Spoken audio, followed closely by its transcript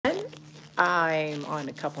I'm on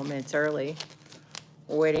a couple minutes early,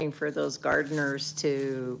 waiting for those gardeners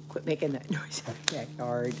to quit making that noise in the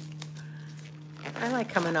backyard. I like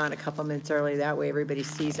coming on a couple minutes early. That way everybody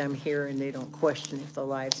sees I'm here and they don't question if the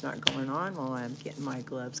live's not going on while I'm getting my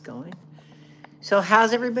gloves going. So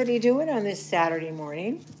how's everybody doing on this Saturday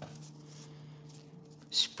morning?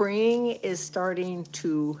 Spring is starting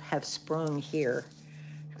to have sprung here.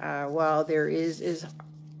 While there is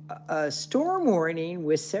a storm warning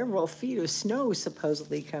with several feet of snow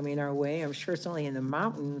supposedly coming our way. I'm sure it's only in the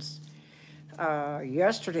mountains.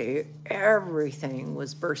 Yesterday, everything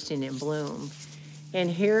was bursting in bloom. And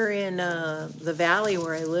here in the valley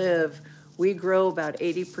where I live, we grow about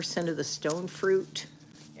 80% of the stone fruit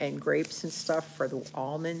and grapes and stuff for the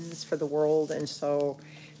almonds for the world. And so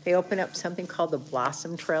they open up something called the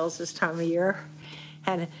blossom trails this time of year.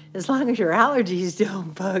 And as long as your allergies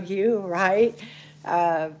don't bug you, right?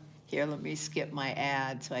 Here, let me skip my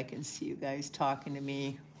ad so I can see you guys talking to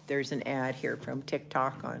me. There's an ad here from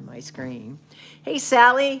TikTok on my screen. Hey,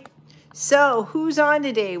 Sally. So who's on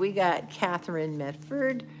today? We got Catherine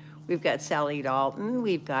Medford. We've got Sally Dalton.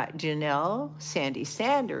 We've got Janelle, Sandy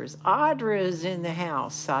Sanders. Audra's in the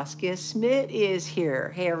house. Saskia Smith is here.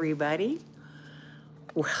 Hey, everybody.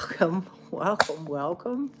 Welcome, welcome,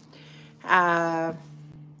 welcome.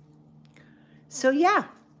 So yeah,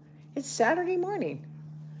 it's Saturday morning.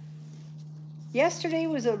 Yesterday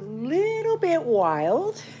was a little bit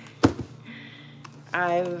wild.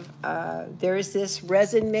 There's this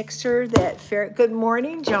resin mixer that, good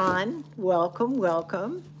morning, John. Welcome,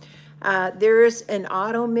 welcome. There's an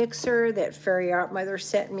auto mixer that Fairy Art Mother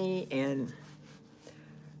sent me, and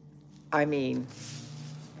I mean,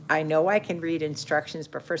 I know I can read instructions,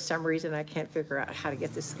 but for some reason I can't figure out how to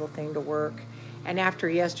get this little thing to work. And after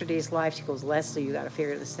yesterday's live, she goes, Leslie, you got to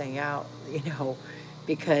figure this thing out, you know,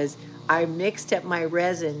 because I mixed up my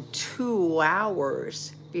resin 2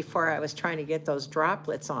 hours before I was trying to get those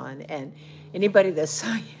droplets on. And anybody that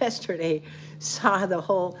saw yesterday saw the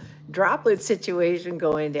whole droplet situation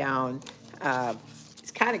going down.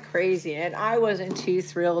 It's kind of crazy. And I wasn't too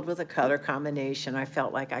thrilled with the color combination. I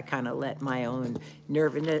felt like I kind of let my own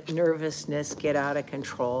nervousness get out of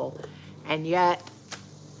control. And yet,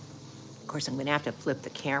 of course, I'm going to have to flip the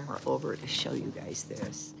camera over to show you guys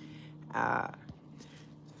this.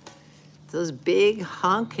 Those big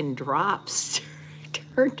honking drops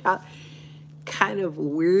turned out kind of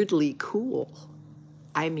weirdly cool.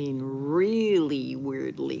 I mean, really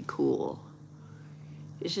weirdly cool.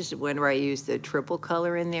 This is when I use the triple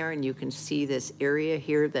color in there, and you can see this area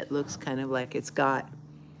here that looks kind of like it's got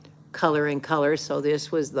color in color. So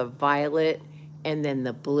this was the violet, and then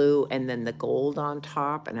the blue, and then the gold on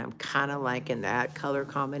top, and I'm kind of liking that color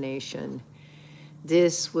combination.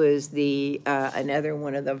 This was the another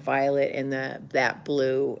one of the violet and that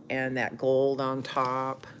blue and that gold on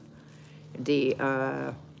top.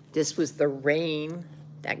 This was the rain,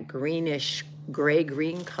 that greenish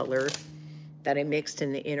gray-green color that I mixed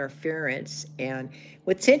in the interference. And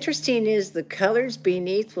what's interesting is the colors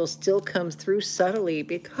beneath will still come through subtly,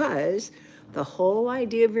 because the whole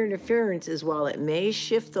idea of your interference is, while it may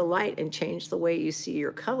shift the light and change the way you see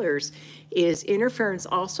your colors, is interference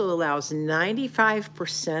also allows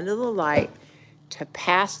 95% of the light to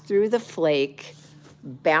pass through the flake,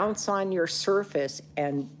 bounce on your surface,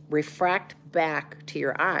 and refract back to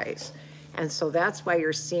your eyes. And so that's why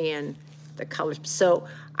you're seeing the colors. So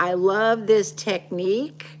I love this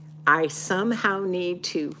technique. I somehow need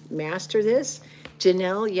to master this.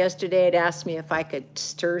 Janelle yesterday had asked me if I could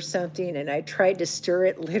stir something, and I tried to stir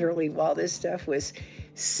it literally while this stuff was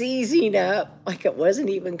seizing up, like it wasn't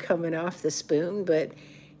even coming off the spoon, but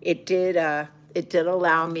it did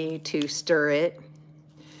allow me to stir it.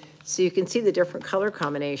 So you can see the different color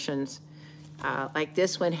combinations. Like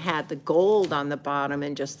this one had the gold on the bottom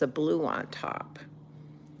and just the blue on top.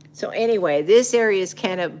 So anyway, this area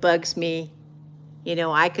kind of bugs me. You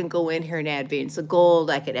know, I can go in here and add veins of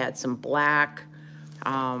gold. I could add some black.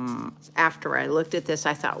 After I looked at this,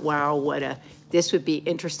 I thought, wow, this would be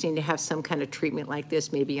interesting to have some kind of treatment like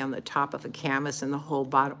this, maybe on the top of a canvas and the whole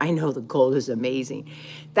bottom. I know the gold is amazing.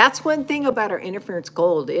 That's one thing about our interference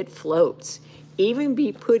gold, it floats. Even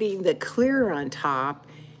be putting the clear on top,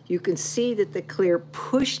 you can see that the clear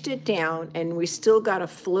pushed it down, and we still got a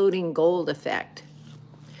floating gold effect.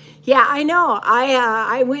 Yeah, I know.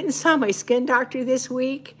 I went and saw my skin doctor this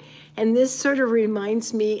week, and this sort of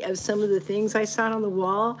reminds me of some of the things I saw on the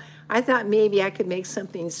wall. I thought maybe I could make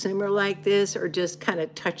something similar like this, or just kind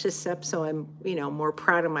of touch this up so I'm, you know, more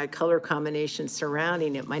proud of my color combination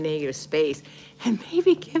surrounding it, my negative space, and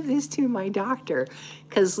maybe give this to my doctor,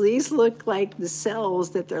 because these look like the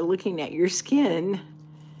cells that they're looking at your skin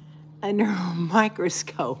under a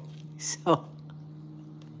microscope. So,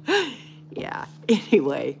 yeah,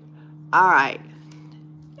 anyway, all right.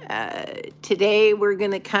 Today we're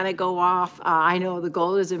going to kind of go off. I know the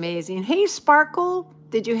gold is amazing. Hey, Sparkle,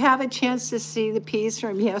 did you have a chance to see the piece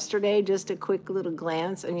from yesterday? Just a quick little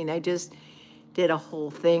glance. I mean, I just did a whole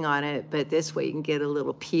thing on it, but this way you can get a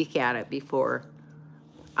little peek at it before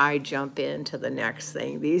I jump into the next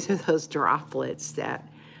thing. These are those droplets that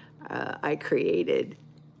I created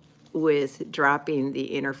with dropping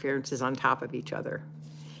the interferences on top of each other.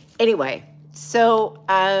 Anyway, so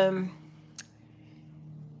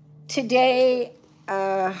today,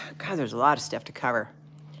 God, there's a lot of stuff to cover.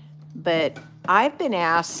 But I've been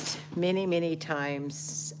asked many, many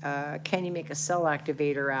times, can you make a cell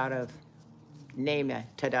activator out of, name it,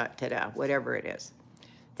 ta-da, whatever it is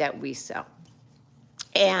that we sell.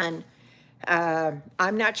 And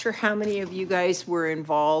I'm not sure how many of you guys were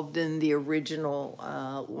involved in the original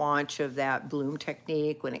launch of that bloom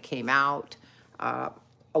technique when it came out. A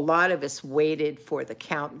lot of us waited for the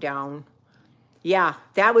countdown. Yeah,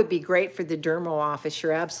 that would be great for the dermo office.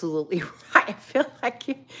 You're absolutely right. I feel like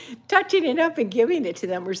touching it up and giving it to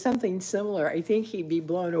them or something similar. I think he'd be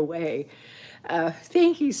blown away.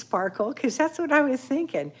 Thank you, Sparkle, because that's what I was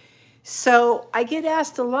thinking. So I get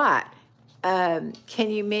asked a lot, can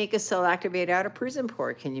you make a cell activator out of Prism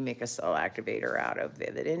Port? Can you make a cell activator out of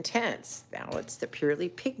Vivid Intense? Now it's the purely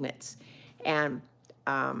pigments. And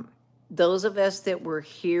those of us that were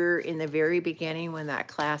here in the very beginning when that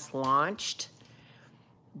class launched,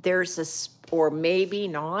 there's a, or maybe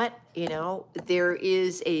not, you know, there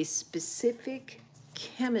is a specific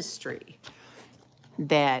chemistry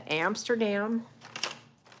that Amsterdam,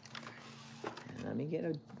 let me get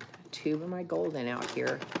a tube of my golden out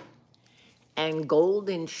here, and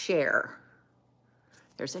Golden Share.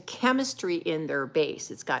 There's a chemistry in their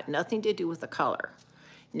base. It's got nothing to do with the color.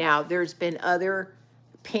 Now, there's been other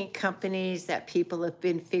paint companies that people have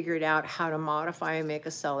been figured out how to modify and make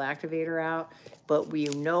a cell activator out, but we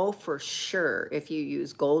know for sure if you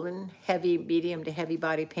use golden heavy, medium to heavy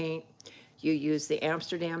body paint, you use the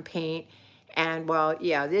Amsterdam paint, and while,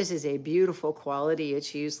 yeah, this is a beautiful quality,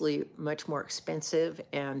 it's usually much more expensive,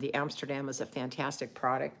 and the Amsterdam is a fantastic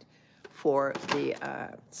product for the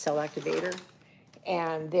cell activator.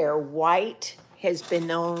 And their white has been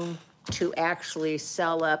known to actually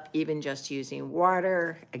sell up even just using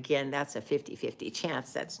water. Again, that's a 50-50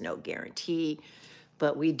 chance. That's no guarantee.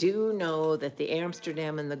 But we do know that the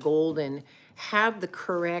Amsterdam and the Golden have the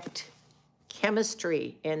correct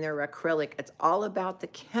chemistry in their acrylic. It's all about the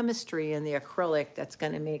chemistry in the acrylic that's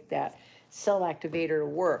going to make that cell activator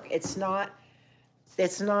work. It's not a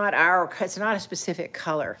specific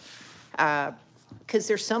color. Because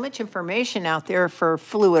there's so much information out there for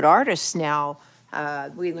fluid artists now.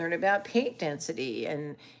 We learn about paint density,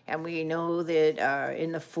 and we know that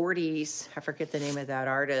in the 40s, I forget the name of that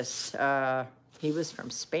artist, he was from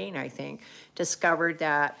Spain, I think, discovered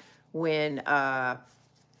that when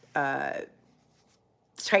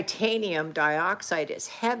titanium dioxide is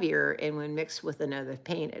heavier and when mixed with another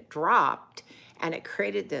paint, it dropped, and it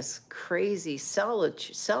created this crazy cell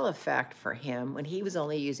effect for him when he was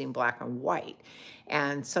only using black and white.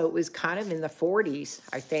 And so it was kind of in the 40s,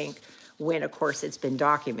 I think, when, of course, it's been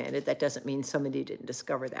documented. That doesn't mean somebody didn't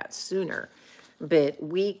discover that sooner. But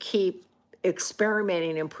we keep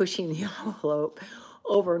experimenting and pushing the envelope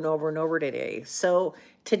over and over and over today. So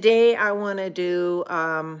today I want to do,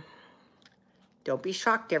 don't be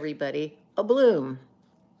shocked, everybody, a bloom.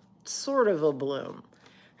 Sort of a bloom.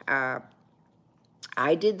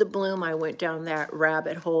 I did the bloom. I went down that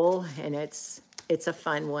rabbit hole, and it's a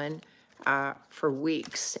fun one. For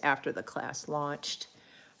weeks after the class launched,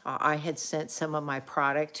 I had sent some of my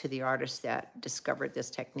product to the artist that discovered this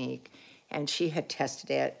technique, and she had tested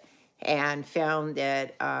it and found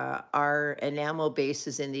that our enamel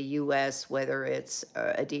bases in the U.S., whether it's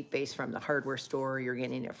a deep base from the hardware store or you're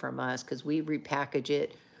getting it from us, because we repackage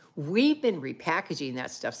it. We've been repackaging that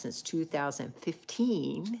stuff since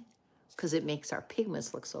 2015 because it makes our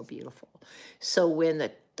pigments look so beautiful. So when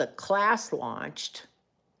the class launched,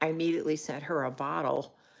 I immediately sent her a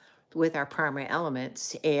bottle with our primary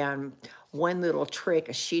elements. And one little trick,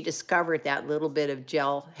 she discovered that little bit of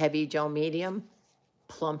gel, heavy gel medium,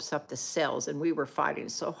 plumps up the cells. And we were fighting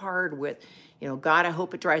so hard with, you know, God, I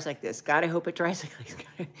hope it dries like this. God, I hope it dries like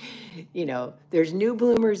this. You know, there's new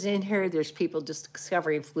bloomers in here. There's people just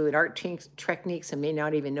discovering fluid art techniques and may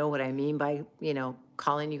not even know what I mean by, you know,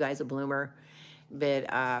 calling you guys a bloomer.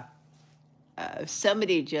 But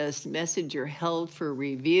somebody just messaged or held for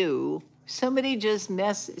review. Somebody just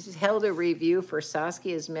held a review for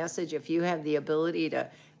Saskia's message. If you have the ability to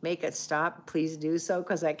make it stop, please do so,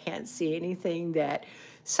 because I can't see anything that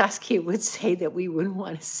Saskia would say that we wouldn't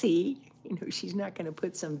want to see. You know, she's not going to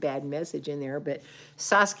put some bad message in there, but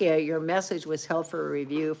Saskia, your message was held for a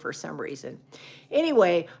review for some reason.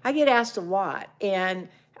 Anyway, I get asked a lot, and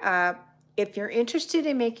if you're interested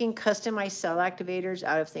in making customized cell activators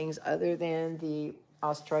out of things other than the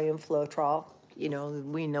Australian Floetrol, you know,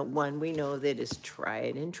 we know that is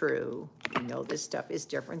tried and true. We know this stuff is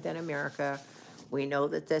different than America. We know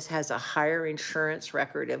that this has a higher insurance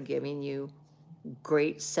record of giving you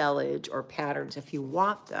great sellage or patterns if you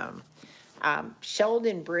want them.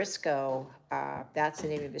 Sheldon Briscoe, that's the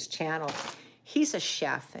name of his channel. He's a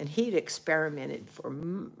chef, and he'd experimented for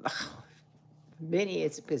many,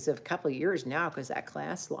 it's a couple of years now, because that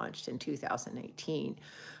class launched in 2018,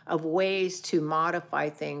 of ways to modify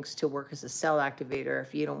things to work as a cell activator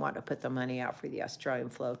if you don't want to put the money out for the Australian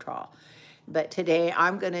Floetrol. But today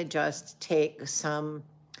I'm going to just take some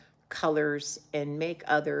colors and make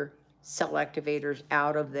other cell activators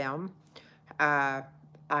out of them. I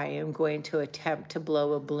am going to attempt to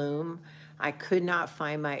blow a bloom. I could not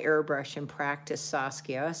find my airbrush and practice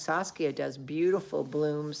Saskia. Saskia does beautiful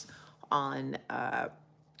blooms on,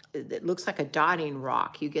 it looks like a dotting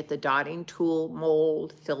rock. You get the dotting tool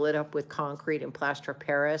mold, fill it up with concrete and plaster of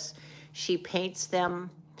Paris. She paints them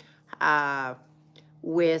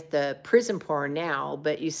with the prism pour now,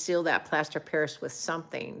 but you seal that plaster of Paris with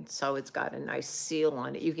something, so it's got a nice seal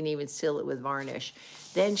on it. You can even seal it with varnish.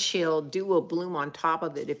 Then she'll do a bloom on top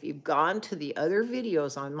of it. If you've gone to the other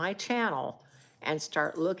videos on my channel and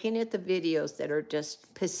start looking at the videos that are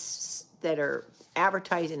that are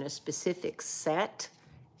advertising a specific set,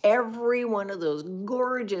 every one of those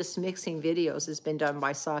gorgeous mixing videos has been done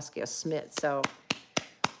by Saskia Smith. So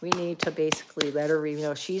we need to basically let her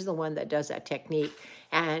know she's the one that does that technique.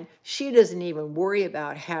 And she doesn't even worry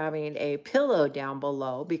about having a pillow down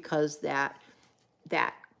below, because that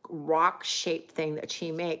rock-shaped thing that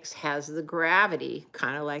she makes has the gravity,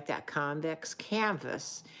 kind of like that convex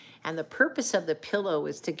canvas. And the purpose of the pillow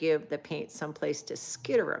is to give the paint someplace to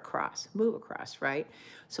skitter across, move across, right?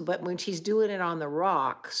 So, but when she's doing it on the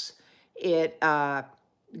rocks,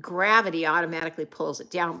 gravity automatically pulls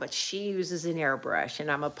it down, but she uses an airbrush,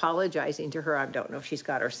 and I'm apologizing to her. I don't know if she's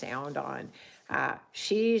got her sound on.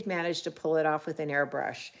 She's managed to pull it off with an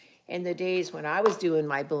airbrush. In the days when I was doing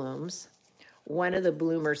my blooms, one of the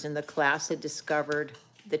bloomers in the class had discovered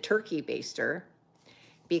the turkey baster,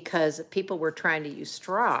 because people were trying to use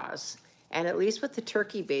straws. And at least with the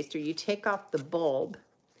turkey baster, you take off the bulb,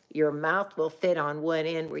 your mouth will fit on one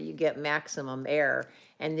end where you get maximum air.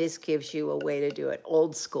 And this gives you a way to do it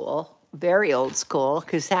old school, very old school,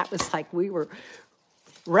 because that was like we were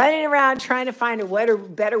running around trying to find a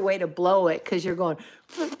better way to blow it, because you're going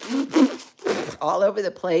all over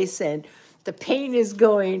the place, and the paint is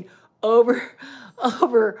going over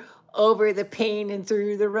the paint and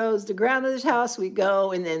through the rows. To grandmother's house we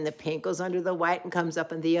go, and then the paint goes under the white and comes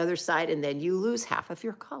up on the other side, and then you lose half of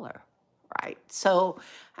your color, right? So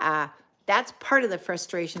that's part of the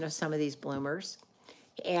frustration of some of these bloomers.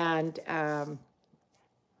 And that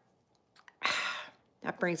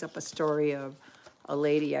brings up a story of a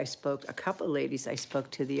couple of ladies I spoke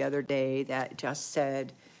to the other day that just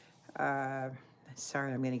said,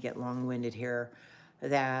 sorry, I'm going to get long-winded here,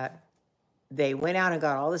 that they went out and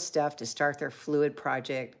got all the stuff to start their fluid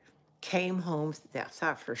project, came home, they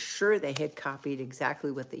thought for sure they had copied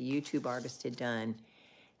exactly what the YouTube artist had done,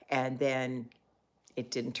 and then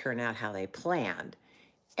it didn't turn out how they planned.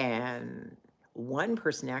 And one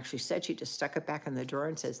person actually said she just stuck it back in the drawer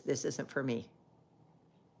and says, this isn't for me.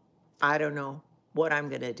 I don't know what I'm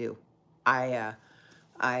going to do.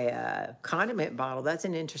 Condiment bottle, that's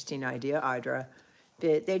an interesting idea, Audra.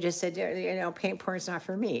 But they just said, you know, paint pouring's not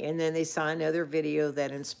for me. And then they saw another video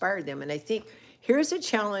that inspired them. And I think here's a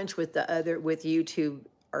challenge with YouTube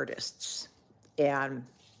artists. And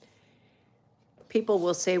people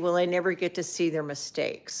will say, well, I never get to see their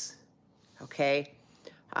mistakes. Okay.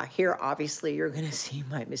 Here, obviously, you're going to see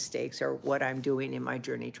my mistakes or what I'm doing in my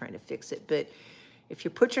journey trying to fix it. But if you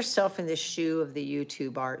put yourself in the shoes of the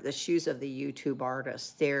YouTube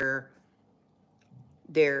artists,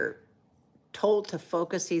 they're told to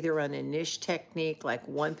focus either on a niche technique, like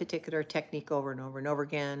one particular technique over and over and over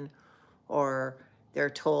again, or they're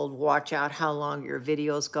told, watch out how long your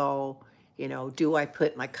videos go. You know, do I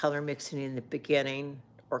put my color mixing in the beginning,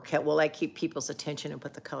 or will I keep people's attention and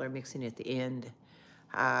put the color mixing at the end?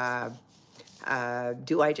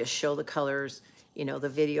 Do I just show the colors? You know, the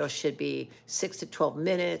video should be 6 to 12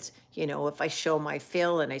 minutes. You know, if I show my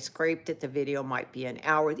fill and I scraped it, the video might be an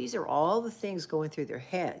hour. These are all the things going through their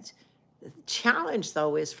heads. The challenge,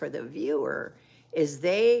 though, is for the viewer is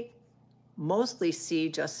they mostly see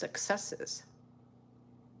just successes.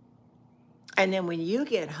 And then when you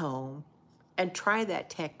get home and try that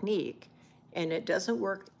technique and it doesn't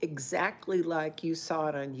work exactly like you saw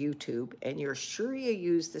it on YouTube, and you're sure you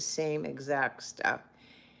use the same exact stuff,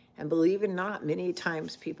 and believe it or not, many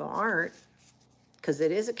times people aren't, because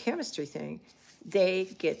it is a chemistry thing,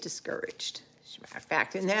 they get discouraged, as a matter of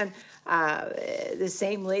fact. And then the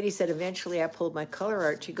same lady said, eventually I pulled my color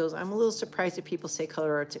art. She goes, I'm a little surprised that people say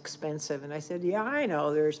color art's expensive. And I said, yeah, I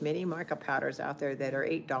know. There's many mica powders out there that are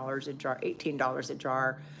 $8 a jar, $18 a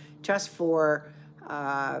jar, just for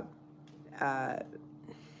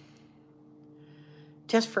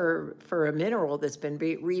a mineral that's been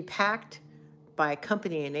repacked by a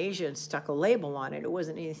company in Asia and stuck a label on it. It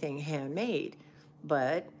wasn't anything handmade,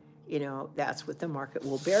 but you know, that's what the market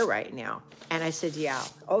will bear right now. And I said, yeah,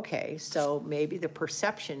 okay, so maybe the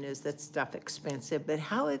perception is that stuff expensive, but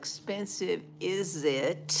how expensive is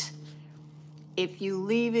it if you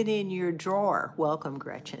leave it in your drawer? Welcome,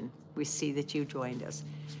 Gretchen. We see that you joined us.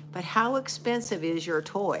 But how expensive is your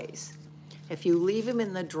toys if you leave them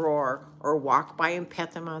in the drawer or walk by and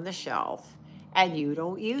pet them on the shelf and you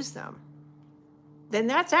don't use them? Then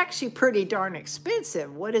that's actually pretty darn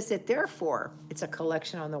expensive. What is it there for? It's a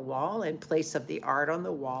collection on the wall in place of the art on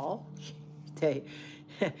the wall.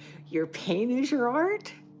 Your paint is your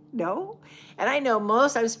art? No? And I know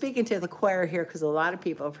I'm speaking to the choir here because a lot of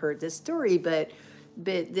people have heard this story, but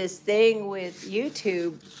this thing with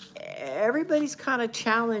YouTube, everybody's kind of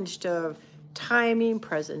challenged of timing,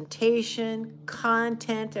 presentation,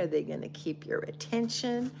 content. Are they going to keep your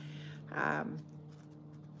attention?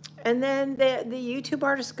 And then the YouTube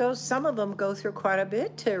artists some of them go through quite a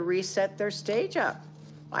bit to reset their stage up.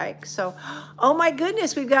 Like, so, oh my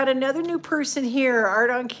goodness, we've got another new person here,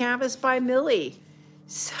 Art on Canvas by Millie.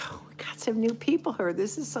 So we got some new people here.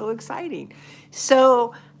 This is so exciting.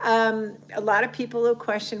 So a lot of people have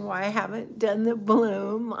questioned why I haven't done the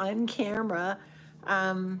bloom on camera.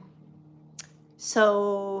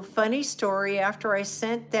 So funny story, after I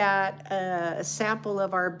sent that a sample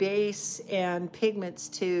of our base and pigments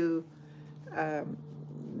to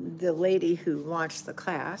the lady who launched the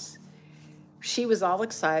class, she was all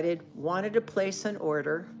excited, wanted to place an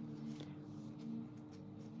order,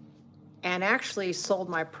 and actually sold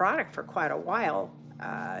my product for quite a while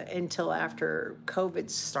until after COVID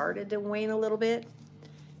started to wane a little bit.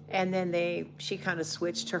 And then she kind of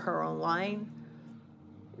switched to her own line.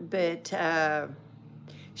 But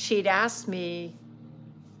she'd asked me,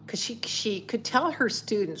 because she could tell her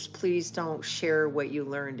students, please don't share what you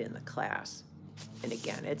learned in the class. And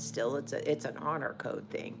again, it's an honor code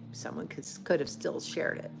thing. Someone could have still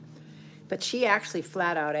shared it. But she actually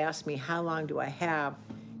flat out asked me, how long do I have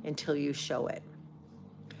until you show it?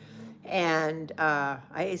 And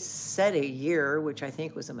I said a year, which I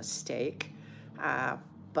think was a mistake.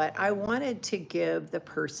 But I wanted to give the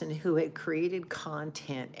person who had created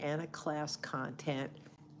content and a class content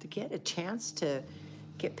to get a chance to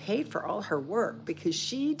get paid for all her work, because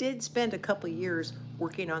she did spend a couple of years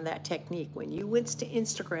working on that technique. When you went to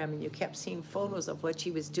Instagram and you kept seeing photos of what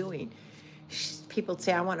she was doing, people would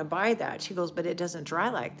say, I want to buy that. She goes, but it doesn't dry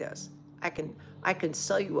like this. I can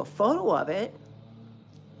sell you a photo of it,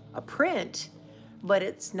 a print, but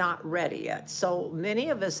it's not ready yet. So many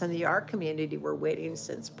of us in the art community were waiting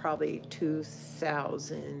since probably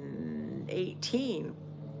 2018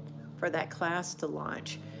 for that class to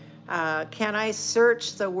launch. Can I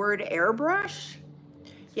search the word airbrush?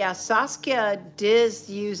 Yeah, Saskia does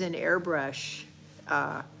use an airbrush.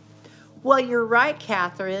 Well, you're right,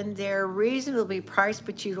 Catherine. They're reasonably priced,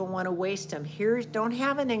 but you don't want to waste them. Don't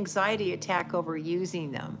have an anxiety attack over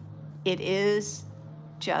using them. It is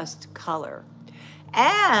just color.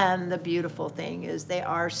 And the beautiful thing is they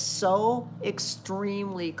are so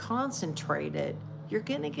extremely concentrated, you're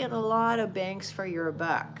going to get a lot of bangs for your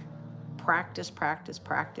buck. Practice, practice,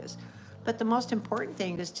 practice. But the most important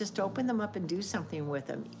thing is just open them up and do something with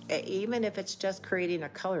them, even if it's just creating a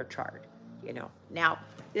color chart, you know. Now,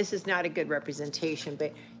 this is not a good representation,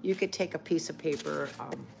 but you could take a piece of paper,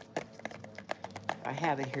 I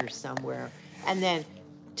have it here somewhere, and then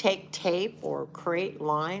take tape or create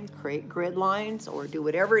grid lines, or do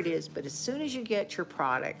whatever it is. But as soon as you get your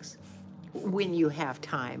products, when you have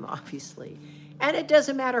time, obviously, and it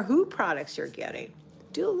doesn't matter who products you're getting,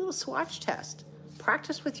 do a little swatch test.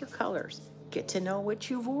 Practice with your colors. Get to know what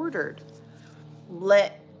you've ordered.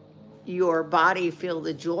 Let your body feel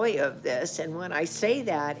the joy of this. And when I say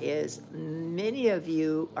that is, many of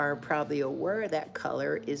you are probably aware that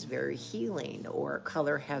color is very healing, or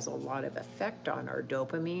color has a lot of effect on our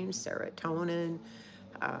dopamine, serotonin,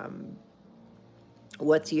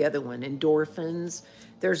 what's the other one? Endorphins.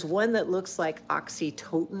 There's one that looks like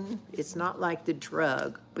oxytocin. It's not like the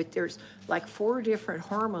drug, but there's like 4 different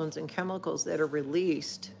hormones and chemicals that are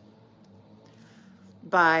released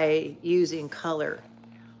by using color.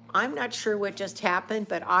 I'm not sure what just happened,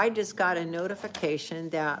 but I just got a notification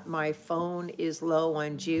that my phone is low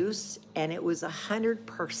on juice, and it was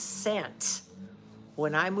 100%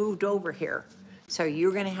 when I moved over here. So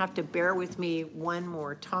you're gonna have to bear with me one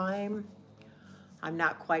more time. I'm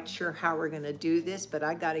not quite sure how we're gonna do this, but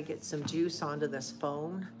I gotta get some juice onto this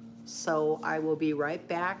phone. So I will be right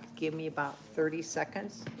back. Give me about 30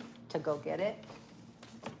 seconds to go get it.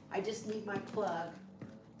 I just need my plug.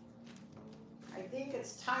 I think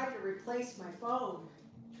it's time to replace my phone.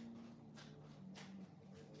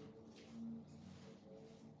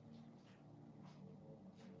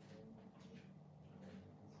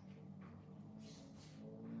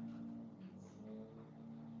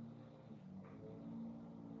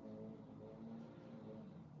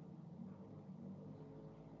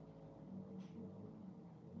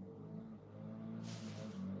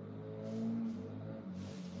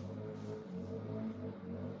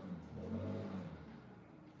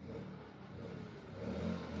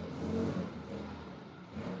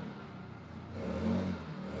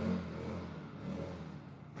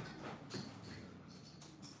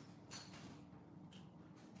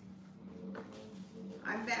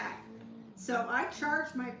 I'm back. So I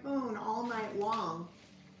charged my phone all night long,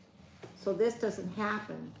 so this doesn't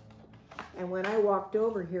happen. And when I walked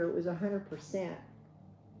over here, it was 100%.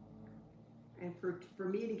 And for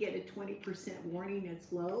me to get a 20% warning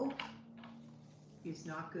it's low is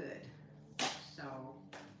not good. So,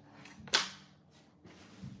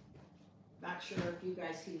 not sure if you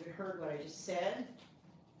guys even heard what I just said.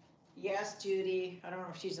 Yes, Judy, I don't know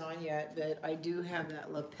if she's on yet, but I do have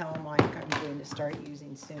that lapel mic I'm going to start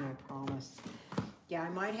using soon, I promise. Yeah, I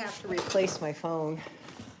might have to replace my phone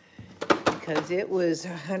because it was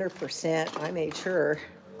 100%, I made sure.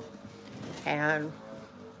 And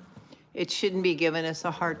it shouldn't be giving us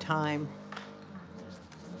a hard time.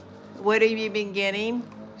 What have you been getting?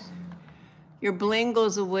 Your bling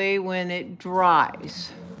goes away when it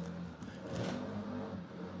dries.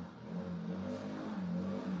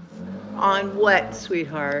 On what,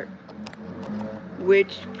 sweetheart?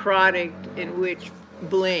 Which product and which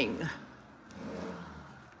bling?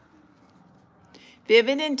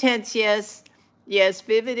 Vivid Intense, yes. Yes,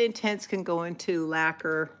 Vivid Intense can go into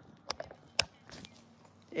lacquer.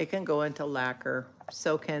 It can go into lacquer.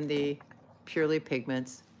 So can the Purely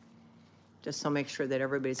Pigments. Just so make sure that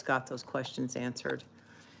everybody's got those questions answered.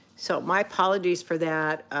 So my apologies for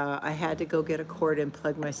that. I had to go get a cord and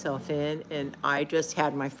plug myself in, and I just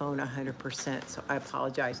had my phone 100%, so I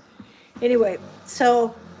apologize. Anyway,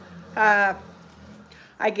 so I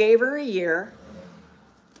gave her a year.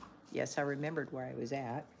 Yes, I remembered where I was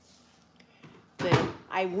at. But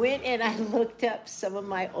I went and I looked up some of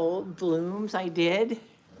my old blooms I did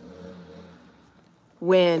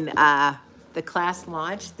when the class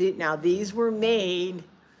launched. Now, these were made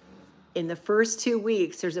in the first 2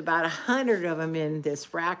 weeks. There's about 100 of them in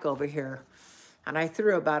this rack over here. And I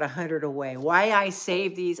threw about 100 away. Why I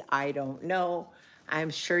saved these, I don't know. I'm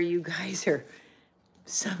sure you guys are,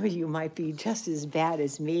 some of you might be just as bad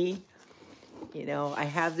as me. You know, I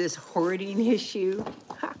have this hoarding issue.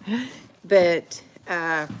 But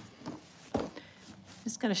I'm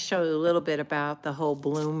just gonna show you a little bit about the whole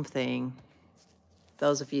bloom thing.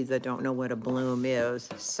 Those of you that don't know what a bloom is.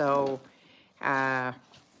 So,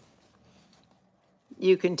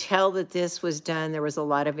 you can tell that this was done. There was a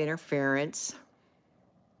lot of interference.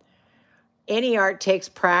 Any art takes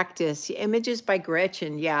practice. Images by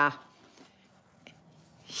Gretchen, yeah.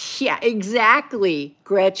 Yeah, exactly,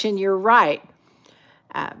 Gretchen, you're right.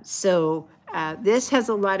 This has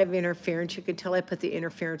a lot of interference. You can tell I put the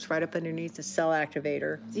interference right up underneath the cell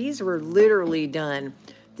activator. These were literally done.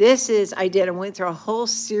 I went through a whole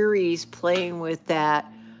series playing with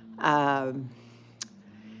that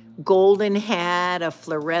golden had a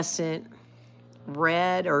fluorescent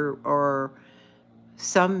red or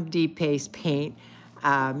some deep base paint,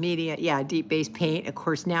 deep base paint. Of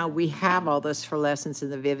course, now we have all this fluorescence in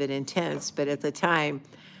the Vivid Intense, but at the time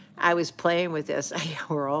I was playing with this.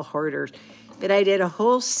 We're all hoarders. But I did a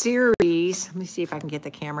whole series. Let me see if I can get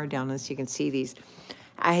the camera down so you can see these.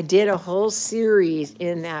 I did a whole series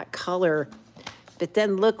in that color. But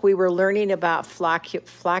then look, we were learning about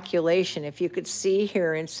flocculation. If you could see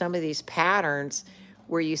here in some of these patterns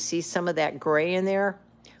where you see some of that gray in there,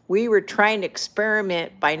 we were trying to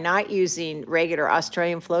experiment by not using regular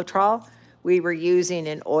Australian Floetrol. we were using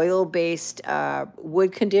an oil-based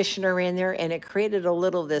wood conditioner in there, and it created a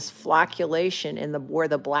little this flocculation in the where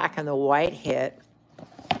the black and the white hit.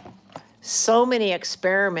 So many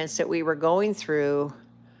experiments that we were going through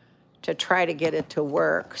to try to get it to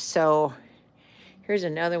work. So here's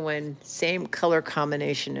another one, same color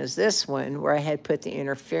combination as this one, where I had put the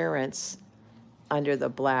interference under the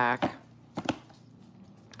black.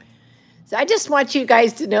 So I just want you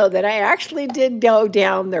guys to know that I actually did go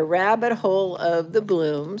down the rabbit hole of the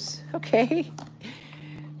blooms, okay?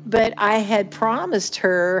 But I had promised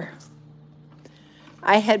her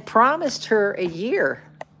a year,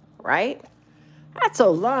 right? That's a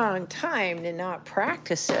long time to not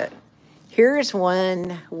practice it. Here's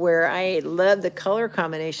one where I love the color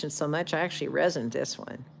combination so much, I actually resined this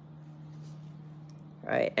one,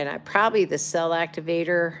 right? And I probably the cell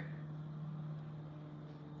activator,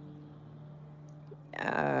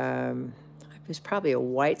 it was probably a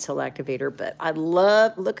white cell activator, but I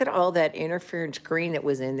love, look at all that interference green that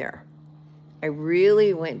was in there. I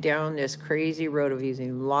really went down this crazy road of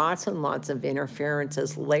using lots and lots of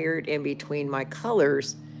interferences layered in between my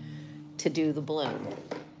colors to do the bloom.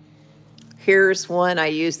 Here's one I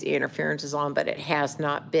used the interferences on, but it has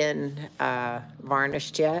not been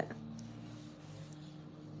varnished yet.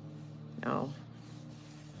 No.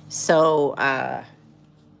 So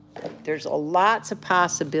there's lots of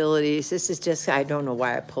possibilities. This is just, I don't know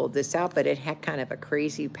why I pulled this out, but it had kind of a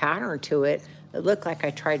crazy pattern to it. It looked like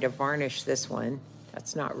I tried to varnish this one.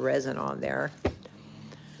 That's not resin on there.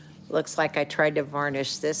 Looks like I tried to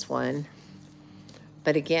varnish this one.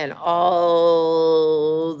 But again,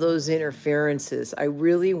 all those interferences, I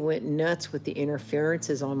really went nuts with the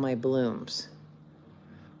interferences on my blooms,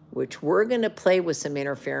 which we're gonna play with some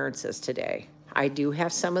interferences today. I do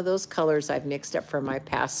have some of those colors I've mixed up from my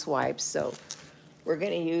past swipes, so we're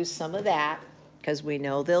gonna use some of that because we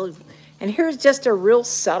know they'll, and here's just a real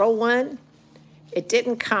subtle one. It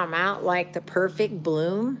didn't come out like the perfect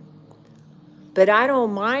bloom, but I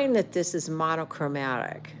don't mind that this is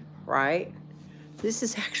monochromatic, right? This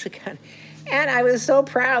is actually kind of, and I was so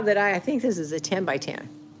proud that I think this is a 10 by 10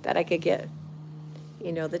 that I could get,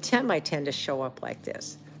 you know, the 10 by 10 to show up like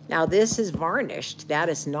this. Now this is varnished, that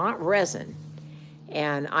is not resin.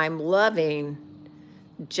 And I'm loving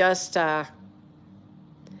just, I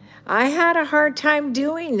had a hard time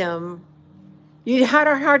doing them. You had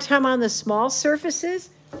a hard time on the small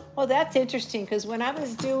surfaces? Well, that's interesting because when I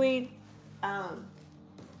was doing, oh,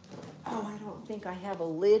 I don't think I have a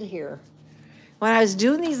lid here. When I was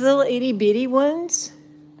doing these little itty bitty ones,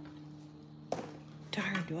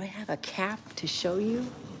 darn, do I have a cap to show you?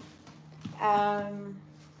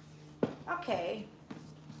 Okay.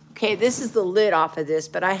 Okay, this is the lid off of this,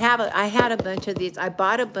 but I had a bunch of these. I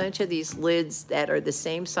bought a bunch of these lids that are the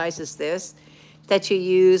same size as this that you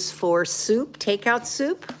use for soup, takeout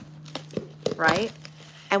soup, right?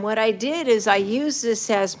 And what I did is I used this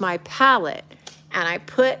as my palette, and I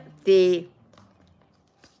put the,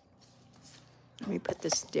 let me put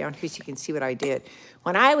this down here so you can see what I did.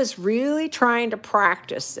 When I was really trying to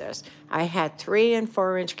practice this, I had 3 and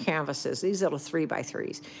 4 inch canvases, these little 3 by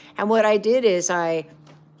 3s. And what I did is I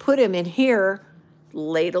put them in here,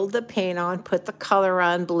 ladled the paint on, put the color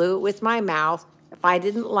on, blew it with my mouth. If I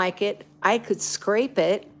didn't like it, I could scrape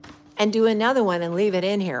it and do another one and leave it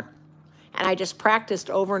in here. And I just practiced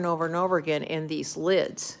over and over and over again in these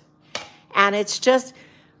lids. And it's just,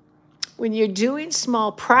 when you're doing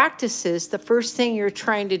small practices, the first thing you're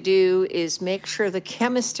trying to do is make sure the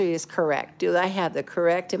chemistry is correct. Do I have the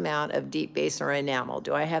correct amount of deep base or enamel?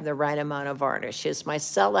 Do I have the right amount of varnish? Is my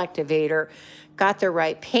cell activator got the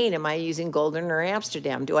right paint? Am I using Golden or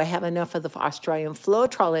Amsterdam? Do I have enough of the Australian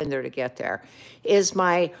Floetrol in there to get there? Is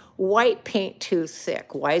my white paint too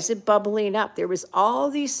thick? Why is it bubbling up? There was all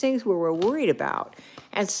these things we were worried about.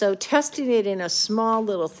 And so testing it in a small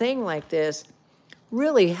little thing like this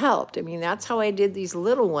really helped. I mean, that's how I did these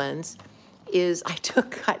little ones, is I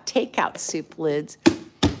got takeout soup lids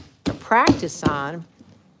to practice on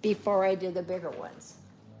before I did the bigger ones.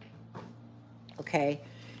 Okay,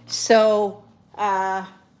 so, and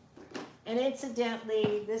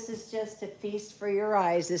incidentally, this is just a feast for your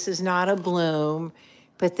eyes. This is not a bloom,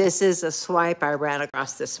 but this is a swipe I ran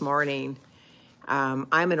across this morning.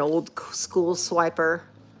 I'm an old school swiper,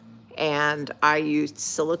 and I used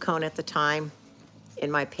silicone at the time in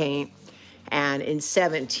my paint, and in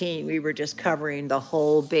 17 we were just covering the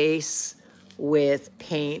whole base with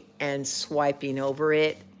paint and swiping over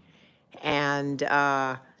it, and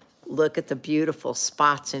look at the beautiful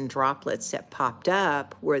spots and droplets that popped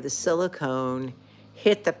up where the silicone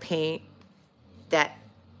hit the paint that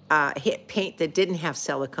hit paint that didn't have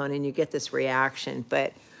silicone, and you get this reaction.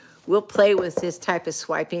 But we'll play with this type of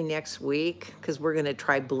swiping next week because we're going to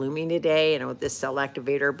try blooming today and with this cell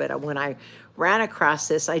activator. But when I ran across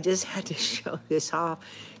this, I just had to show this off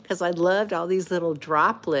because I loved all these little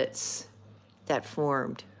droplets that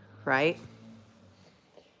formed, right?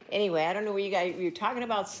 Anyway, I don't know where you guys, you're talking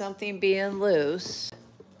about something being loose.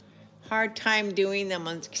 Hard time doing them.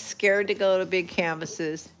 I'm scared to go to big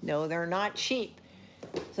canvases. No, they're not cheap.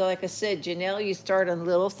 So like I said, Janelle, you start on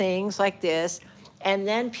little things like this, and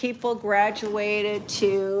then people graduated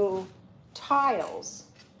to tiles.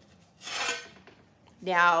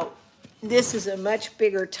 Now, this is a much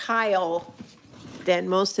bigger tile than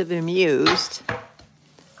most of them used.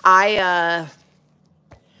 I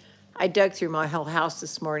dug through my whole house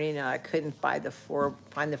this morning and I couldn't find the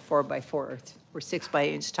 4x4 or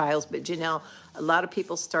 6x8 tiles. But Janelle, a lot of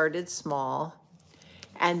people started small,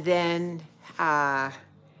 and then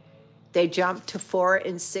they jumped to 4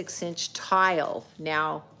 and 6-inch tile.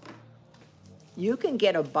 Now, you can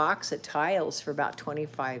get a box of tiles for about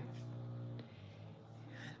 25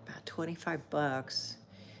 bucks.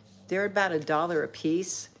 They're about $1 a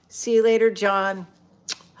piece. See you later, John.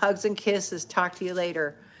 Hugs and kisses. Talk to you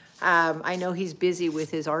later. I know he's busy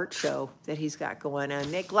with his art show that he's got going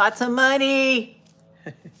on. Make lots of money.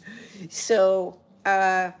 So,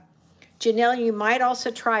 Janelle, you might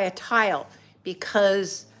also try a tile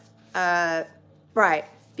because,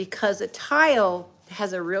 because a tile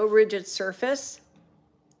has a real rigid surface,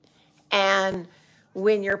 and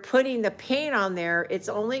when you're putting the paint on there, it's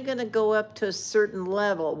only going to go up to a certain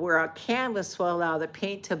level where a canvas will allow the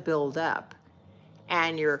paint to build up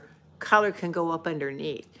and your color can go up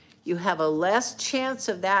underneath. You have a less chance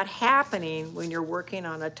of that happening when you're working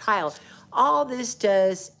on a tile. All this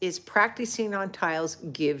does is practicing on tiles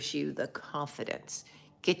gives you the confidence,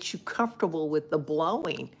 gets you comfortable with the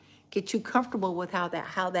blowing, gets you comfortable with how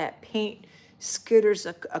that paint skitters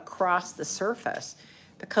across the surface.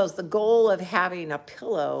 Because the goal of having a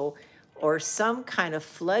pillow or some kind of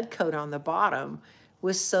flood coat on the bottom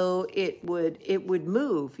was so it would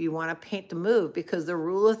move. You want to paint to move because the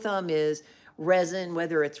rule of thumb is resin,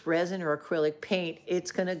 whether it's resin or acrylic paint,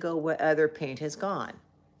 it's going to go where other paint has gone.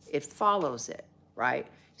 It follows it, right?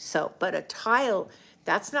 So, but a tile,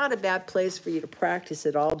 that's not a bad place for you to practice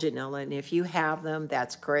at all, Janella. And if you have them,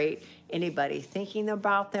 that's great. Anybody thinking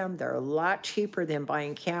about them, they're a lot cheaper than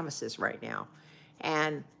buying canvases right now.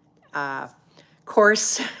 And of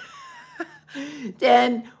course,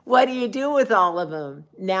 then what do you do with all of them?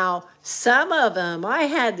 Now, some of them, I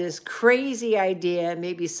had this crazy idea,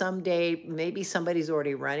 maybe someday, maybe somebody's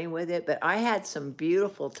already running with it, but I had some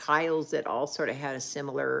beautiful tiles that all sort of had a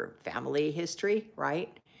similar family history,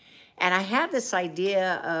 right? And I had this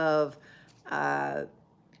idea of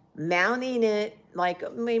mounting it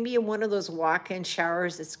like maybe in one of those walk-in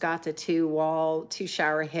showers that's got the two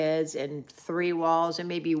shower heads and 3 walls, and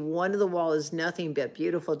maybe one of the walls is nothing but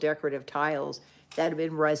beautiful decorative tiles that have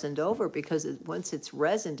been resined over because once it's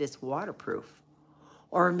resined, it's waterproof.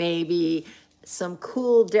 Or maybe some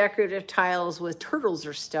cool decorative tiles with turtles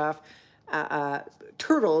or stuff,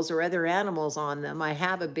 turtles or other animals on them. I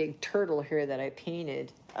have a big turtle here that I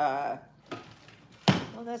painted. Oh,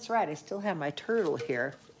 that's right, I still have my turtle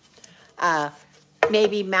here.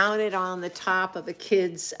 Maybe mounted on the top of a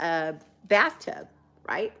kid's bathtub,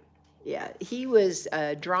 right? Yeah, he was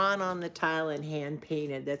drawn on the tile and hand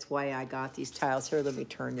painted. That's why I got these tiles. Here, let me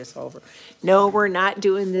turn this over. No, we're not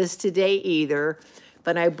doing this today either.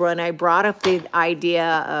 But when I brought up the idea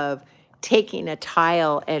of taking a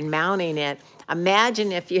tile and mounting it,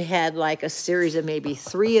 imagine if you had like a series of maybe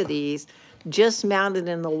 3 of these just mounted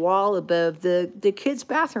in the wall above the kid's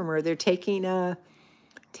bathroom where they're taking a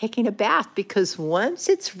bath, because once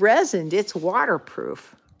it's resined, it's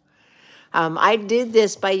waterproof. I did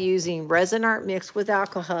this by using resin art mixed with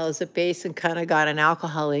alcohol as a base and kind of got an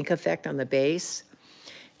alcohol ink effect on the base.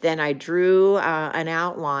 Then I drew an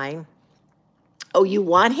outline. Oh, you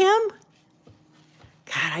want him?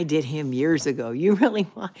 God, I did him years ago. If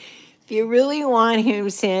you really want him,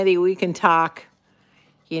 Sandy, we can talk.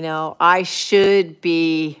 You know, I should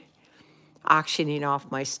be auctioning off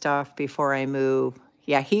my stuff before I move.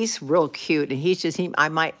 Yeah, he's real cute, and he's just,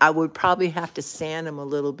 I would probably have to sand him a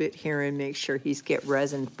little bit here and make sure he's get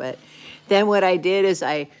resin. But then what I did is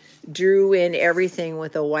I drew in everything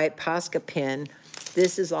with a white Posca pen.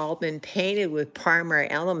 This has all been painted with primary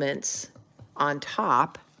elements on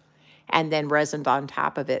top and then resined on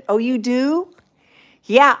top of it. Oh, you do?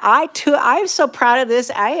 Yeah, I'm so proud of this.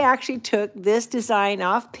 I actually took this design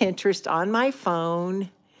off Pinterest on my phone,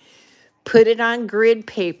 put it on grid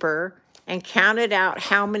paper, and counted out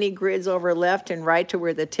how many grids over left and right to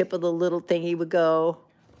where the tip of the little thingy would go.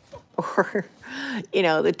 or, you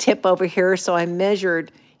know, the tip over here. So I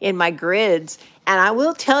measured in my grids. And I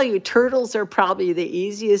will tell you, turtles are probably the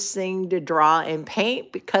easiest thing to draw and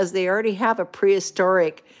paint because they already have a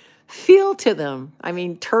prehistoric feel to them. I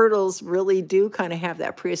mean, turtles really do kind of have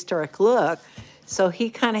that prehistoric look. So he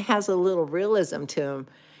kind of has a little realism to him.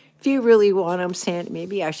 If you really want them, Sandy,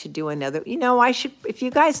 maybe I should do another. You know, I should, if you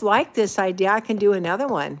guys like this idea, I can do another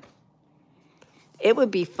one. It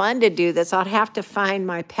would be fun to do this. I'll have to find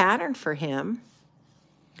my pattern for him.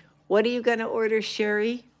 What are you going to order,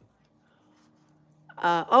 Sherry?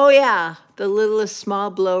 Oh, yeah, the littlest small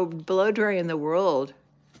blow dryer in the world.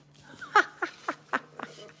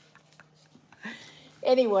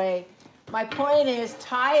 Anyway, my point is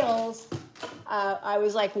tiles. I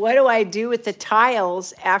was like, what do I do with the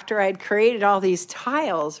tiles after I'd created all these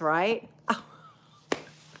tiles, right?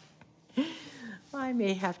 I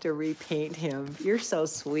may have to repaint him. You're so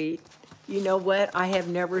sweet. You know what? I have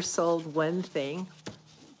never sold one thing.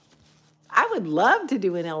 I would love to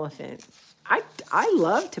do an elephant. I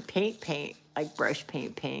love to paint, like brush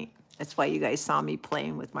paint. That's why you guys saw me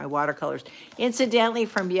playing with my watercolors. Incidentally,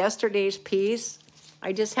 from yesterday's piece,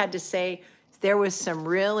 I just had to say there was some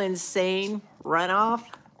real insane runoff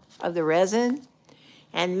of the resin.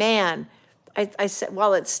 And man, I said,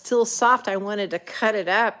 while it's still soft, I wanted to cut it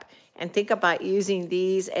up and think about using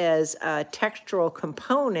these as textural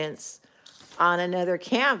components on another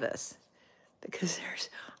canvas. Because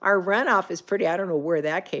our runoff is pretty, I don't know where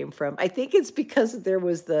that came from. I think it's because there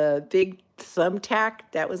was the big thumbtack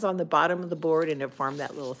that was on the bottom of the board and it formed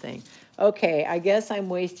that little thing. Okay, I guess I'm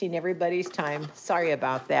wasting everybody's time. Sorry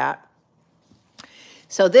about that.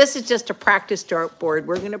 So this is just a practice dartboard.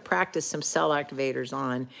 We're going to practice some cell activators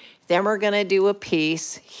on. Then we're going to do a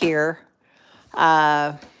piece here.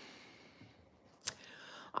 I'm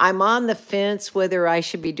on the fence whether I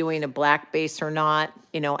should be doing a black base or not.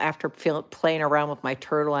 You know, after playing around with my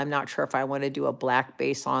turtle, I'm not sure if I want to do a black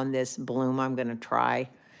base on this bloom. I'm going to try.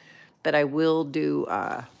 But I will do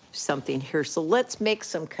something here. So let's make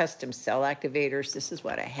some custom cell activators. This is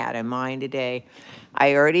what I had in mind today.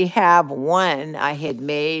 I already have one I had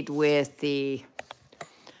made with the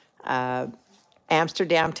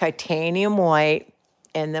Amsterdam titanium white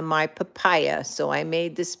and then my papaya. So I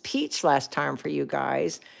made this peach last time for you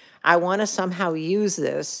guys. I want to somehow use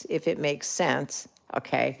this if it makes sense,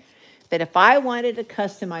 okay? But if I wanted to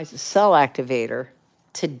customize a cell activator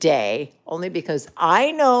today, only because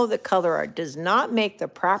I know that ColorArte does not make the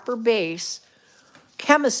proper base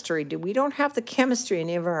chemistry. We don't have the chemistry in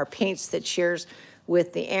any of our paints that shares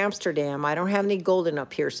with the Amsterdam. I don't have any golden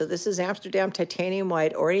up here. So this is Amsterdam titanium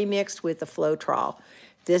white already mixed with the Floetrol.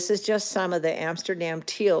 This is just some of the Amsterdam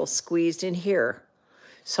teal squeezed in here.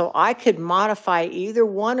 So I could modify either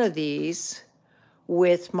one of these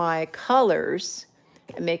with my colors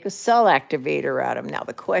and make a cell activator out of them. Now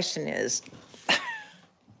the question is,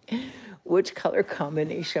 which color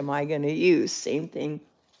combination am I going to use? Same thing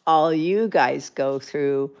all you guys go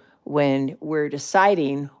through when we're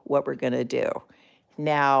deciding what we're going to do.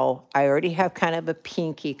 Now, I already have kind of a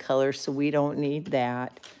pinky color, so we don't need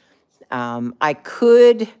that. I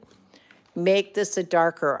could make this a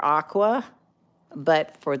darker aqua,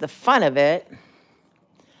 but for the fun of it,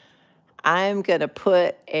 I'm going to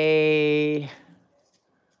put a...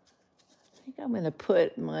 I'm going to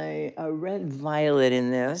put a red violet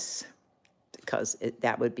in this because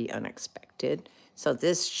that would be unexpected. So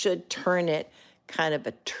this should turn it kind of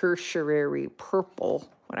a tertiary purple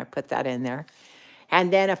when I put that in there.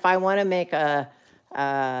 And then if I want to make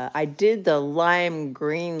I did the lime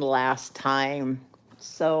green last time.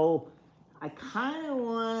 So I kind of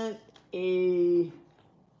want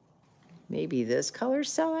maybe this color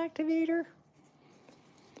cell activator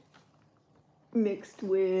mixed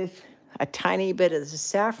with a tiny bit of the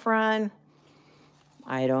saffron.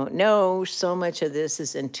 I don't know. So much of this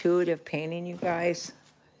is intuitive painting, you guys.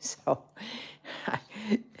 So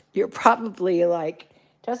you're probably like,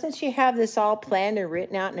 doesn't she have this all planned and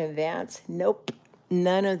written out in advance? Nope.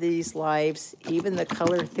 None of these lives, even the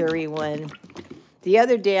color theory one. The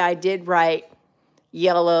other day I did write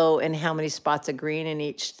yellow and how many spots of green in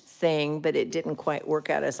each thing, but it didn't quite work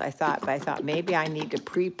out as I thought. But I thought maybe I need to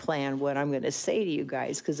pre-plan what I'm going to say to you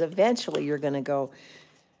guys, because eventually you're going to go,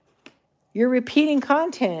 you're repeating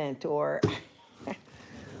content, or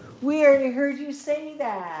we already heard you say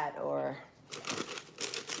that, or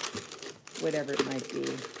whatever it might be.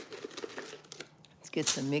 Let's get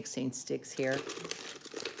some mixing sticks here.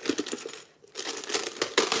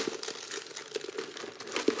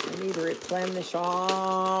 I need to replenish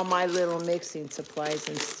all my little mixing supplies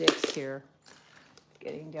and sticks here.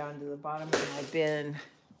 Getting down to the bottom of my bin.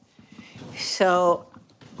 So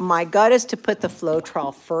my gut is to put the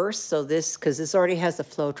Floetrol first. So this, because this already has the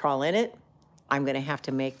Floetrol in it, I'm going to have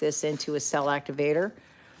to make this into a cell activator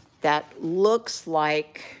that looks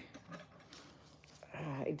like,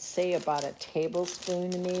 I'd say about a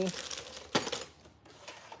tablespoon to me.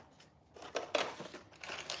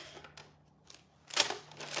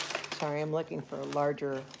 Sorry, I'm looking for a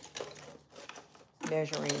larger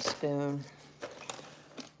measuring spoon.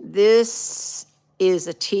 This is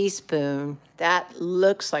a teaspoon. That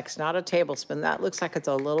looks like it's not a tablespoon. That looks like it's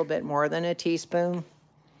a little bit more than a teaspoon.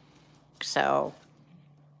 So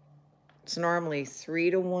it's normally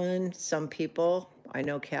 3 to 1. Some people, I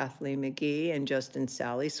know Kathleen McGee and Justin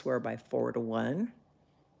Sally swear by 4 to 1.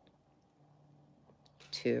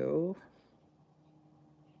 2,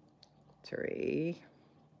 3.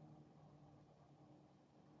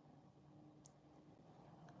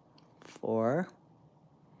 4.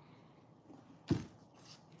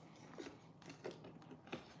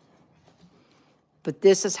 But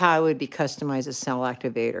this is how it would be customized as cell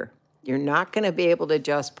activator. You're not going to be able to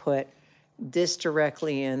just put this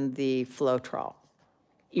directly in the Floetrol.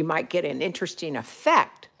 You might get an interesting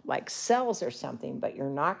effect like cells or something, but you're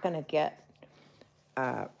not going to get,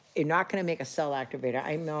 you're not going to make a cell activator.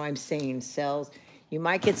 I know I'm saying cells. You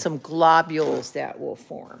might get some globules that will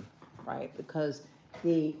form, right? Because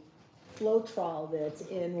the Floetrol that's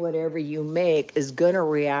in whatever you make is going to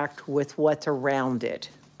react with what's around it.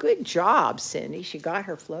 Good job, Cindy. She got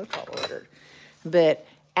her Floetrol ordered. But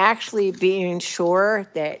actually being sure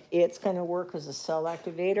that it's going to work as a cell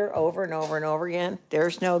activator over and over and over again,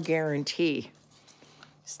 there's no guarantee.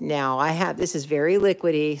 Now, this is very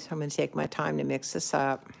liquidy, so I'm going to take my time to mix this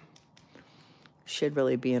up. Should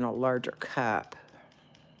really be in a larger cup.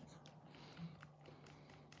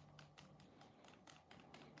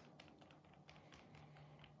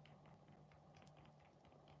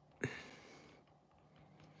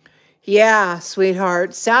 Yeah,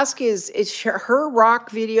 sweetheart. Saskia's, her rock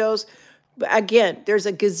videos. Again, there's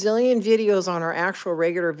a gazillion videos on our actual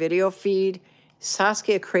regular video feed.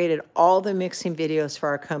 Saskia created all the mixing videos for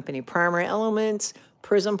our company. Primary Elements,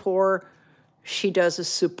 Prism Pour. She does a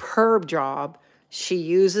superb job. She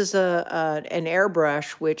uses an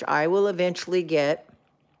airbrush, which I will eventually get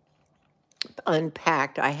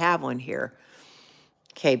unpacked. I have one here.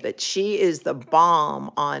 Okay, but she is the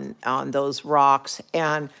bomb on those rocks.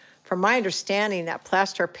 And from my understanding, that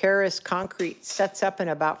plaster Paris concrete sets up in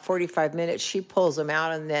about 45 minutes. She pulls them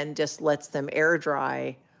out and then just lets them air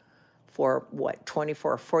dry for, what,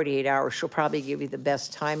 24 or 48 hours. She'll probably give you the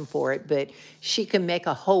best time for it. But she can make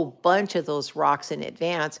a whole bunch of those rocks in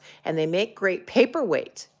advance, and they make great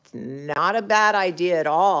paperweights. It's not a bad idea at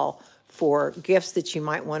all for gifts that you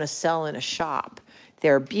might want to sell in a shop.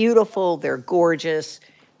 They're beautiful. They're gorgeous.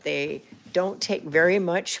 They don't take very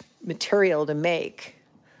much material to make.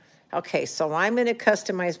 Okay, so I'm going to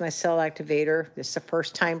customize my cell activator. This is the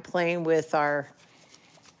first time playing with our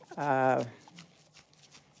the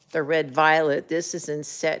red violet. This is in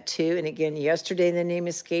set 2. And again, yesterday the name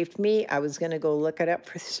escaped me. I was going to go look it up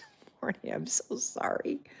for this morning. I'm so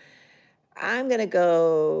sorry. I'm going to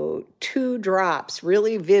go 2 drops,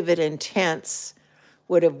 really vivid, intense,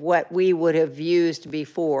 what we would have used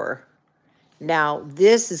before. Now,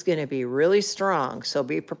 this is going to be really strong, so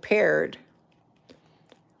be prepared.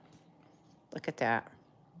 Look at that.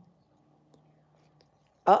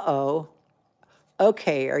 Uh-oh.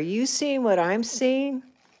 Okay, are you seeing what I'm seeing?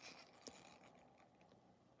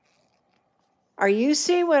 Are you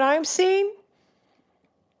seeing what I'm seeing?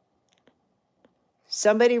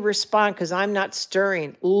 Somebody respond, because I'm not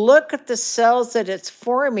stirring. Look at the cells that it's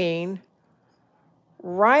forming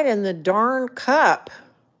right in the darn cup.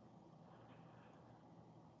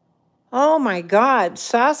 Oh my God,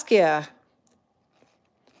 Saskia.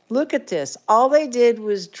 Look at this. All they did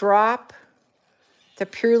was drop the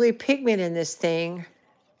Purely pigment in this thing.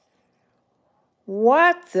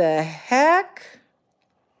 What the heck?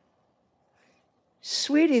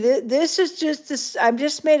 Sweetie, this is just this. I've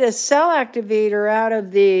just made a cell activator out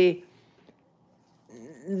of this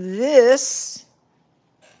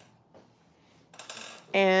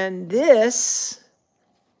and this.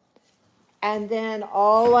 And then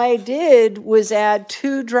all I did was add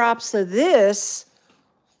 2 drops of this.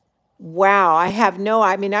 Wow, I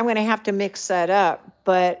mean, I'm going to have to mix that up,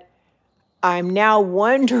 but I'm now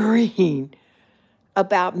wondering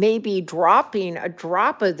about maybe dropping a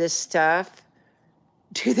drop of this stuff.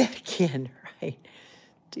 Do that again, right?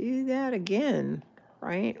 Do that again,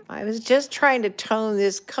 right? I was just trying to tone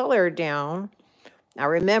this color down. Now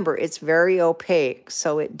remember, it's very opaque,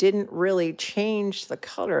 so it didn't really change the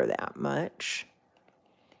color that much.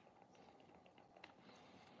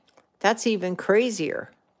 That's even crazier.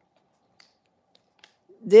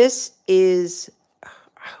 this is,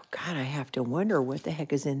 oh God, I have to wonder what the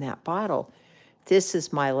heck is in that bottle. This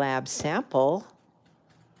is my lab sample.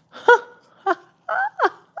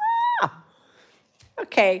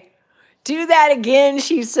 Okay, do that again,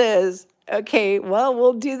 she says. Okay, well,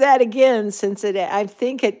 we'll do that again since I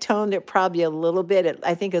think it toned it probably a little bit.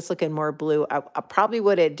 I think it's looking more blue. Probably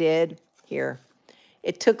what it did here,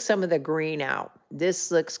 it took some of the green out.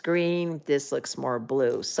 This looks green, this looks more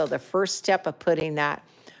blue. So the first step of putting that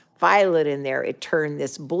violet in there, it turned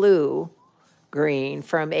this blue green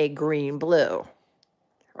from a green blue,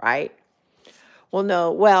 right? Well,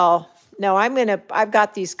 no, I've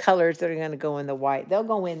got these colors that are gonna go in the white. They'll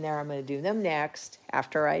go in there, I'm gonna do them next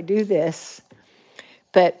after I do this.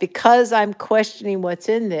 But because I'm questioning what's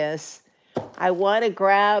in this, I wanna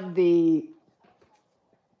grab the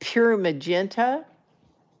pure magenta.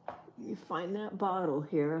 You find that bottle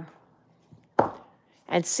here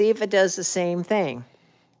and see if it does the same thing.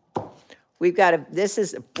 We've got this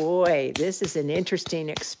is an interesting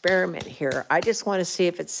experiment here. I just want to see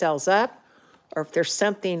if it sells up or if there's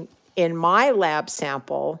something in my lab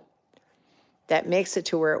sample that makes it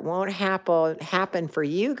to where it won't happen for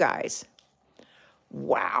you guys.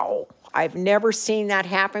 Wow, I've never seen that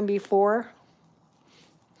happen before.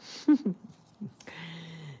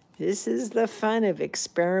 This is the fun of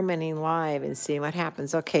experimenting live and seeing what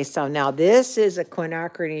happens. Okay, so now this is a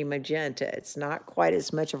quinacridone magenta. It's not quite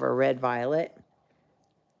as much of a red violet.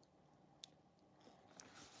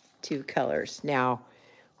 Two colors. Now,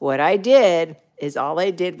 what I did is all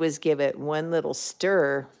I did was give it one little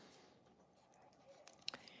stir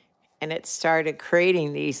and it started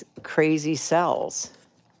creating these crazy cells.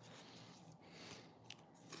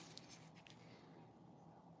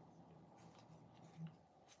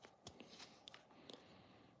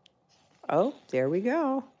 Oh, there we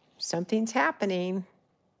go. Something's happening.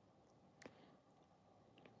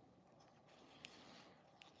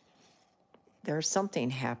 There's something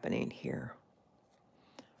happening here.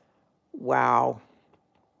 Wow.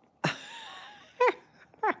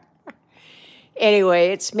 Anyway,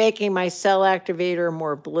 it's making my cell activator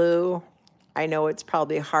more blue. I know it's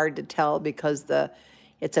probably hard to tell because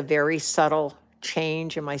it's a very subtle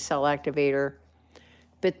change in my cell activator.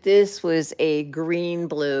 But this was a green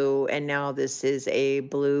blue, and now this is a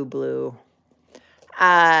blue blue.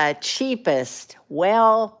 Cheapest.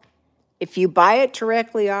 Well, if you buy it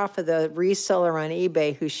directly off of the reseller on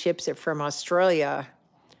eBay who ships it from Australia,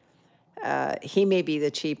 he may be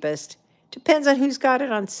the cheapest. Depends on who's got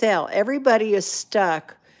it on sale. Everybody is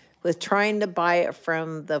stuck with trying to buy it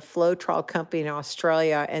from the Floetrol company in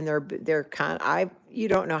Australia, and you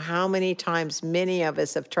don't know how many times many of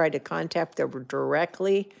us have tried to contact them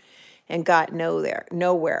directly and got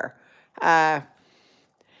nowhere.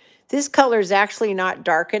 This color is actually not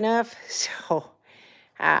dark enough, so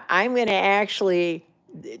I'm going to actually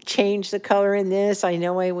change the color in this. I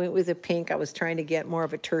know I went with a pink. I was trying to get more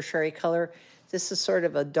of a tertiary color. This is sort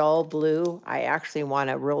of a dull blue. I actually want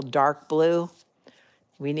a real dark blue.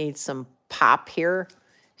 We need some pop here.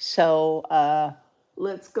 So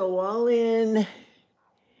let's go all in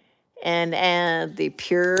and add the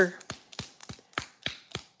pure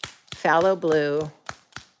phthalo blue.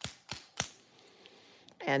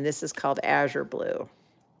 And this is called azure blue.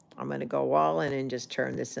 I'm going to go all in and just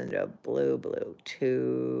turn this into blue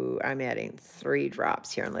blue. I'm adding 3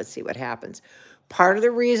 drops here, and let's see what happens. Part of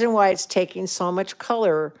the reason why it's taking so much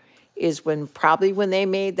color is probably when they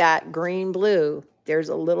made that green blue, there's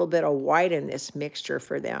a little bit of white in this mixture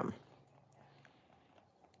for them.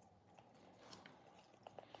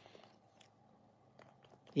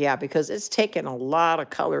 Yeah, because it's taken a lot of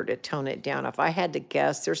color to tone it down. If I had to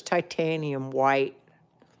guess, there's titanium white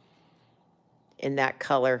in that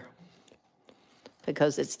color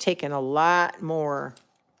because it's taken a lot more.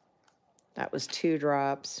 That was 2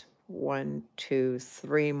 drops. 1, 2,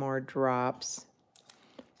 3 more drops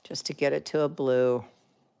just to get it to a blue.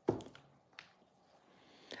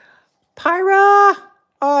 Pyra!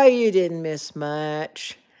 Oh, you didn't miss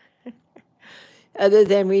much. Other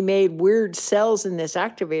than we made weird cells in this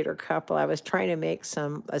activator cup while I was trying to make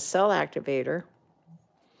a cell activator.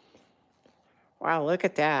 Wow, look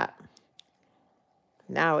at that.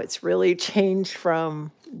 Now it's really changed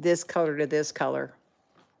from this color to this color.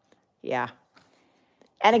 Yeah.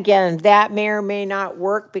 And again, that may or may not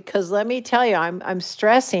work because let me tell you, I'm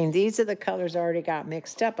stressing. These are the colors I already got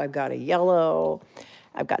mixed up. I've got a yellow.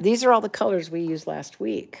 These are all the colors we used last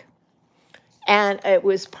week. And it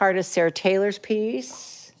was part of Sarah Taylor's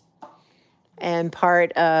piece and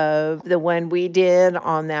part of the one we did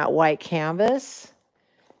on that white canvas.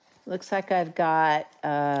 Looks like I've got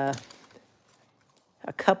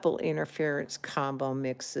a couple interference combo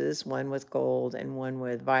mixes, one with gold and one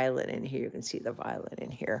with violet in here. You can see the violet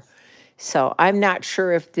in here. So I'm not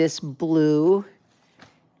sure if this blue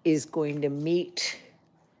is going to meet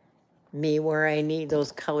me where I need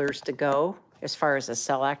those colors to go as far as a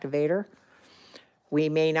cell activator. We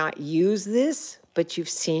may not use this, but you've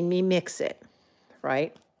seen me mix it,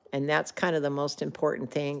 right? And that's kind of the most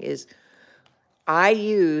important thing is I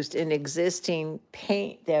used an existing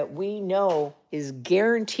paint that we know is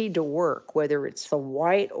guaranteed to work, whether it's the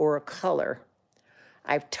white or a color.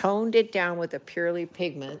 I've toned it down with the Purely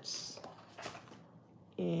Pigments.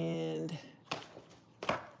 And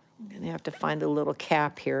I'm going to have to find a little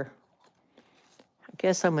cap here. I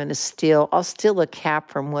guess I'm going to I'll steal a cap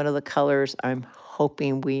from one of the colors. I'm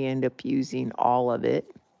hoping we end up using all of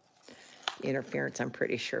it. Interference, I'm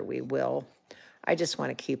pretty sure we will. I just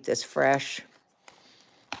want to keep this fresh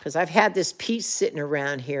because I've had this piece sitting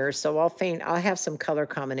around here, so I'll have some color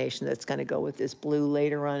combination that's going to go with this blue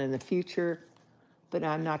later on in the future, but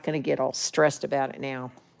I'm not going to get all stressed about it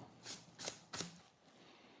now.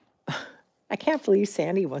 I can't believe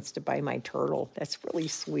Sandy wants to buy my turtle. That's really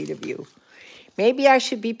sweet of you. Maybe I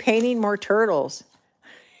should be painting more turtles.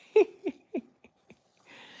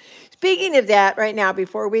 Speaking of that, right now,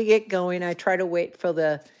 before we get going, I try to wait for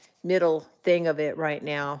the middle thing of it right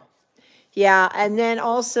now. Yeah, and then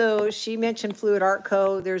also, she mentioned Fluid Art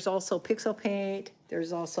Co. There's also Pixel Paint.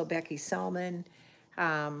 There's also Becky Selman.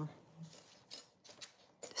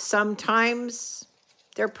 Sometimes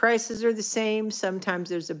their prices are the same. Sometimes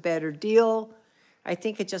there's a better deal. I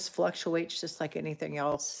think it just fluctuates just like anything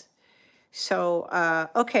else. So,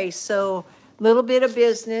 okay, so a little bit of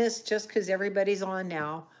business just because everybody's on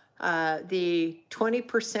now. The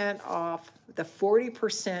 20% off, the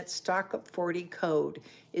 40% stock up 40 code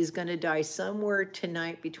is going to die somewhere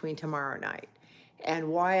tonight between tomorrow night. And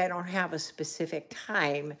why I don't have a specific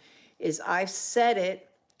time is I've set it,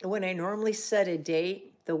 when I normally set a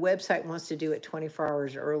date, the website wants to do it 24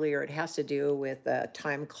 hours earlier. It has to do with a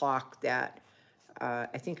time clock that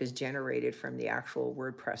I think is generated from the actual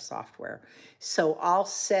WordPress software. So I'll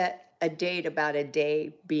set a date about a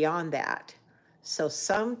day beyond that. So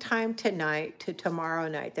sometime tonight to tomorrow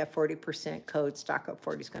night, that 40% code stock up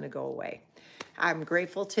 40 is going to go away. I'm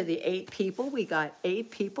grateful to the 8 people. We got 8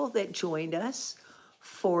 people that joined us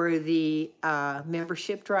for the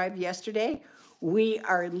membership drive yesterday. We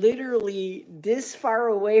are literally this far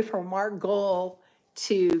away from our goal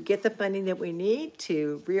to get the funding that we need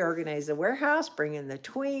to reorganize the warehouse, bring in the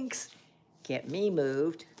twinks, get me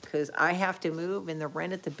moved, because I have to move and the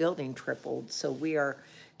rent at the building tripled. So we are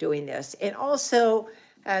doing this. And also,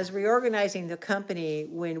 as reorganizing the company,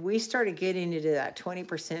 when we started getting into that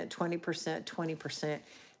 20%, 20%, 20%,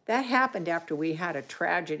 that happened after we had a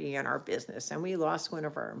tragedy in our business and we lost one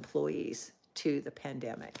of our employees to the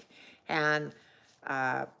pandemic. And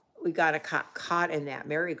we got caught in that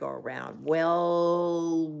merry-go-round.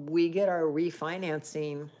 Well, we get our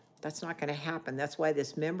refinancing. That's not going to happen. That's why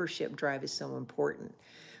this membership drive is so important.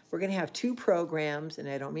 We're going to have 2 programs, and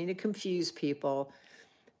I don't mean to confuse people.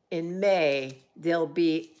 In May, there'll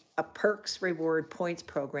be a perks reward points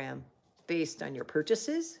program based on your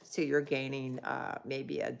purchases. So you're gaining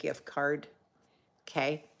maybe a gift card,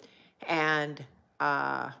 okay? And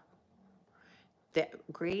that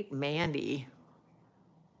great Mandy.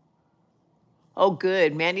 Oh,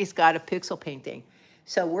 good. Mandy's got a pixel painting.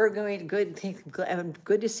 So we're going to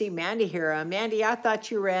good to see Mandy here. Mandy, I thought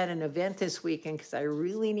you were at an event this weekend because I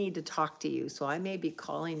really need to talk to you. So I may be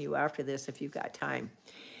calling you after this if you've got time.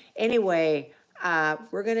 Anyway,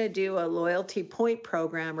 we're going to do a loyalty point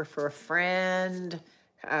program or for a friend.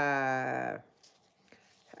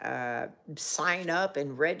 Sign up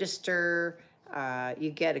and register.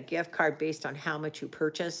 You get a gift card based on how much you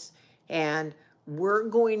purchase. And we're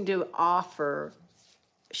going to offer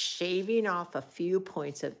shaving off a few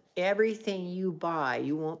points of everything you buy.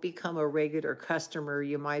 You won't become a regular customer.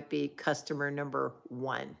 You might be customer number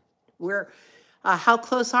 1. How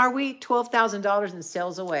close are we? $12,000 in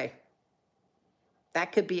sales away.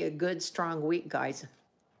 That could be a good, strong week, guys.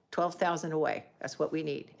 12,000 away. That's what we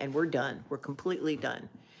need. And we're done. We're completely done.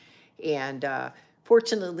 And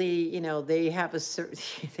fortunately, you know, they have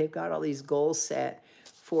they've got all these goals set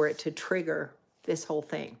for it to trigger this whole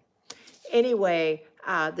thing. Anyway,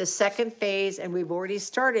 the second phase, and we've already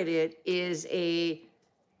started it, is a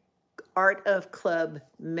Art of Club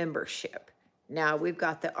membership. Now, we've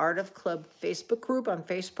got the Art of Club Facebook group on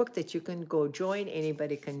Facebook that you can go join.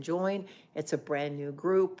 Anybody can join. It's a brand new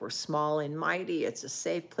group. We're small and mighty. It's a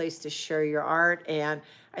safe place to share your art. And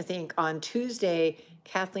I think on Tuesday,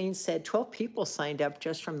 Kathleen said 12 people signed up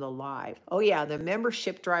just from the live. Oh, yeah, the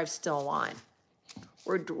membership drive's still on.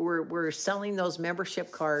 We're selling those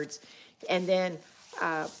membership cards. And then,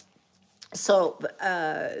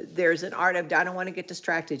 there's an art of, I don't want to get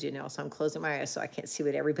distracted, you know, so I'm closing my eyes so I can't see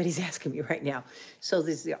what everybody's asking me right now. So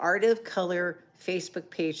there's the Art of Color Facebook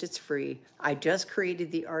page that's free. I just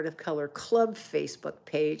created the Art of Color Club Facebook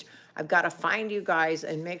page. I've got to find you guys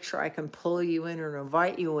and make sure I can pull you in or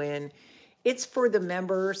invite you in. It's for the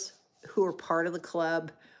members who are part of the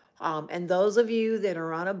club. And those of you that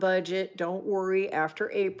are on a budget, don't worry,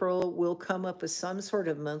 after April, we'll come up with some sort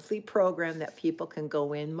of monthly program that people can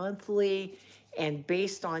go in monthly, and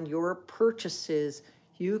based on your purchases,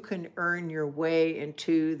 you can earn your way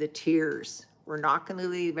into the tiers. We're not going to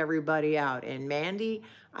leave everybody out. And Mandy,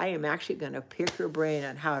 I am actually going to pick your brain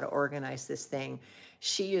on how to organize this thing.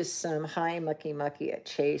 She is some high mucky at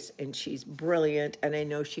Chase, and she's brilliant, and I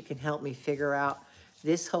know she can help me figure out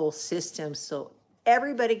this whole system so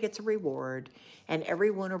everybody gets a reward, and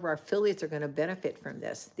every one of our affiliates are going to benefit from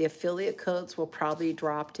this. The affiliate codes will probably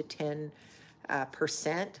drop to 10%,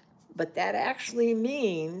 but that actually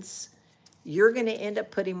means you're going to end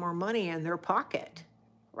up putting more money in their pocket,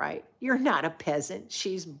 right? You're not a peasant.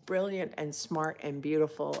 She's brilliant and smart and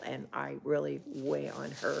beautiful, and I really weigh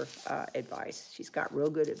on her advice. She's got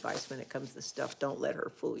real good advice when it comes to stuff. Don't let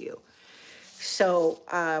her fool you.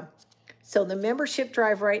 So the membership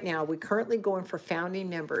drive right now, we're currently going for founding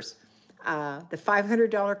members. The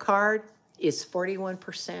 $500 card is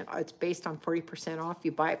 41%. It's based on 40% off.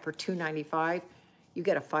 You buy it for $295. You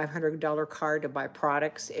get a $500 card to buy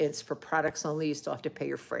products. It's for products only. You still have to pay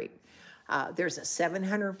your freight. There's a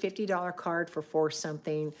 $750 card for 4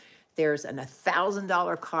 something. There's an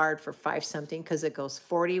 $1,000 card for 5 something because it goes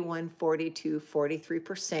 41, 42,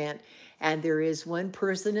 43%. And there is one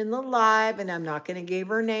person in the live, and I'm not going to give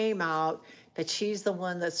her name out, but she's the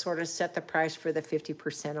one that sort of set the price for the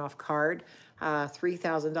 50% off card,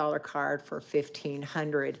 $3,000 card for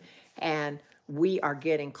 $1,500. And we are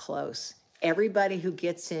getting close. Everybody who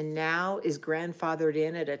gets in now is grandfathered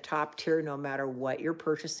in at a top tier, no matter what your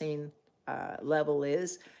purchasing level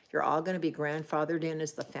is. You're all going to be grandfathered in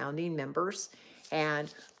as the founding members.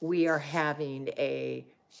 And we are having a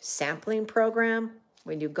sampling program.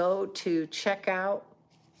 When you go to checkout,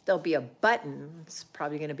 there'll be a button. It's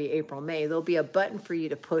probably going to be April, May. There'll be a button for you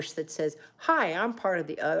to push that says, "Hi, I'm part of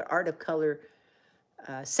the Art of Color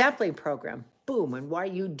sampling program." Boom. And why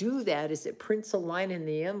you do that is it prints a line in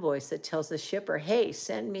the invoice that tells the shipper, "Hey,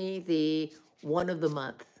 send me the one of the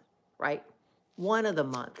month," right? One of the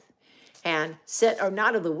month. And or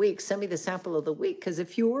not of the week, send me the sample of the week. Because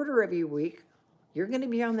if you order every week, you're going to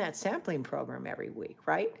be on that sampling program every week,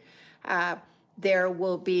 right? There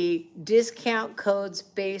will be discount codes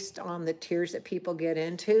based on the tiers that people get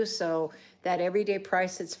into. So that everyday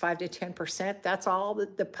price that's 5 to 10%, that's all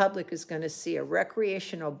that the public is going to see. A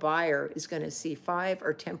recreational buyer is going to see 5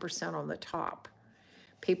 or 10% on the top.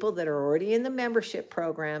 People that are already in the membership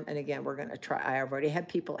program, and again, we're going to try, I already had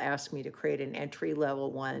people ask me to create an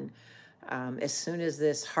entry-level one as soon as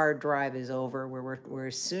this hard drive is over, we're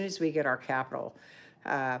as soon as we get our capital.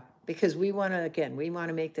 Because we want to, again, we want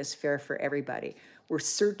to make this fair for everybody. We're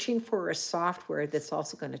searching for a software that's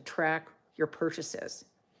also going to track your purchases.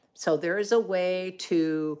 So there is a way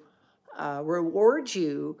to reward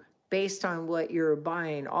you based on what you're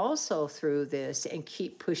buying also through this and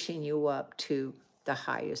keep pushing you up to the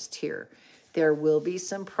highest tier. There will be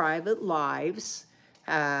some private lives,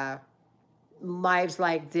 lives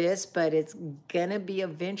like this, but it's going to be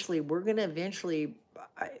eventually, we're going to eventually,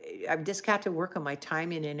 I've just got to work on my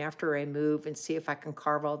timing, and after I move and see if I can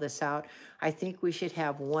carve all this out, I think we should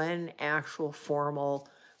have one actual formal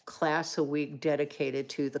class a week dedicated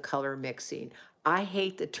to the color mixing. I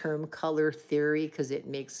hate the term color theory because it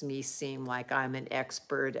makes me seem like I'm an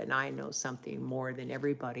expert and I know something more than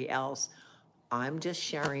everybody else. I'm just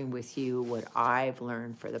sharing with you what I've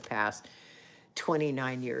learned for the past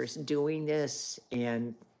 29 years doing this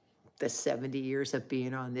and the 70 years of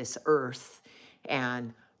being on this earth.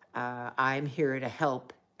 And I'm here to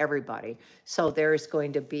help everybody. So there's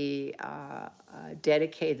going to be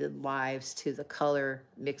dedicated lives to the color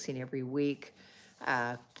mixing every week.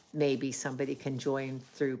 Maybe somebody can join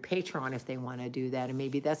through Patreon if they want to do that. And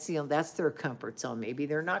maybe that's, that's their comfort zone. Maybe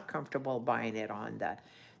they're not comfortable buying it on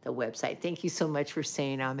the website. Thank you so much for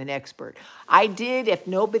saying I'm an expert. I did, if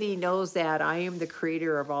nobody knows that, I am the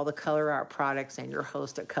creator of all the color art products and your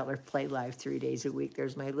host at ColorPlay Live 3 days a week.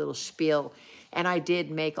 There's my little spiel. And I did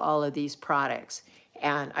make all of these products.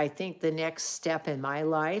 And I think the next step in my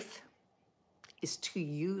life is to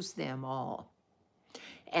use them all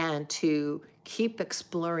and to keep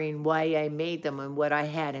exploring why I made them and what I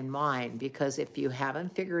had in mind. Because if you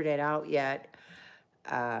haven't figured it out yet,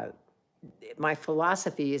 my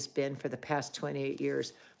philosophy has been for the past 28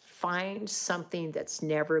 years, find something that's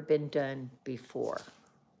never been done before.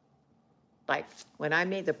 Like when I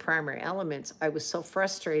made the primary elements, I was so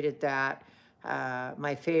frustrated that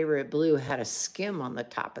my favorite blue had a skim on the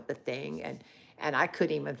top of the thing, and I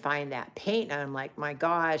couldn't even find that paint. And I'm like, my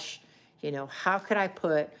gosh, you know, how could I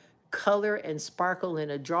put color and sparkle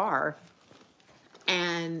in a jar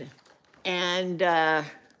and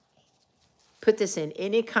put this in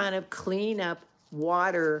any kind of clean up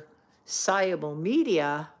water soluble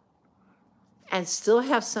media and still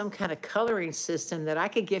have some kind of coloring system that I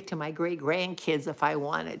could give to my great grandkids if I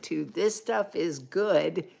wanted to. This stuff is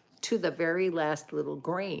good to the very last little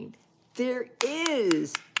grain. There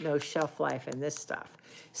is no shelf life in this stuff.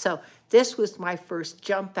 So this was my first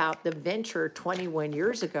jump out, the venture 21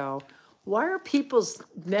 years ago. Why are people's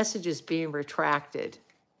messages being retracted?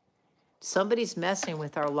 Somebody's messing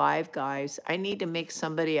with our live, guys. I need to make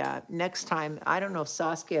somebody, next time, I don't know,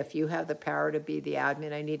 Saskia, if you have the power to be the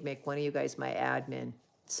admin, I need to make one of you guys my admin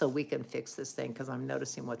so we can fix this thing because I'm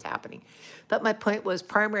noticing what's happening. But my point was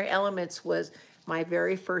Primary Elements was my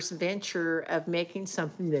very first venture of making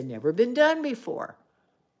something that had never been done before,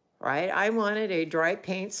 right? I wanted a dry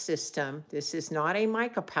paint system. This is not a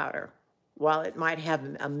mica powder. While it might have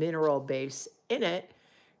a mineral base in it,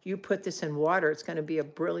 you put this in water, it's going to be a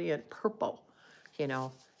brilliant purple, you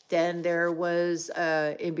know. Then there was,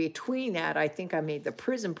 in between that, I think I made the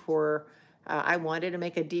Prism Pour. I wanted to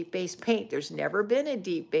make a deep base paint. There's never been a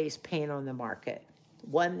deep base paint on the market.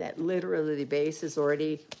 One that literally the base is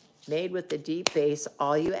already made with the deep base.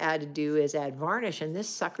 All you add to do is add varnish, and this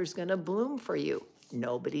sucker's going to bloom for you.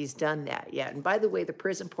 Nobody's done that yet. And by the way, the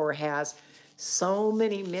Prism Pour has so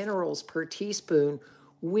many minerals per teaspoon.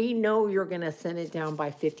 We know you're going to thin it down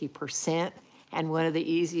by 50%, and one of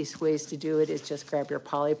the easiest ways to do it is just grab your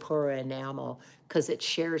polypore enamel because it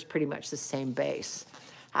shares pretty much the same base.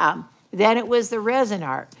 Then it was the resin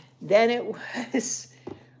art. Then it was,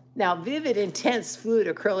 now vivid, intense fluid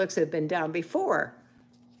acrylics have been done before,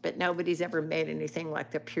 but nobody's ever made anything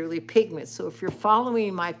like the purely pigment. So if you're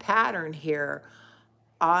following my pattern here,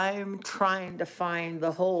 I'm trying to find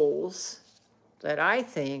the holes that I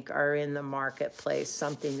think are in the marketplace,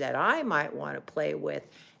 something that I might want to play with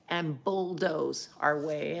and bulldoze our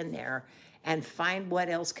way in there and find what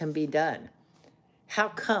else can be done. How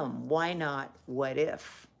come? Why not? What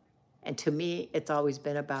if? And to me, it's always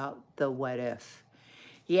been about the what if.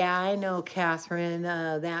 Yeah, I know, Catherine,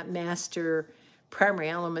 that master primary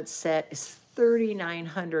element set is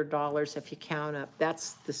 $3,900 if you count up.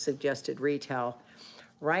 That's the suggested retail.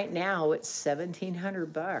 Right now, it's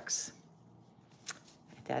 $1,700.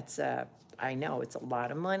 That's, I know it's a lot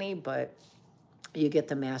of money, but you get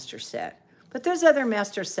the master set. But there's other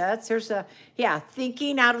master sets. There's yeah,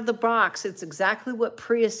 thinking out of the box. It's exactly what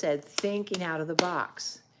Priya said, thinking out of the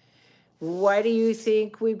box. Why do you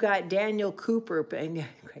think we've got Daniel Cooper, and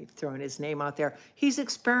throwing his name out there, he's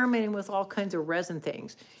experimenting with all kinds of resin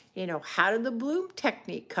things. You know, how did the bloom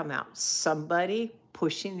technique come out? Somebody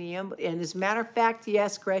pushing the envelope. And as a matter of fact,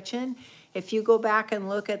 yes, Gretchen, if you go back and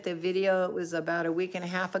look at the video, it was about a week and a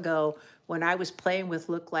half ago when I was playing with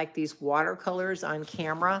look like these watercolors on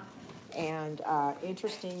camera. And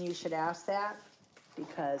interesting you should ask that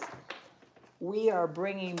because we are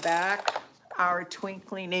bringing back our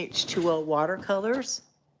Twinkling H2O watercolors.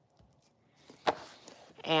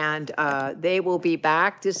 And they will be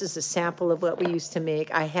back. This is a sample of what we used to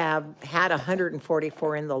make. I have had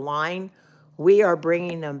 144 in the line. We are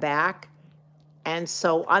bringing them back. And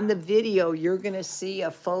so on the video, you're going to see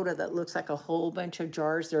a photo that looks like a whole bunch of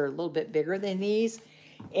jars. They're a little bit bigger than these.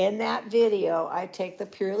 In that video, I take the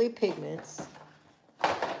purely pigments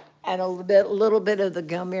and a little bit of the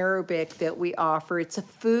gum arabic that we offer. It's a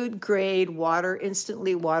food grade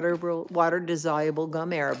instantly water dissolvable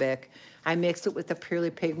gum arabic. I mixed it with the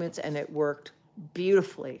purely pigments and it worked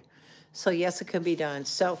beautifully. So yes, it can be done.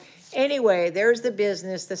 So anyway, there's the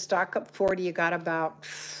business. The stock up 40, you got about,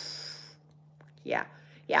 yeah,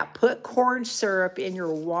 put corn syrup in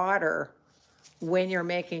your water when you're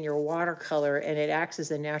making your watercolor, and it acts as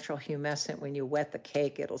a natural humescent. When you wet the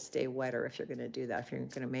cake, it'll stay wetter if you're going to do that, if you're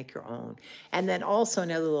going to make your own. And then also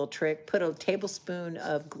another little trick, put a tablespoon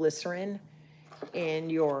of glycerin in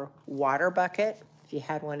your water bucket, if you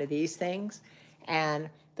had one of these things. And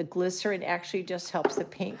the glycerin actually just helps the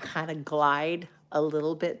paint kind of glide a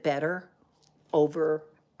little bit better over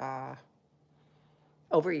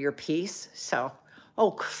your piece. So,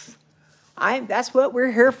 that's what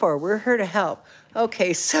we're here for. We're here to help.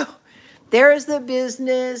 Okay, so there's the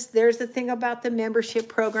business. There's the thing about the membership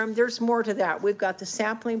program. There's more to that. We've got the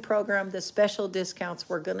sampling program, the special discounts.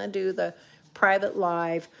 We're going to do the private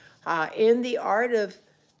live. In the Art of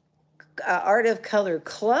Color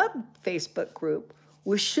Club Facebook group,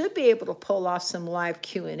 we should be able to pull off some live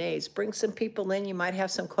Q&As. Bring some people in. You might have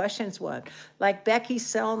some questions. Like Becky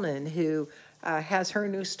Selman, who has her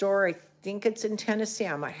new store. I think it's in Tennessee.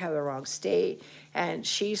 I might have the wrong state. And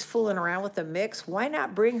she's fooling around with the mix. Why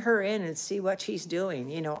not bring her in and see what she's doing?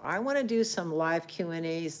 You know, I want to do some live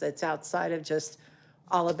Q&As that's outside of just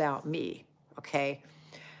all about me, okay?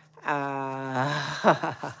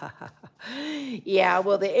 Yeah,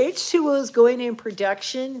 well, the H2O is going in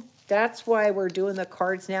production. That's why we're doing the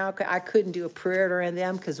cards now. I couldn't do a pre-order on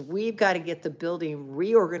them because we've got to get the building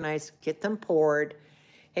reorganized, get them poured.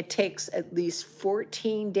 It takes at least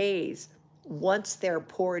 14 days once they're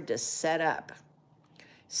poured to set up.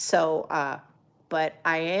 So, but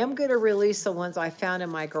I am going to release the ones I found in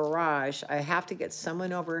my garage. I have to get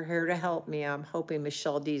someone over here to help me. I'm hoping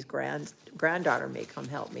Michelle D's granddaughter may come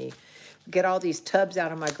help me get all these tubs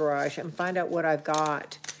out of my garage and find out what I've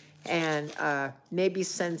got, and maybe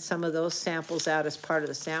send some of those samples out as part of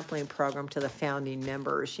the sampling program to the founding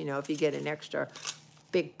members. You know, if you get an extra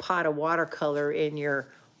big pot of watercolor in your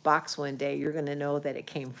box one day, you're going to know that it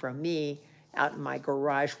came from me out in my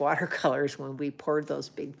garage watercolors when we poured those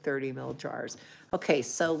big 30 ml jars. Okay,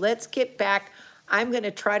 so let's get back. I'm going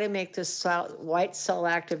to try to make this white cell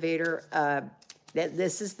activator.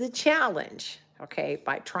 This is the challenge, okay?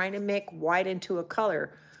 By trying to make white into a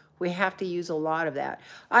color, we have to use a lot of that.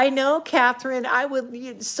 I know, Catherine,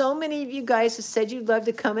 so many of you guys have said you'd love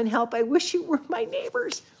to come and help. I wish you were my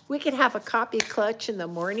neighbors. We could have a copy clutch in the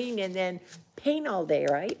morning and then paint all day,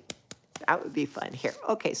 right? That would be fun. Here.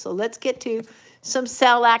 Okay, so let's get to some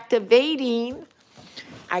cell activating.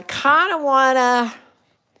 I kind of want to,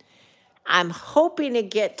 I'm hoping to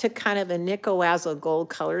get to kind of a nickel azo gold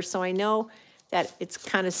color. So I know that it's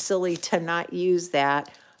kind of silly to not use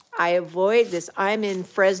that. I avoid this. I'm in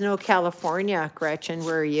Fresno, California. Gretchen,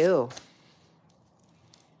 where are you?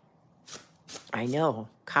 I know.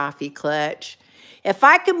 Coffee clutch. If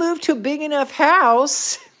I can move to a big enough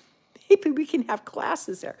house, maybe we can have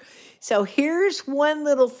classes there. So here's one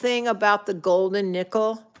little thing about the golden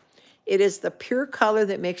nickel. It is the pure color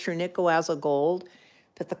that makes your nickel azo gold,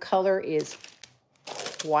 but the color is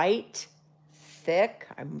quite thick.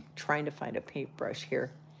 I'm trying to find a paintbrush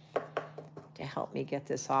here to help me get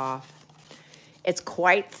this off. It's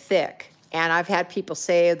quite thick, and I've had people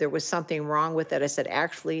say there was something wrong with it. I said,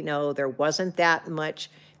 actually, no, there wasn't that much.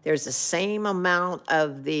 There's the same amount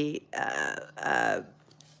of the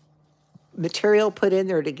material put in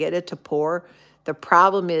there to get it to pour. The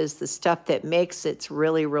problem is the stuff that makes it's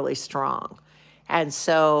really, really strong. And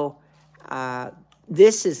so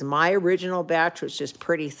this is my original batch, which is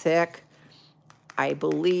pretty thick. I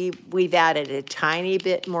believe we've added a tiny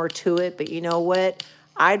bit more to it, but you know what?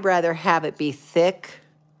 I'd rather have it be thick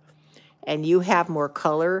and you have more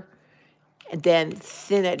color than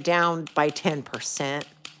thin it down by 10%.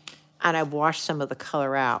 And I've washed some of the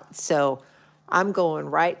color out. So I'm going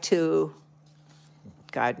right to,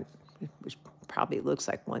 God, which probably looks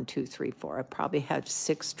like 1, 2, 3, 4. I probably have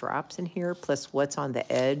 6 drops in here, plus what's on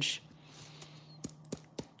the edge.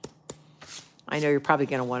 I know you're probably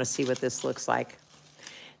going to want to see what this looks like.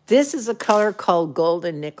 This is a color called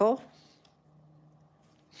Golden Nickel.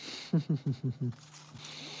 It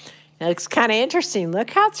looks kind of interesting. Look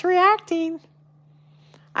how it's reacting.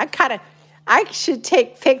 I should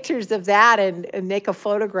take pictures of that and make a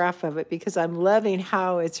photograph of it because I'm loving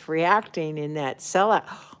how it's reacting in that sellout.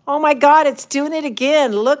 Oh my God, it's doing it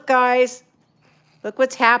again. Look, guys. Look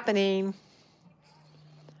what's happening.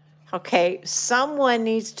 Okay, someone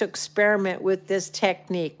needs to experiment with this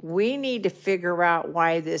technique. We need to figure out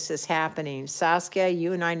why this is happening. Saskia,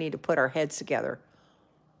 you and I need to put our heads together.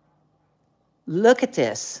 Look at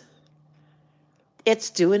this. It's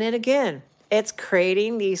doing it again. It's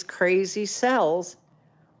creating these crazy cells.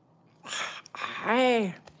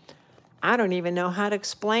 I don't even know how to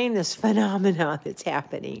explain this phenomenon that's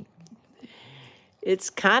happening. It's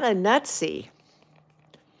kind of nutsy.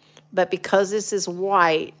 But because this is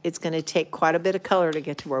white, it's going to take quite a bit of color to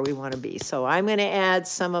get to where we want to be. So I'm going to add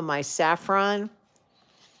some of my saffron,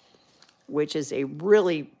 which is a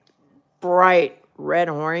really bright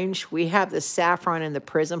red-orange. We have the saffron in the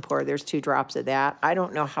prism pour. There's 2 drops of that. I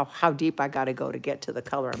don't know how deep I got to go to get to the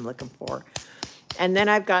color I'm looking for. And then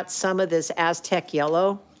I've got some of this Aztec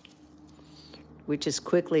yellow, which is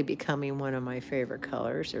quickly becoming one of my favorite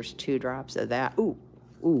colors. There's 2 drops of that.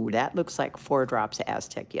 Ooh, that looks like 4 drops of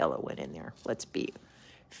Aztec yellow went in there. Let's be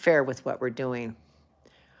fair with what we're doing.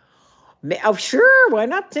 Oh, sure, why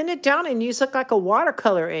not thin it down and use it like a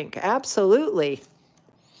watercolor ink? Absolutely.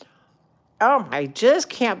 Oh, I just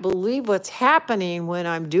can't believe what's happening when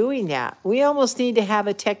I'm doing that. We almost need to have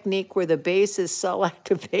a technique where the base is cell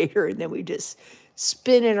activator and then we just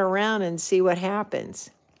spin it around and see what happens.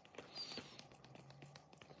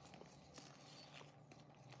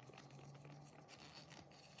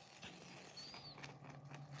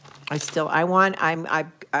 I'm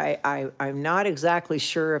not exactly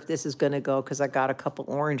sure if this is going to go because I got a couple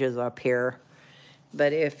oranges up here.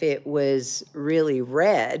 But if it was really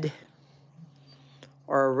red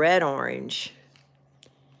or a red-orange,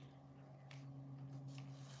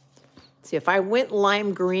 see, if I went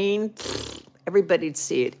lime green, everybody'd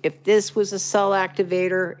see it. If this was a cell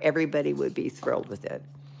activator, everybody would be thrilled with it.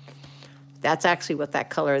 That's actually what that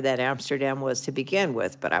color that Amsterdam was to begin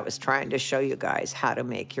with, but I was trying to show you guys how to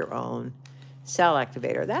make your own cell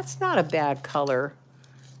activator. That's not a bad color.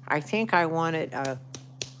 I think I want it a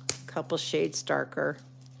couple shades darker.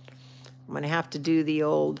 I'm going to have to do the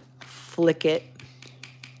old flick it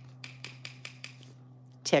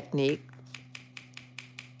technique.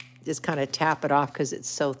 Just kind of tap it off because it's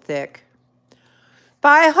so thick.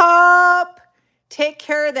 Bye, Hope. Take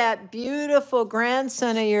care of that beautiful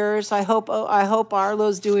grandson of yours. I hope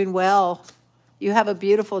Arlo's doing well. You have a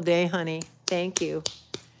beautiful day, honey. Thank you.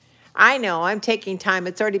 I know, I'm taking time.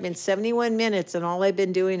 It's already been 71 minutes, and all I've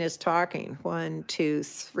been doing is talking. 1, 2,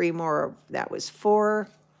 3 more. That was 4.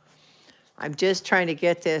 I'm just trying to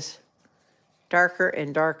get this darker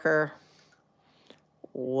and darker.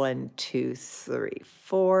 1, 2, 3,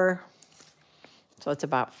 4. So it's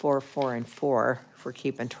about 4, 4, and 4 if we're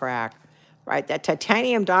keeping track. Right, that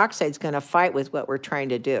titanium dioxide is going to fight with what we're trying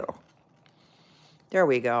to do. There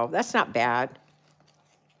we go. That's not bad.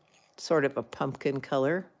 Sort of a pumpkin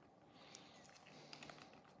color.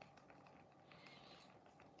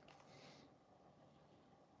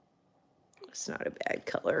 It's not a bad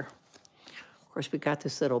color. Of course, we got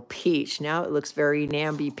this little peach. Now it looks very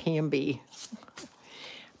namby-pamby.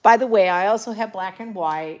 By the way, I also have black and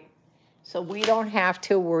white. So we don't have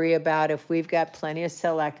to worry about if we've got plenty of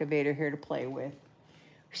cell activator here to play with.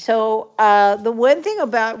 So the one thing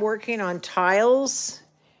about working on tiles,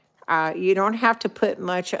 you don't have to put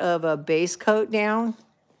much of a base coat down.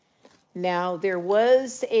 Now there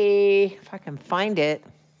was if I can find it,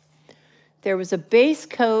 there was a base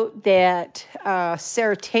coat that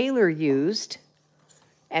Sarah Taylor used,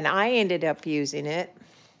 and I ended up using it.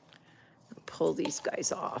 I'll pull these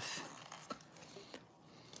guys off.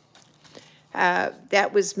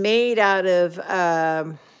 That was made out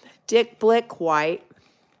of Dick Blick white,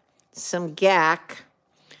 some GAC,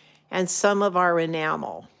 and some of our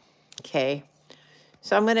enamel. Okay,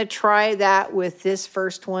 so I'm going to try that with this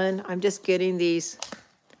first one. I'm just getting these.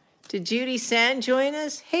 Did Judy Sand join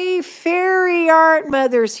us? Hey, Fairy Art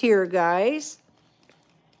Mother's here, guys.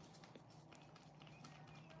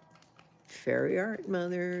 Fairy Art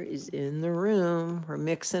Mother is in the room. We're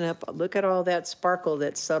mixing up. Look at all that sparkle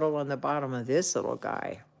that's subtle on the bottom of this little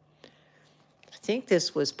guy. I think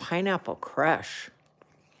this was Pineapple Crush.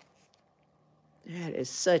 That is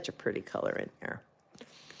such a pretty color in there.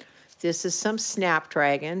 This is some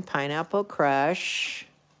Snapdragon, Pineapple Crush.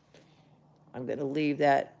 I'm going to leave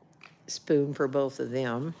that spoon for both of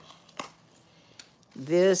them.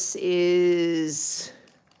 This is,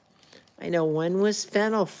 I know one was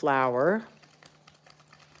Fennel Flower.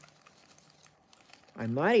 I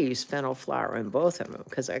might have used Fennel Flower in both of them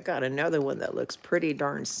because I got another one that looks pretty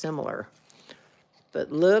darn similar.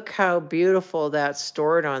 But look how beautiful that's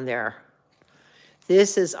stored on there.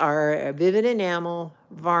 This is our Vivid Enamel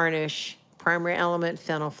Varnish Primary Element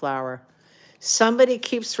Fennel Flower. Somebody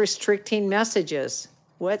keeps restricting messages.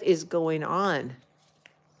 What is going on?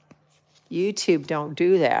 YouTube, don't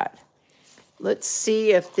do that. Let's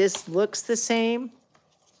see if this looks the same.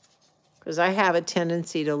 Because I have a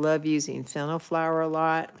tendency to love using Fennel Flower a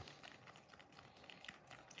lot.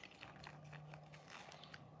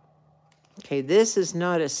 Okay, this is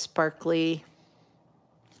not as sparkly.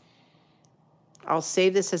 I'll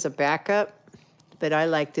save this as a backup, but I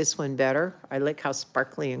like this one better. I like how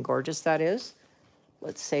sparkly and gorgeous that is.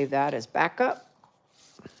 Let's save that as backup.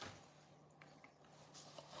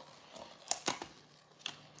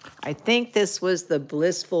 I think this was the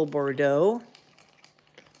Blissful Bordeaux,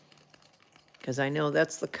 because I know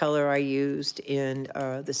that's the color I used in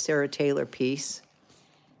the Sarah Taylor piece.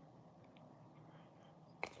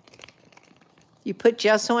 You put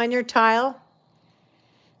gesso on your tile?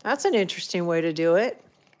 That's an interesting way to do it.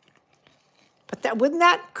 But wouldn't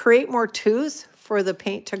that create more tooth for the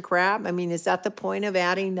paint to grab? I mean, is that the point of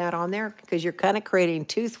adding that on there? Because you're kind of creating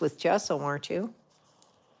tooth with gesso, aren't you?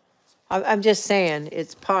 I'm just saying,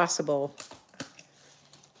 it's possible.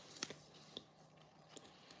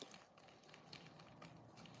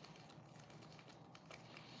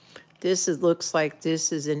 This is, looks like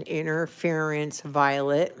this is an interference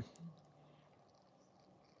violet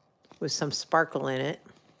with some sparkle in it.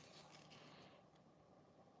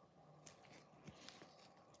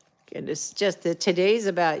 And it's just that today's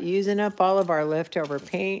about using up all of our leftover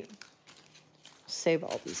paint. Save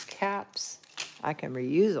all these caps. I can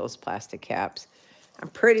reuse those plastic caps. I'm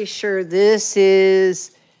pretty sure this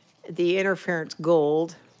is the interference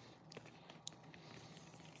gold.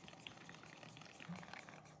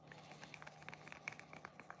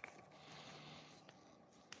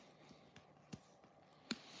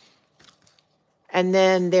 And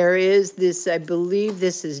then there is this, I believe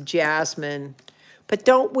this is jasmine. But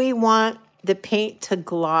don't we want the paint to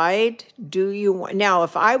glide? Do you want, now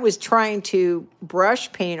if I was trying to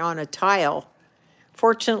brush paint on a tile,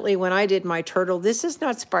 fortunately when I did my turtle, this is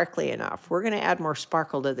not sparkly enough. We're gonna add more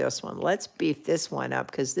sparkle to this one. Let's beef this one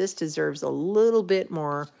up because this deserves a little bit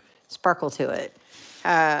more sparkle to it.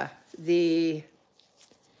 The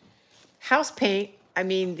house paint, I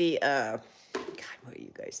mean God, what are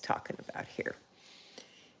you guys talking about here?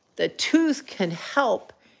 The tooth can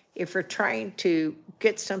help if we're trying to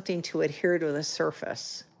get something to adhere to the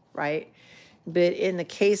surface, right? But in the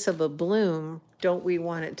case of a bloom, don't we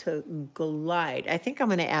want it to glide? I think I'm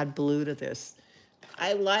gonna add blue to this.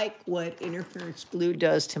 I like what interference blue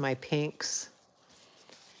does to my pinks.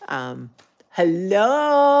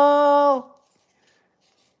 Hello?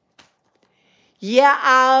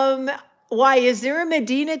 Yeah, why, is there a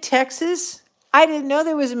Medina, Texas? I didn't know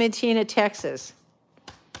there was a Medina, Texas.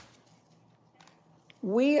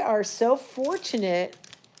 We are so fortunate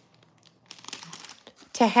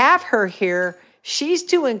to have her here. She's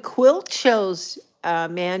doing quilt shows,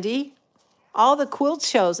 Mandy. All the quilt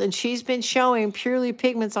shows, and she's been showing Purely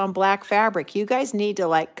Pigments on black fabric. You guys need to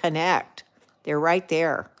like connect. They're right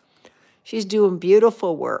there. She's doing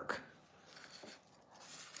beautiful work.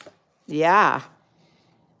 Yeah.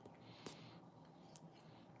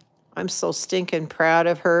 I'm so stinking proud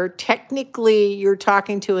of her. Technically, you're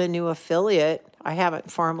talking to a new affiliate. I haven't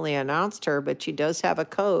formally announced her, but she does have a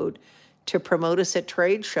code to promote us at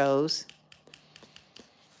trade shows.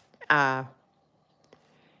 And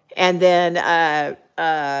then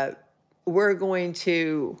we're going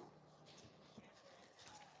to,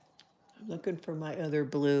 I'm looking for my other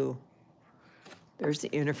blue. There's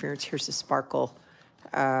the interference. Here's the sparkle.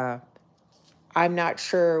 I'm not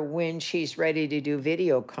sure when she's ready to do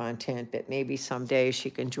video content, but maybe someday she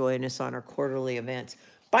can join us on our quarterly events.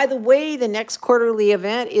 By the way, the next quarterly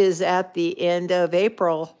event is at the end of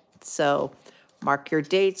April, so mark your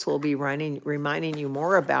dates. We'll be reminding you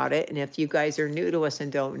more about it. And if you guys are new to us and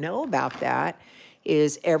don't know about that,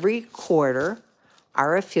 is every quarter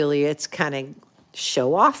our affiliates kind of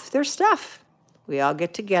show off their stuff. We all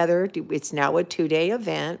get together. It's now a 2-day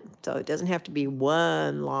event, so it doesn't have to be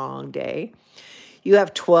one long day. You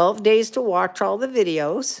have 12 days to watch all the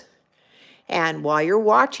videos. And while you're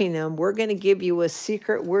watching them, we're going to give you a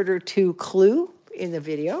secret word or two clue in the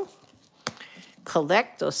video.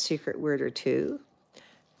 Collect those secret word or two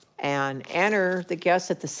and enter the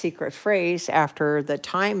guess at the secret phrase after the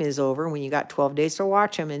time is over when you got 12 days to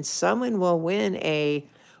watch them. And someone will win a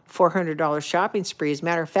 $400 shopping spree. As a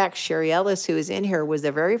matter of fact, Sherry Ellis, who is in here, was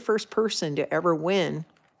the very first person to ever win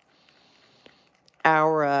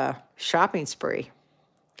our shopping spree.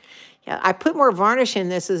 Yeah, I put more varnish in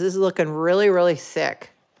this as this is looking really, really thick.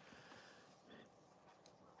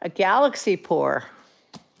 A galaxy pour.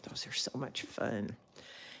 Those are so much fun.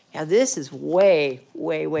 Yeah, this is way,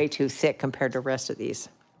 way, way too thick compared to the rest of these.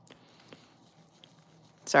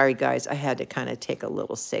 Sorry, guys, I had to kind of take a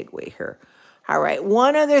little segue here. All right,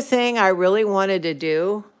 one other thing I really wanted to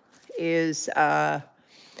do is, I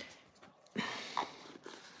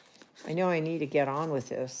know I need to get on with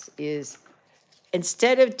this, is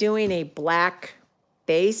instead of doing a black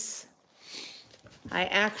base, I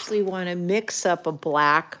actually want to mix up a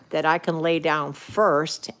black that I can lay down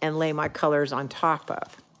first and lay my colors on top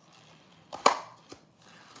of.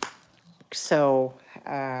 So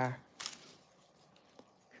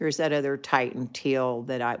here's that other Titan teal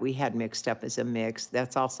that we had mixed up as a mix.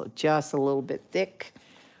 That's also just a little bit thick.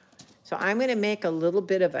 So I'm going to make a little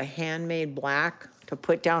bit of a handmade black to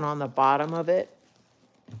put down on the bottom of it.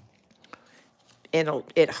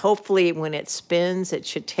 It hopefully, when it spins, it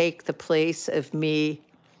should take the place of me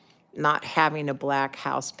not having a black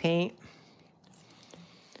house paint.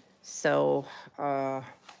 So,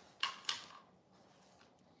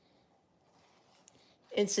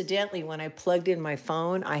 incidentally, when I plugged in my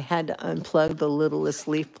phone, I had to unplug the littlest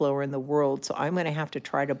leaf blower in the world. So I'm going to have to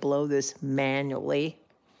try to blow this manually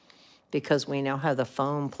because we now have the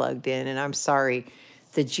phone plugged in. And I'm sorry,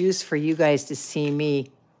 the juice for you guys to see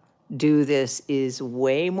me do this is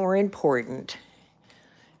way more important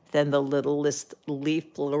than the littlest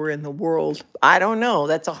leaf blower in the world. I don't know.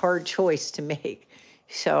 That's a hard choice to make.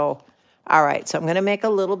 So, all right. So I'm going to make a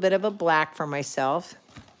little bit of a black for myself.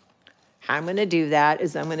 How I'm going to do that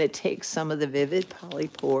is I'm going to take some of the Vivid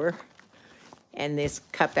Polypore. And this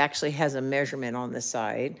cup actually has a measurement on the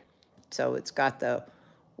side. So it's got the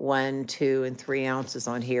 1, 2, and 3 ounces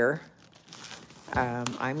on here.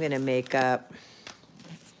 I'm going to make up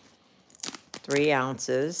 3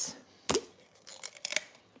 ounces.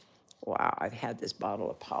 Wow, I've had this bottle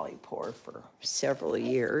of Polypore for several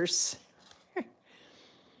years.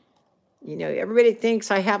 You know, everybody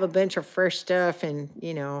thinks I have a bunch of fresh stuff, and,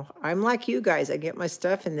 you know, I'm like you guys. I get my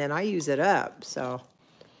stuff, and then I use it up. So,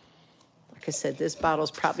 like I said, this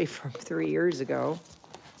bottle's probably from 3 years ago.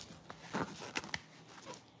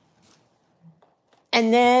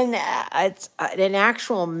 And then it's an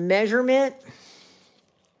actual measurement.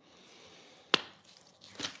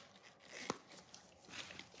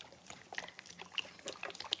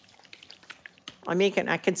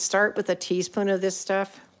 I can start with a teaspoon of this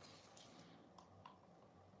stuff,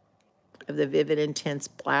 of the Vivid Intense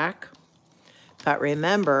Black. But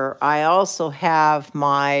remember, I also have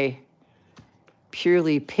my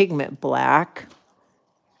Purely Pigment Black.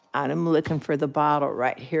 And I'm looking for the bottle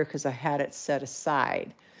right here because I had it set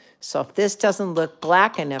aside. So if this doesn't look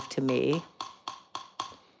black enough to me,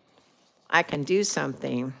 I can do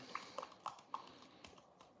something.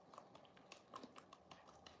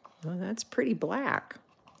 Well, that's pretty black.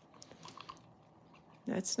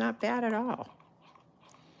 That's not bad at all.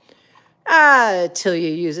 Till you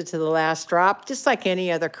use it to the last drop. Just like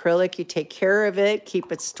any other acrylic, you take care of it,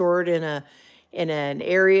 keep it stored in an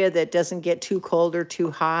area that doesn't get too cold or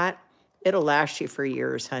too hot. It'll last you for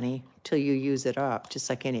years, honey, till you use it up,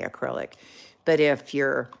 just like any acrylic. But if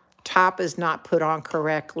your top is not put on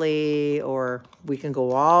correctly, or we can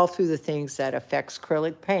go all through the things that affects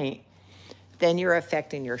acrylic paint, then you're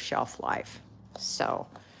affecting your shelf life. So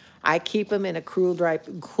I keep them in a cool,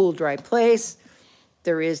 dry place.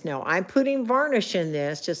 There is no, I'm putting varnish in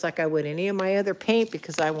this just like I would any of my other paint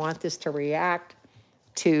because I want this to react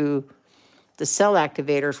to the cell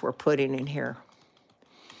activators we're putting in here.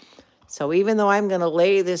 So even though I'm going to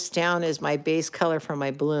lay this down as my base color for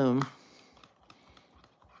my bloom,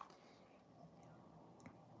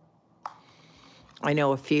 I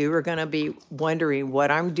know a few are going to be wondering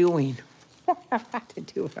what I'm doing. I have to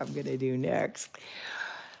do what I'm going to do next.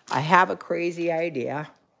 I have a crazy idea.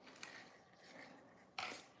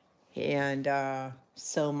 And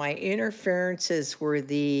so my interferences were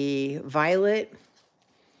the violet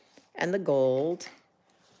and the gold.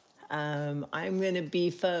 I'm going to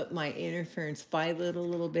beef up my interference violet a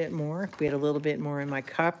little bit more, get a little bit more in my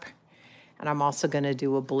cup. And I'm also going to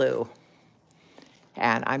do a blue.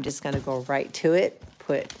 And I'm just going to go right to it.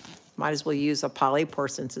 Might as well use a Polypore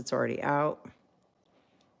since it's already out.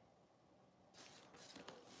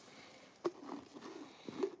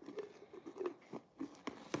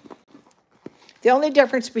 The only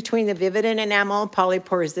difference between the Vivid and Enamel and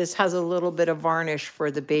Polypore is this has a little bit of varnish for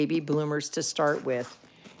the baby bloomers to start with.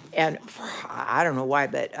 And I don't know why,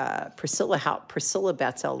 but Priscilla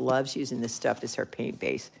Batzel loves using this stuff as her paint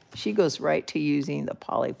base. She goes right to using the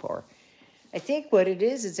Polypore. I think what it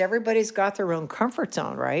is everybody's got their own comfort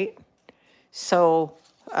zone, right? So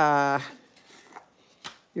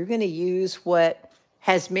you're going to use what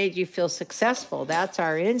has made you feel successful. That's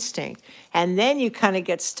our instinct. And then you kind of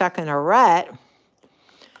get stuck in a rut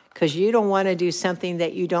because you don't want to do something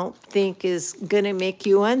that you don't think is going to make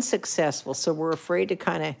you unsuccessful. So we're afraid to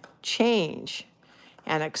kind of change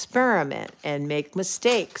and experiment and make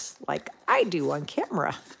mistakes like I do on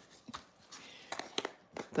camera.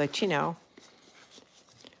 But, you know,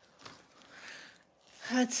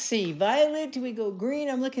 let's see. Violet, do we go green?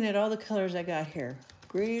 I'm looking at all the colors I got here.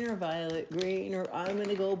 Green or violet, green or I'm going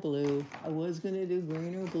to go blue. I was going to do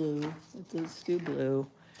green or blue. Let's do blue.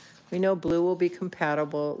 We know blue will be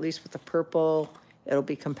compatible, at least with the purple. It'll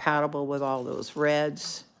be compatible with all those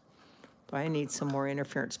reds. But I need some more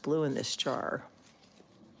interference blue in this jar.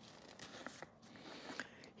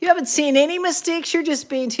 You haven't seen any mistakes. You're just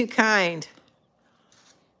being too kind.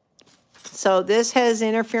 So this has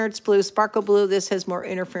interference blue, sparkle blue. This has more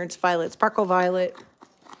interference violet, sparkle violet.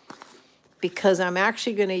 Because I'm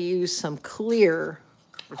actually going to use some clear.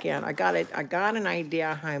 Again, I got an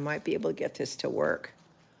idea how I might be able to get this to work.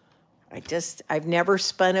 I've never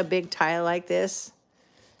spun a big tile like this.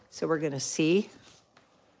 So we're going to see.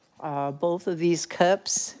 Both of these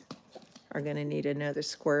cups are going to need another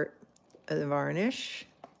squirt of the varnish.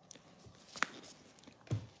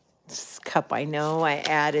 This cup, I know I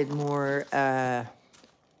added more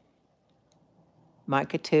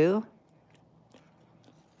Mica 2.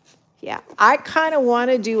 Yeah, I kind of want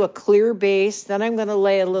to do a clear base. Then I'm going to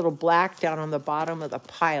lay a little black down on the bottom of the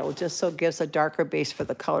pile just so it gives a darker base for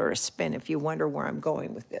the color to spin, if you wonder where I'm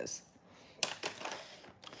going with this.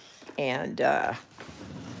 And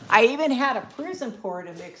I even had a prism pour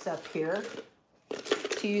to mix up here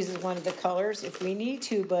to use as one of the colors if we need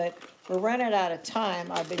to, but we're running out of time.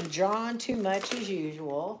 I've been drawing too much as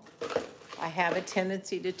usual. I have a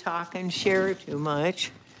tendency to talk and share too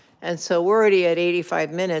much. And so we're already at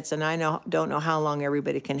 85 minutes, and I don't know how long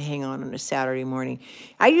everybody can hang on a Saturday morning.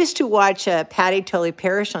 I used to watch Patty Tully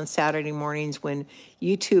Parrish on Saturday mornings when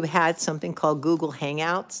YouTube had something called Google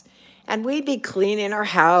Hangouts. And we'd be cleaning our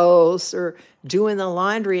house or doing the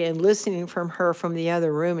laundry and listening from her from the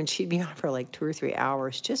other room. And she'd be on for like 2 or 3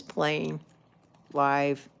 hours just playing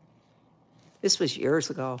live. This was years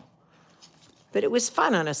ago. But it was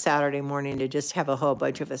fun on a Saturday morning to just have a whole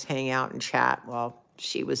bunch of us hang out and chat while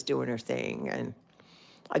she was doing her thing. And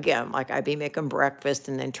again, like I'd be making breakfast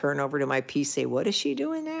and then turn over to my PC. What is she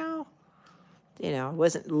doing now? You know, I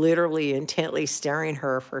wasn't literally intently staring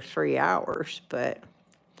her for 3 hours, but,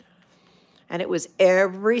 and it was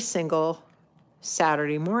every single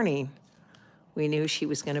Saturday morning we knew she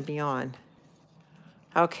was going to be on.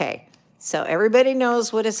 Okay, so everybody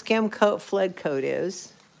knows what a skim coat, flood coat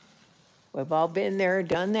is. We've all been there,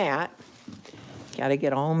 done that. Got to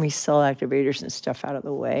get all my cell activators and stuff out of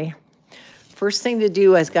the way. First thing to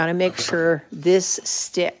do is got to make sure this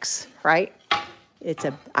sticks, right?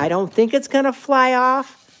 I don't think it's going to fly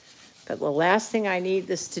off, but the last thing I need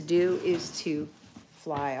this to do is to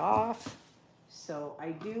fly off. So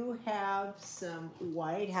I do have some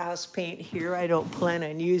White House paint here. I don't plan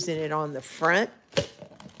on using it on the front,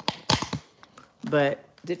 but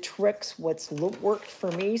the tricks, what's worked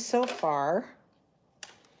for me so far.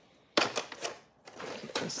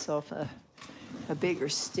 Get myself a bigger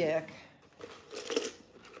stick.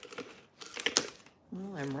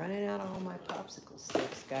 Well, I'm running out of all my popsicle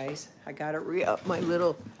sticks, guys. I got to re-up my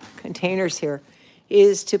little containers here.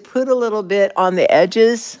 Is to put a little bit on the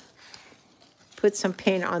edges. Put some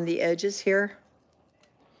paint on the edges here.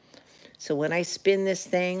 So when I spin this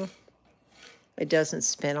thing, it doesn't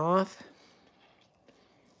spin off.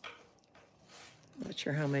 Not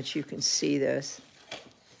sure how much you can see this.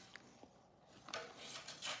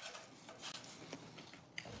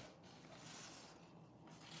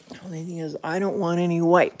 Only thing is, I don't want any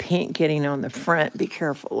white paint getting on the front. Be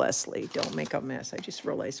careful, Leslie. Don't make a mess. I just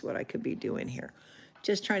realized what I could be doing here.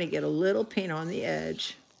 Just trying to get a little paint on the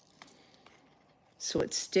edge so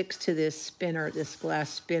it sticks to this spinner, this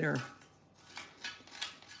glass spinner.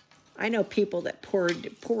 I know people that pour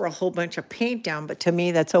a whole bunch of paint down, but to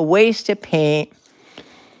me, that's a waste of paint.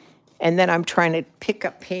 And then I'm trying to pick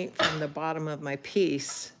up paint from the bottom of my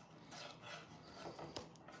piece.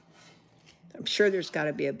 I'm sure there's got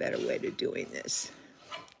to be a better way to doing this.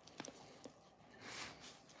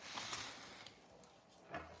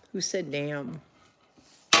 Who said damn?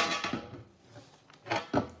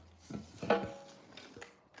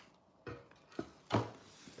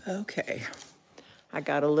 Okay. I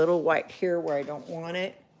got a little white here where I don't want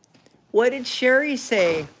it. What did Sherry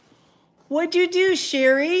say? What'd you do,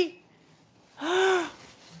 Sherry?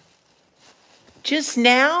 Just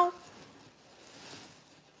now?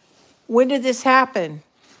 When did this happen?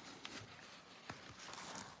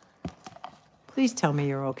 Please tell me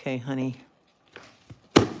you're okay, honey.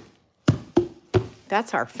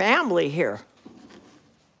 That's our family here.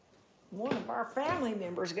 One of our family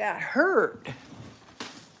members got hurt.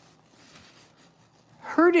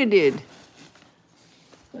 Hurted it. I'm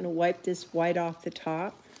going to wipe this white off the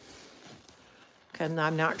top. And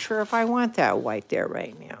I'm not sure if I want that white there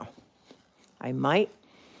right now. I might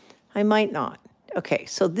not. Okay,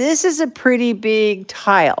 so this is a pretty big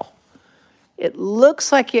tile. It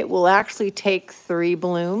looks like it will actually take 3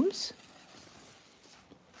 blooms.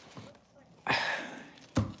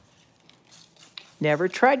 Never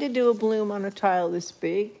tried to do a bloom on a tile this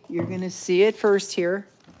big. You're going to see it first here.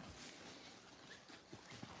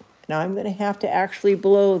 Now I'm going to have to actually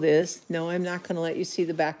blow this. No, I'm not going to let you see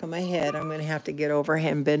the back of my head. I'm going to have to get over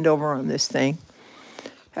and bend over on this thing.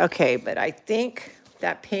 Okay, but I think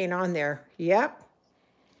that paint on there, yep.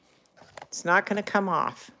 It's not going to come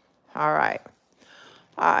off. All right.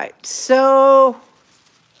 All right, so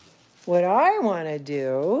what I want to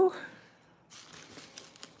do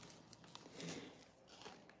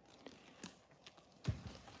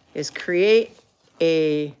is create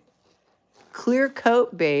a clear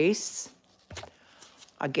coat base.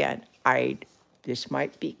 Again, this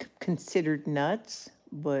might be considered nuts,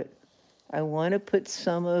 but I want to put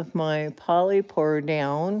some of my polypore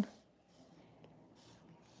down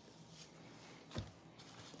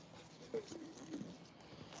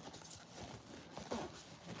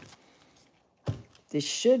this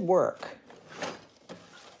should work.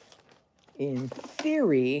 In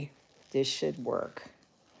theory, this should work.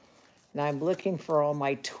 And I'm looking for all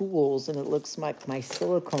my tools, and it looks like my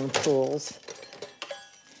silicone tools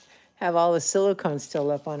have all the silicone still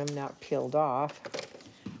up on them, not peeled off.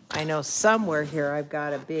 I know somewhere here I've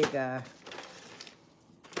got a big, I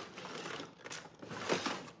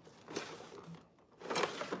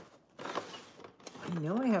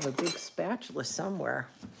know I have a big spatula somewhere.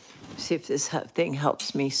 See if this thing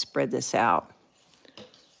helps me spread this out.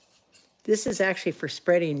 This is actually for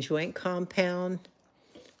spreading joint compound,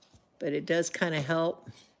 but it does kind of help.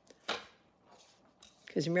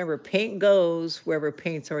 Because remember, paint goes wherever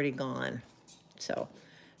paint's already gone. So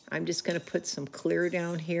I'm just going to put some clear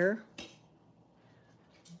down here.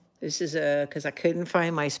 This is because I couldn't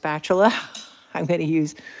find my spatula. I'm going to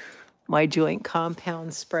use my joint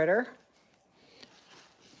compound spreader.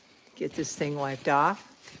 Get this thing wiped off.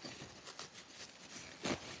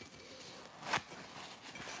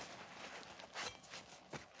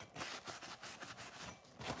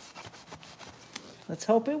 Let's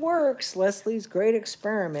hope it works. Leslie's great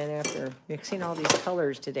experiment after mixing all these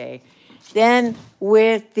colors today. Then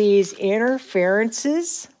with these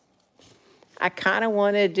interferences, I kind of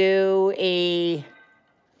want to do a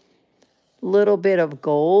little bit of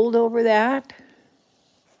gold over that.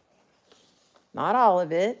 Not all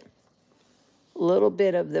of it. A little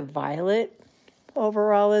bit of the violet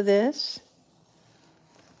over all of this.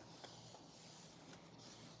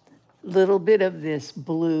 Little bit of this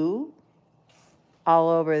blue all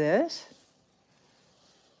over this.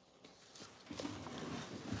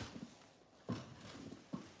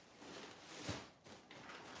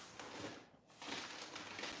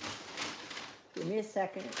 Give me a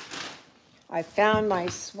second. I found my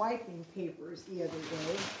swiping papers the other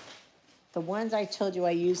day. The ones I told you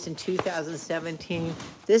I used in 2017.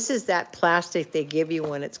 This is that plastic they give you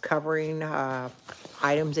when it's covering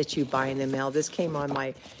items that you buy in the mail. This came on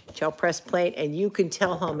my gel press plate, and you can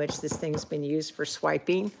tell how much this thing's been used for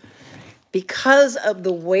swiping because of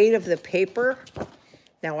the weight of the paper.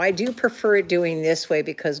 Now, I do prefer it doing this way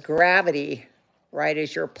because gravity, right,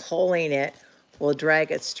 as you're pulling it, will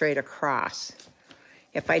drag it straight across.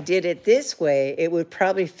 If I did it this way, it would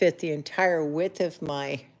probably fit the entire width of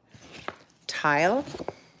my tile.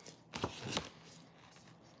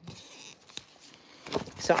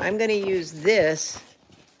 So I'm going to use this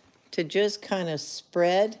to just kind of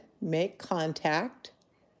spread, make contact,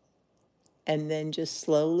 and then just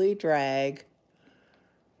slowly drag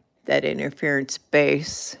that interference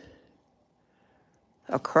base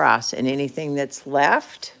across. And anything that's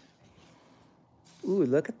left, ooh,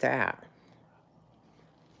 look at that.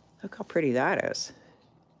 Look how pretty that is.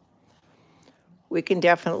 We can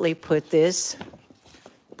definitely put this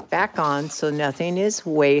back on so nothing is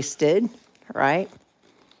wasted, right?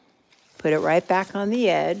 Put it right back on the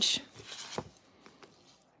edge.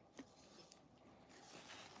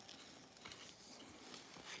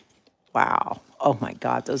 Wow. Oh my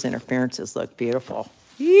God, those interferences look beautiful.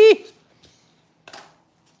 Yee!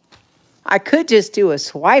 I could just do a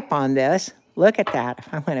swipe on this. Look at that.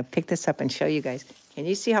 I'm going to pick this up and show you guys. Can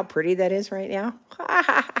you see how pretty that is right now?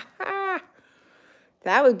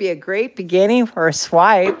 That would be a great beginning for a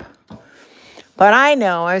swipe. But I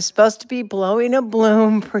know I'm supposed to be blowing a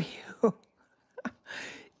bloom for you.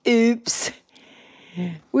 Oops.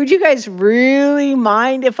 Would you guys really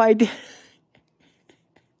mind if I did?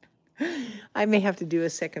 I may have to do a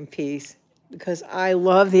second piece because I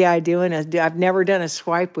love the idea, and I've never done a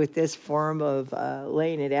swipe with this form of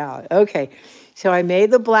laying it out. Okay, so I made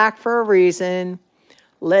the black for a reason.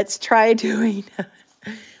 Let's try doing,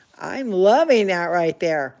 I'm loving that right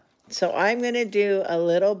there. So I'm going to do a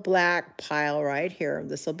little black pile right here.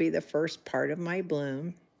 This will be the first part of my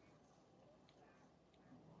bloom.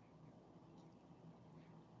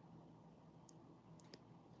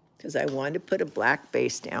 Because I wanted to put a black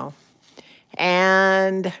base down.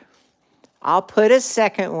 And I'll put a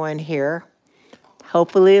second one here.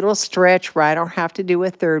 Hopefully it'll stretch right. I don't have to do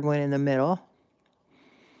a third one in the middle.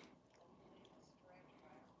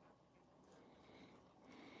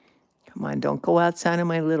 Come on, don't go outside of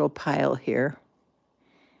my little pile here.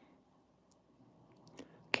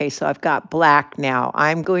 Okay, so I've got black now.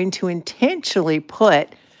 I'm going to intentionally put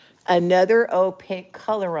another opaque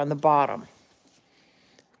color on the bottom.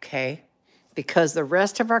 Okay, because the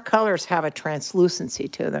rest of our colors have a translucency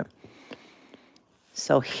to them.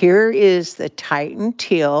 So here is the Titan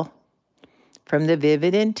Teal from the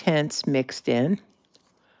Vivid Intense mixed in.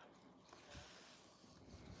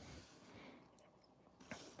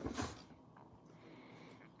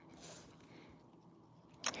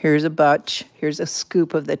 Here's a bunch. Here's a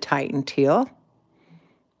scoop of the Titan Teal.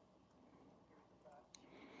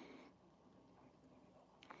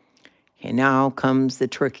 now comes the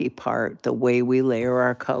tricky part, the way we layer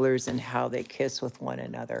our colors and how they kiss with one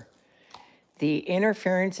another. The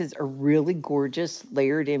interferences are really gorgeous,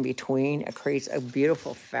 layered in between. It creates a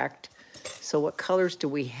beautiful effect. So what colors do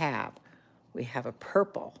we have? We have a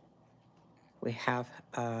purple. We have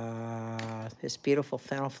this beautiful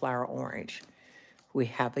fennel flower orange. We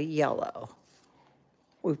have a yellow.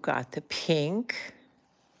 We've got the pink,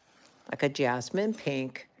 like a jasmine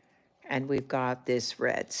pink, and we've got this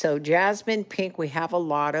red. So jasmine pink we have a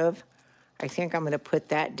lot of. I think I'm going to put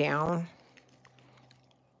that down.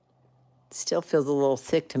 It still feels a little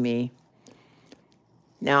thick to me.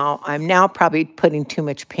 Now, I'm now probably putting too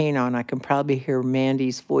much paint on. I can probably hear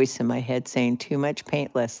Mandy's voice in my head saying, too much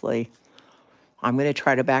paint, Leslie. I'm going to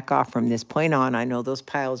try to back off from this point on. I know those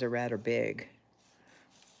piles are rather big.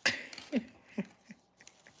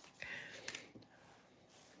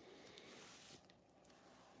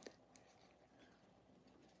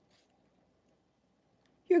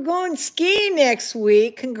 You're going skiing next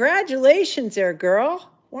week. Congratulations there, girl.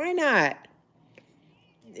 Why not?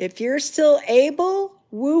 If you're still able,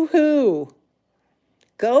 woohoo.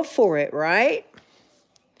 Go for it, right?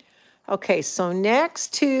 Okay, so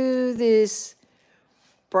next to this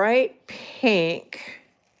bright pink,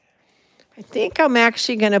 I think I'm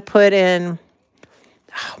actually going to put in,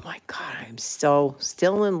 oh my God, I'm still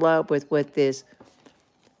in love with what this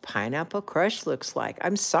pineapple crush looks like.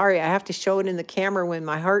 I'm sorry, I have to show it in the camera when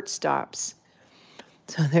my heart stops.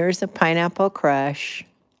 So there's a pineapple crush.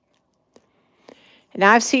 And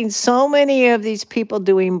I've seen so many of these people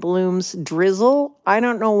doing blooms drizzle. I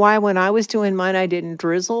don't know why when I was doing mine, I didn't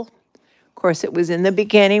drizzle. Of course, it was in the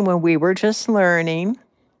beginning when we were just learning,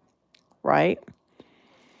 right?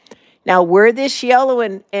 Now, where this yellow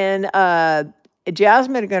and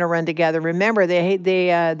jasmine are going to run together, remember,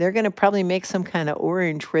 they're going to probably make some kind of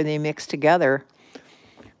orange where they mix together.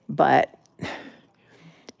 But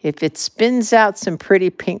if it spins out some pretty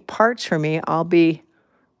pink parts for me, I'll be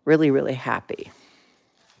really, really happy.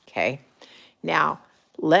 Okay. Now,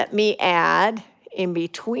 let me add in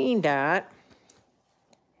between that,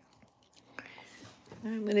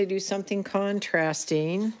 I'm going to do something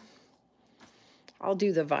contrasting. I'll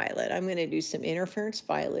do the violet. I'm going to do some interference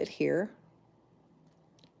violet here.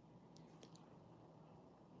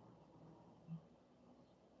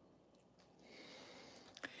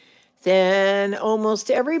 Then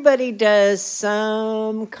almost everybody does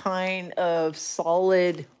some kind of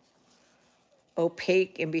solid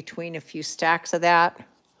opaque in between a few stacks of that.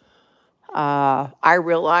 I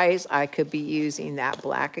realize I could be using that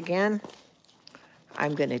black again.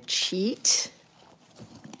 I'm going to cheat.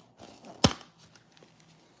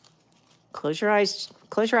 Close your eyes,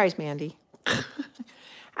 Mandy.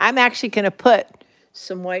 I'm actually going to put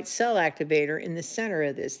some white cell activator in the center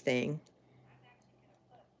of this thing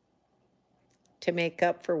to make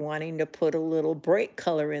up for wanting to put a little bright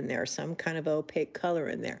color in there, some kind of opaque color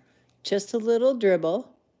in there. Just a little dribble.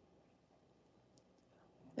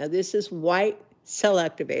 Now this is white cell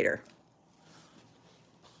activator.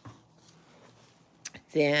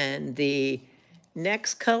 Then the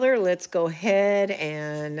next color, let's go ahead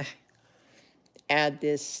and add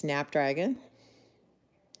this Snapdragon.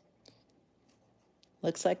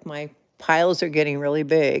 Looks like my piles are getting really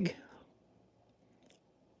big.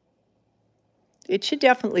 It should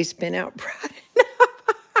definitely spin out bright.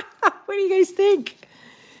 What do you guys think?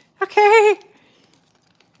 Okay.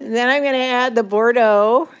 And then I'm going to add the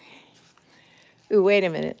Bordeaux. Ooh, wait a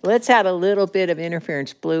minute. Let's add a little bit of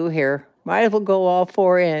interference blue here. Might as well go all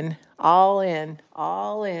four in. All in,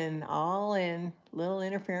 all in, all in. Little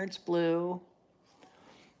interference blue.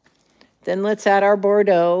 Then let's add our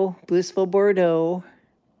Bordeaux, Blissful Bordeaux.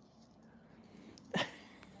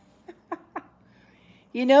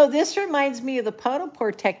 You know, this reminds me of the puddle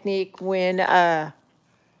pour technique when, God,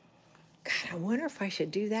 I wonder if I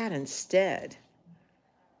should do that instead.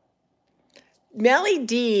 Melly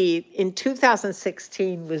D in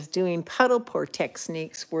 2016 was doing puddle pour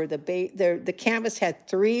techniques where the canvas had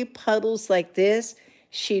 3 puddles like this.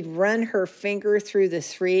 She'd run her finger through the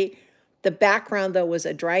 3. The background, though, was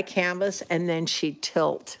a dry canvas, and then she'd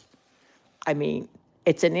tilt. I mean,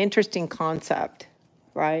 it's an interesting concept,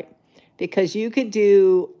 right? Because you could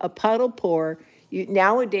do a puddle pour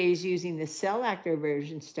nowadays using the cell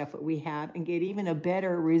activation stuff that we have and get even a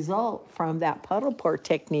better result from that puddle pour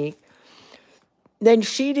technique than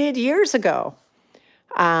she did years ago.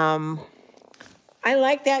 I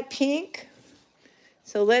like that pink.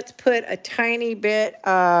 So let's put a tiny bit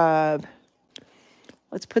of,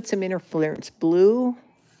 let's put some interference blue.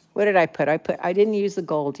 What did I put? I didn't use the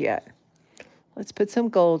gold yet. Let's put some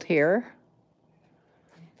gold here.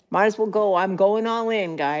 Might as well go. I'm going all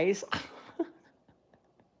in, guys.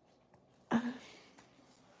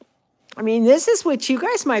 I mean, this is what you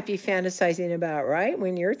guys might be fantasizing about, right?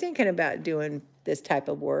 When you're thinking about doing this type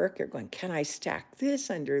of work, you're going, can I stack this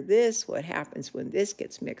under this? What happens when this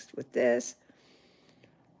gets mixed with this?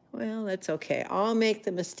 Well, that's okay. I'll make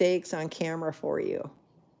the mistakes on camera for you.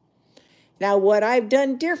 Now, what I've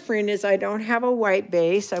done different is I don't have a white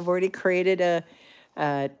base. I've already created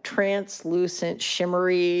a translucent,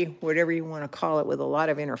 shimmery, whatever you want to call it, with a lot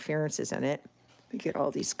of interferences in it. Let me get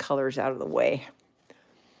all these colors out of the way,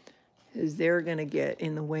 because they're going to get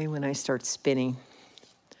in the way when I start spinning.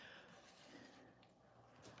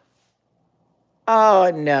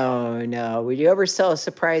 Oh, no, no. Would you ever sell a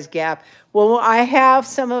surprise gap? Well, I have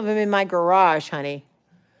some of them in my garage, honey.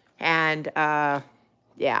 And,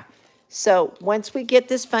 yeah. So once we get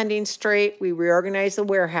this funding straight, we reorganize the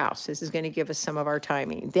warehouse. This is going to give us some of our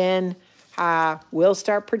timing. Then we'll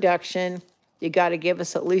start production. You got to give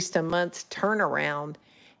us at least a month's turnaround.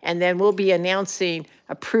 And then we'll be announcing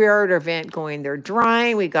a pre-order event going. They're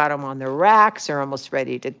drying. We got them on the racks. They're almost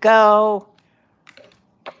ready to go.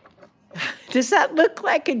 Does that look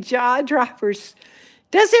like a jaw dropper?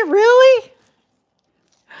 Does it really?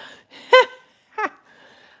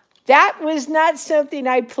 That was not something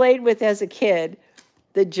I played with as a kid.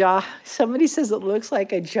 The jaw. Somebody says it looks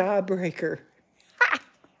like a jawbreaker.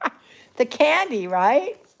 The candy,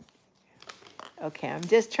 right? Okay, I'm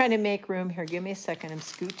just trying to make room here. Give me a second. I'm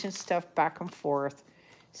scooching stuff back and forth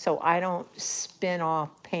so I don't spin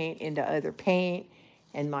off paint into other paint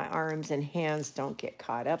and my arms and hands don't get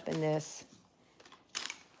caught up in this.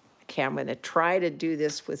 Okay, I'm going to try to do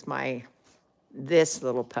this with this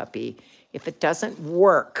little puppy. If it doesn't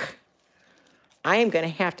work, I am going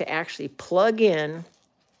to have to actually plug in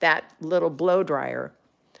that little blow dryer.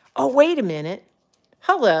 Oh, wait a minute.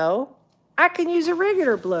 Hello. I can use a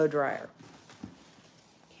regular blow dryer.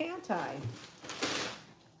 Can't I?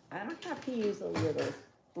 I don't have to use the little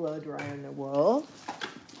blow dryer in the world.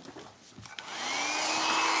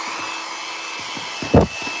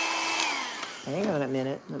 Hang on a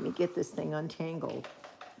minute. Let me get this thing untangled.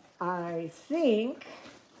 I think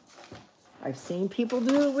I've seen people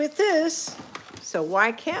do it with this, so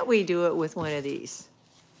why can't we do it with one of these?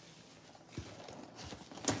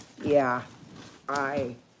 Yeah,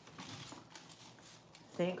 I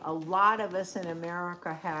think a lot of us in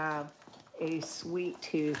America have a sweet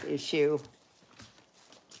tooth issue.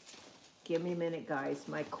 Give me a minute, guys.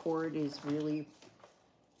 My cord is really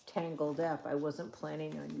tangled up. I wasn't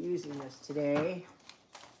planning on using this today,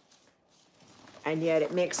 and yet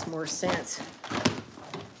it makes more sense.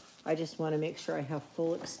 I just want to make sure I have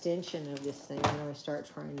full extension of this thing when I start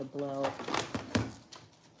trying to blow.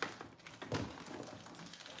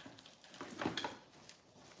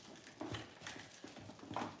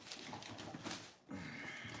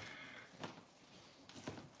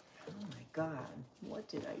 Oh my God, what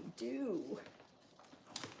did I do?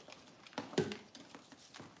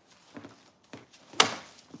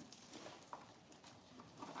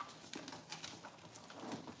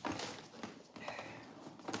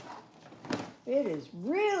 It is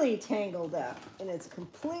really tangled up, and it's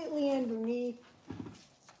completely underneath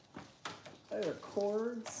other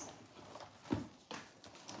cords.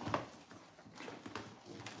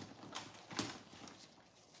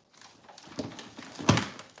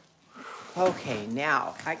 Okay,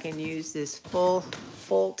 now I can use this full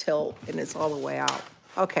tilt, and it's all the way out.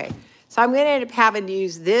 Okay, so I'm going to end up having to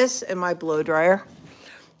use this in my blow dryer.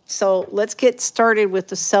 So let's get started with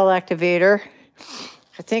the cell activator.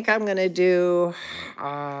 I think I'm going to do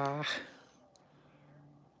a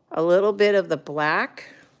little bit of the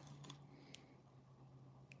black.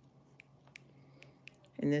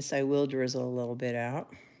 And this I will drizzle a little bit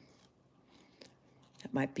out.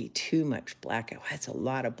 That might be too much black. Oh, that's a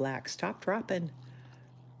lot of black. Stop dropping.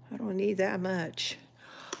 I don't need that much.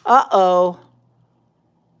 Uh-oh.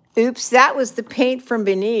 Oops, that was the paint from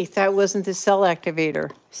beneath. That wasn't the cell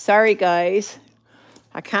activator. Sorry, guys.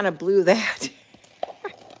 I kind of blew that.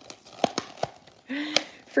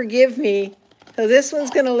 Forgive me. So this one's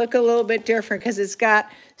going to look a little bit different because it's got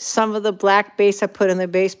some of the black base I put in the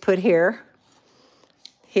base put here.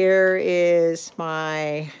 Here is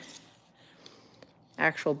my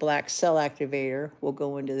actual black cell activator. We'll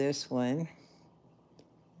go into this one.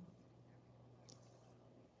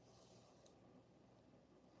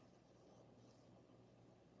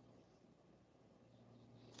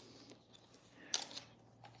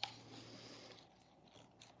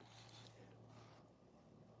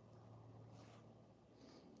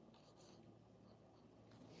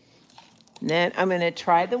 And then I'm going to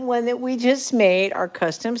try the one that we just made, our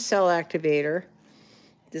custom cell activator.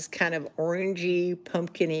 This kind of orangey,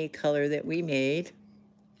 pumpkin-y color that we made.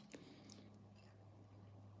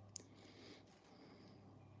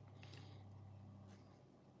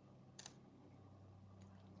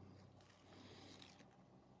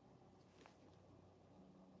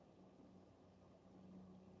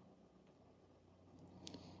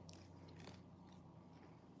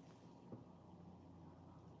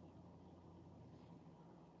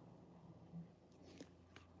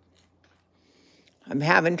 I'm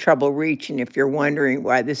having trouble reaching. If you're wondering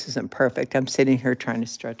why this isn't perfect, I'm sitting here trying to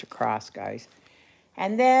stretch across, guys.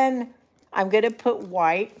 And then I'm going to put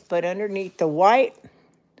white, but underneath the white,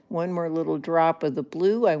 one more little drop of the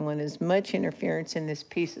blue. I want as much interference in this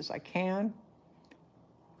piece as I can.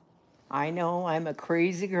 I know I'm a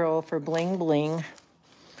crazy girl for bling bling.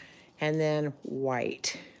 And then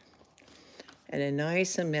white. And a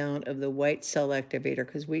nice amount of the white cell activator,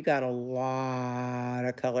 because we got a lot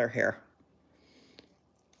of color here.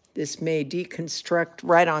 This may deconstruct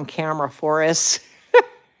right on camera for us.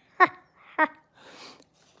 Let's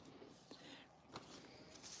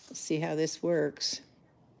see how this works.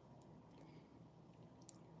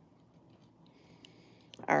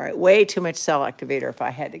 All right, way too much cell activator if I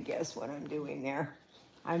had to guess what I'm doing there.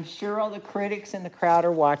 I'm sure all the critics in the crowd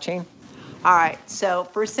are watching. All right, so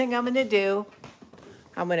first thing I'm gonna do,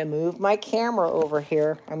 I'm gonna move my camera over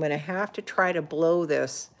here. I'm gonna have to try to blow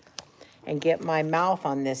this and get my mouth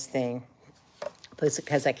on this thing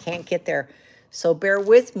because I can't get there. So bear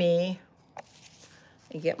with me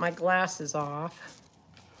and get my glasses off.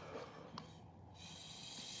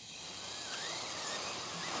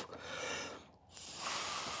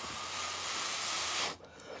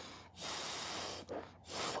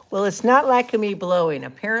 Well, it's not liking me blowing.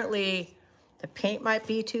 Apparently, the paint might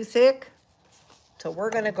be too thick. So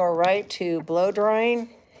we're gonna go right to blow drying.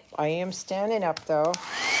 I am standing up though.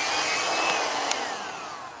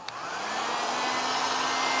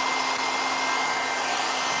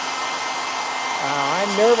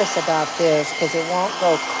 I'm nervous about this because it won't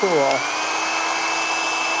go cool.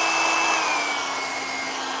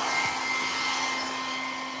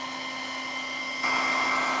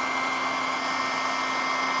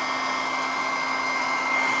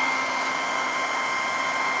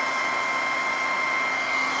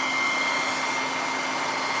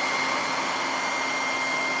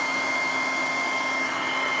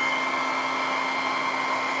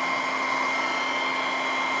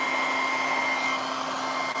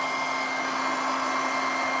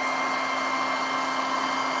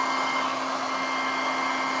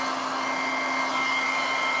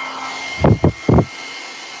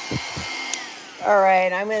 All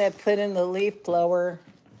right, I'm gonna put in the leaf blower.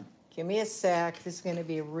 Give me a sec. This is gonna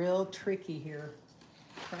be real tricky here.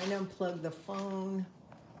 Trying to unplug the phone,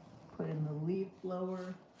 put in the leaf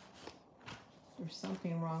blower. There's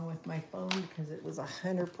something wrong with my phone because it was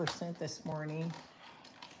 100% this morning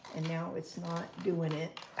and now it's not doing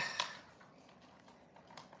it.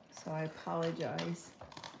 So I apologize.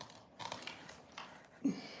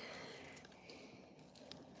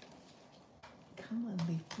 Come on,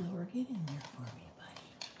 leaf blower, get in there for me, buddy.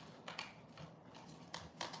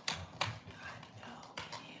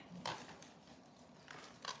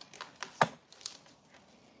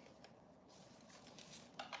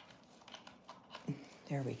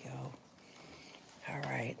 There we go. All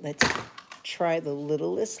right, let's try the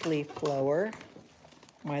littlest leaf blower.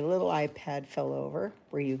 My little iPad fell over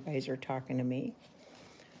where you guys are talking to me.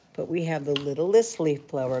 But we have the littlest leaf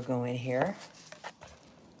blower going here.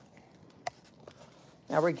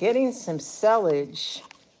 Now we're getting some sellage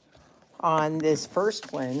on this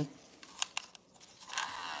first one.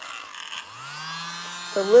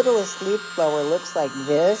 The littlest leaf blower looks like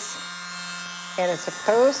this, and it's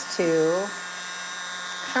supposed to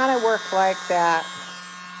kind of work like that.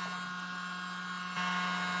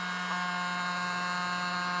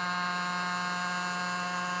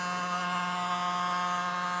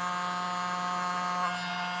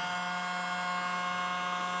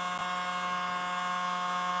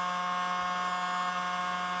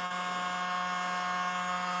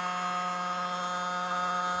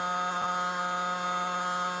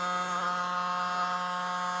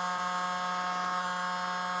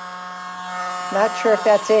 Not sure if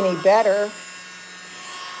that's any better.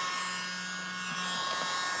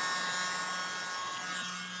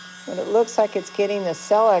 But it looks like it's getting the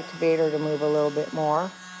cell activator to move a little bit more.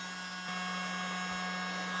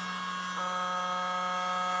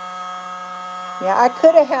 Yeah, I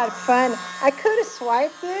could have had fun. I could have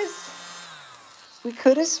swiped this. We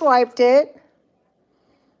could have swiped it.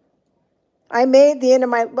 I made the end of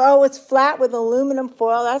my, oh, it's flat with aluminum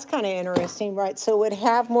foil. That's kind of interesting, right? So it would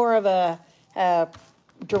have more of a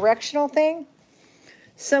directional thing.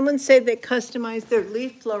 Someone said they customized their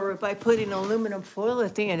leaf blower by putting aluminum foil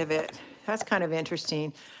at the end of it. That's kind of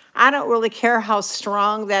interesting. I don't really care how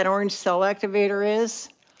strong that orange cell activator is,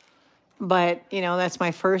 but, you know, that's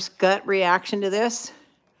my first gut reaction to this.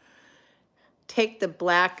 Take the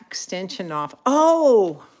black extension off.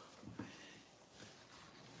 Oh!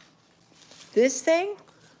 This thing?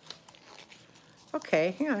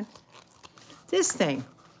 Okay, hang on. This thing.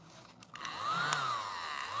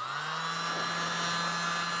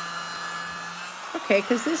 Okay,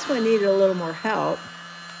 because this one needed a little more help.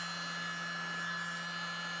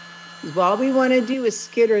 All we want to do is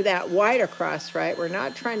skitter that white across, right? We're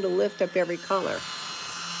not trying to lift up every color.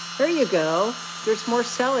 There you go. There's more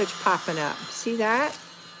sellage popping up. See that?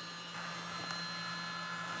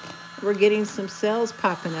 We're getting some cells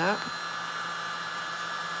popping up.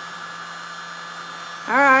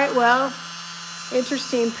 All right, well,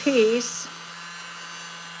 interesting piece.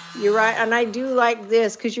 You're right, and I do like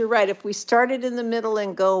this because you're right. If we start it in the middle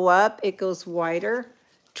and go up, it goes wider.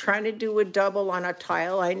 Trying to do a double on a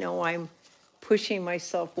tile, I know I'm pushing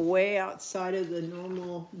myself way outside of the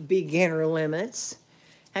normal beginner limits.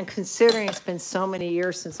 And considering it's been so many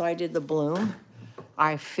years since I did the bloom,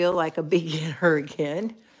 I feel like a beginner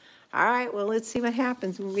again. All right, well, let's see what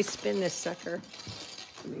happens when we spin this sucker.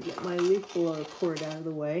 Let me get my leaf blower cord out of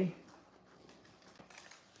the way.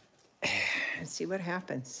 And see what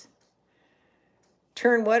happens.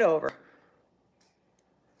 Turn what over?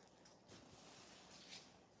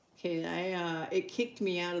 Okay, it kicked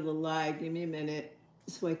me out of the live. Give me a minute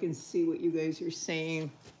so I can see what you guys are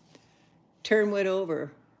saying. Turn what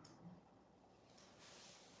over?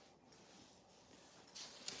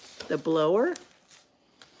 The blower?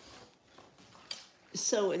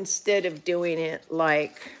 So instead of doing it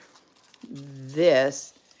like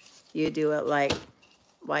this, you do it like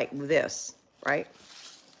this, right?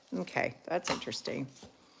 Okay, that's interesting.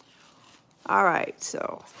 All right,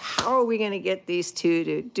 so how are we going to get these two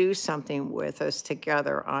to do something with us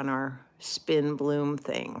together on our spin bloom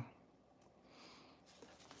thing?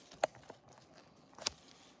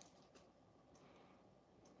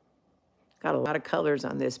 Got a lot of colors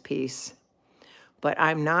on this piece, but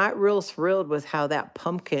I'm not real thrilled with how that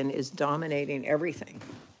pumpkin is dominating everything.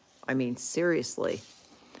 I mean, seriously,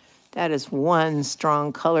 that is one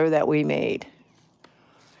strong color that we made.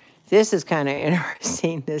 This is kind of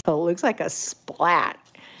interesting. This looks like a splat.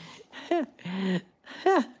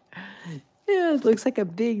 Yeah, it looks like a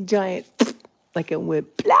big giant, like it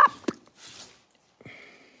went plop.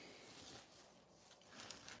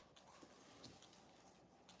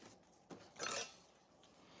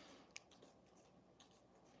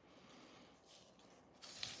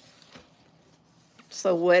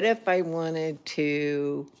 So what if I wanted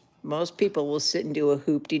to, most people will sit and do a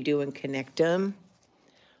hoop-de-doo and connect them.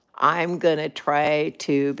 I'm gonna try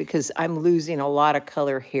to, because I'm losing a lot of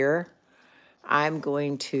color here, I'm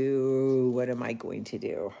going to, what am I going to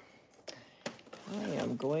do? I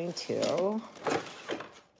am going to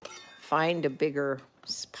find a bigger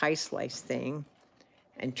pie slice thing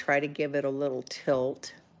and try to give it a little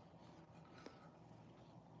tilt.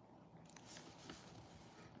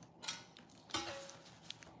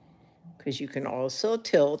 Because you can also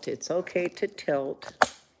tilt. It's okay to tilt.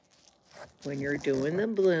 When you're doing the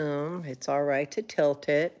bloom, it's all right to tilt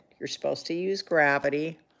it. You're supposed to use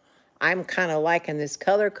gravity. I'm kind of liking this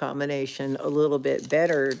color combination a little bit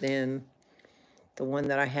better than the one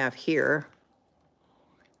that I have here.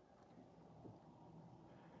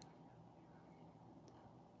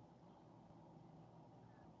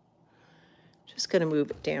 Just gonna move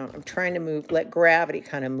it down. I'm trying to let gravity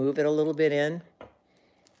kind of move it a little bit in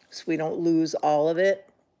so we don't lose all of it.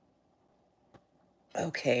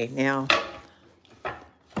 Okay, now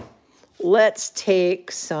let's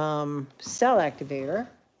take some cell activator.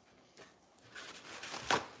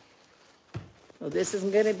 Well, this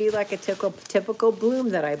isn't going to be like a typical bloom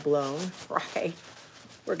that I've blown, right?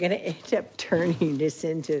 We're going to end up turning this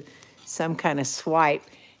into some kind of swipe.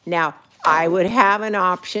 Now, I would have an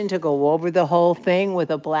option to go over the whole thing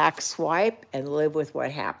with a black swipe and live with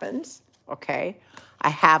what happens, okay? I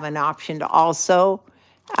have an option to also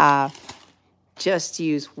just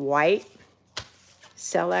use white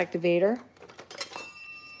cell activator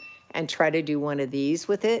and try to do one of these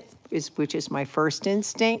with it, which is my first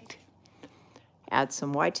instinct. Add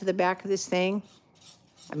some white to the back of this thing.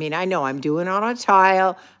 I mean, I know I'm doing it on a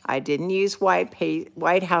tile. I didn't use white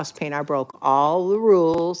house paint. I broke all the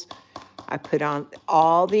rules. I put on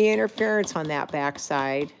all the interference on that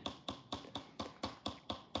backside.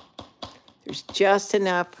 There's just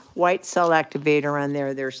enough white cell activator on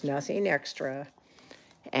there. There's nothing extra.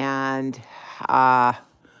 And I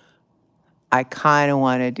kind of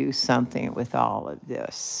want to do something with all of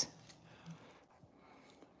this.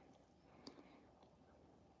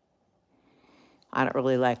 I don't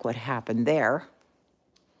really like what happened there,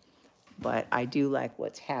 but I do like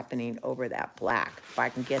what's happening over that black. If I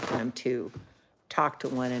can get them to talk to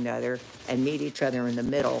one another and meet each other in the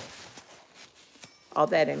middle, all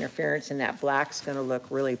that interference in that black's gonna look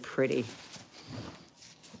really pretty.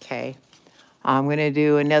 Okay, I'm gonna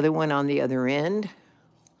do another one on the other end.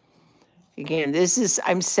 Again,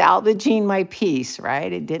 I'm salvaging my piece,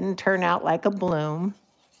 right? It didn't turn out like a bloom,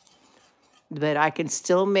 but I can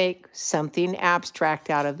still make something abstract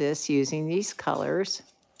out of this using these colors.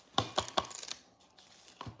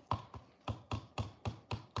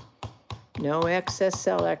 No excess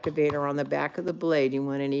cell activator on the back of the blade. You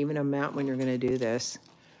want an even amount when you're going to do this.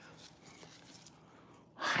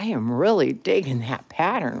 I am really digging that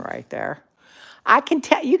pattern right there. I can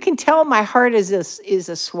tell, you can tell my heart is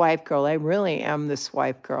a swipe girl. I really am the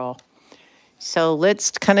swipe girl. So let's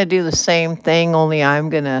kind of do the same thing, only I'm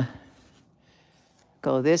going to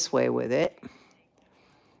go this way with it.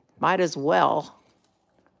 Might as well.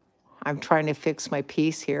 I'm trying to fix my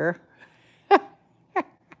piece here.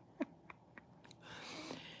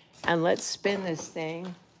 And let's spin this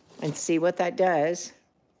thing and see what that does.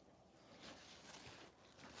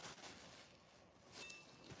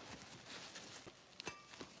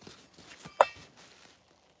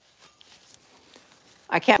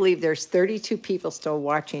 I can't believe there's 32 people still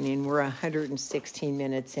watching and we're 116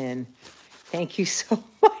 minutes in. Thank you so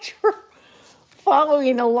much for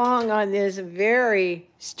following along on this very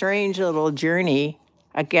strange little journey.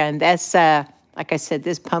 Again, that's, like I said,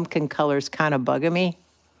 this pumpkin color is kind of bugging me.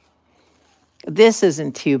 This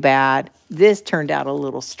isn't too bad. This turned out a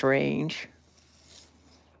little strange.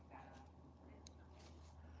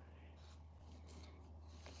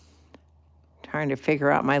 Trying to figure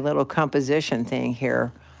out my little composition thing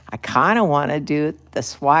here. I kind of want to do the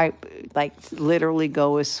swipe, like literally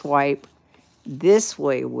go a swipe this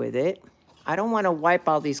way with it. I don't want to wipe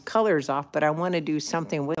all these colors off, but I want to do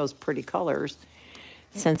something with those pretty colors.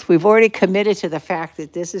 Since we've already committed to the fact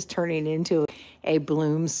that this is turning into a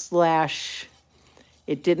bloom slash,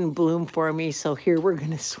 it didn't bloom for me, so here we're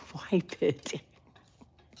going to swipe it.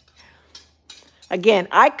 Again,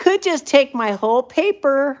 I could just take my whole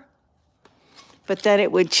paper, but then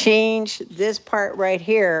it would change this part right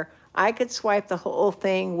here. I could swipe the whole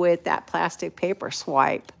thing with that plastic paper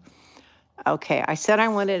swipe. Okay, I said I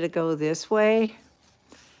wanted to go this way.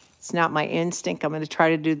 It's not my instinct. I'm going to try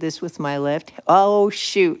to do this with my left. Oh,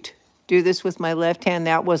 shoot. Do this with my left hand.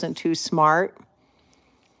 That wasn't too smart.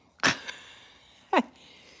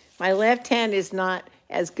 My left hand is not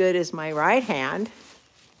as good as my right hand.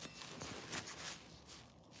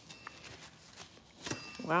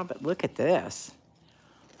 Wow, but look at this.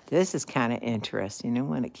 This is kind of interesting. I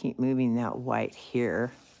want to keep moving that white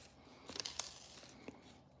here.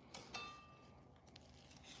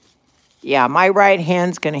 Yeah, my right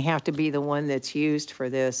hand's going to have to be the one that's used for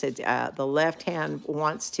this. The left hand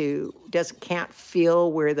can't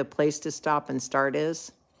feel where the place to stop and start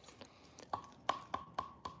is.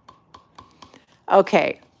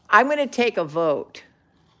 Okay, I'm going to take a vote.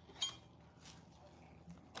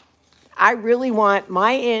 I really want,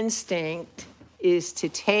 my instinct is to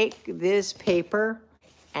take this paper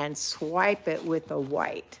and swipe it with the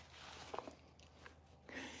white.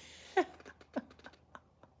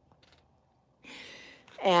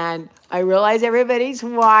 And I realize everybody's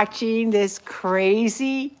watching this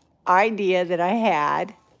crazy idea that I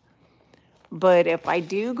had. But if I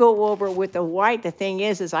do go over with the white, the thing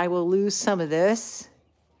is I will lose some of this.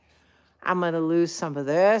 I'm going to lose some of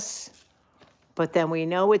this. But then we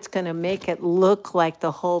know it's going to make it look like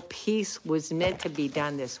the whole piece was meant to be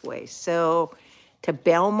done this way. So to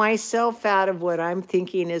bail myself out of what I'm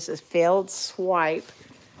thinking is a failed swipe,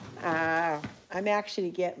 I'm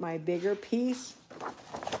actually get my bigger piece.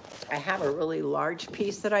 I have a really large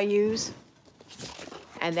piece that I use.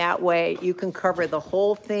 And that way you can cover the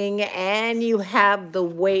whole thing and you have the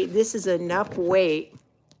weight. This is enough weight.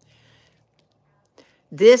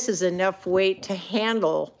 This is enough weight to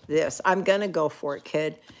handle this. I'm going to go for it,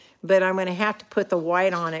 kid. But I'm going to have to put the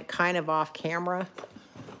white on it kind of off camera.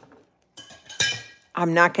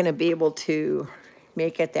 I'm not going to be able to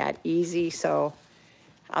make it that easy. So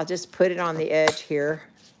I'll just put it on the edge here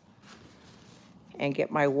and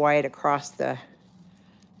get my white across the,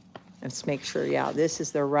 let's make sure, yeah, this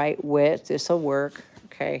is the right width. This will work,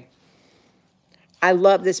 okay. I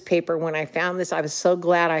love this paper. When I found this, I was so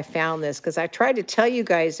glad I found this because I tried to tell you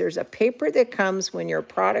guys there's a paper that comes when your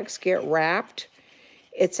products get wrapped.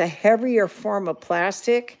 It's a heavier form of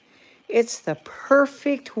plastic. It's the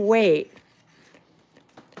perfect weight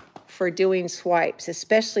for doing swipes,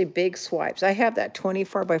 especially big swipes. I have that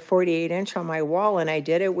 24 by 48 inch on my wall, and I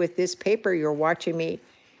did it with this paper you're watching me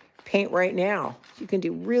paint right now. You can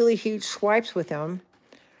do really huge swipes with them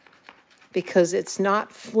because it's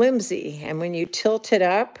not flimsy. And when you tilt it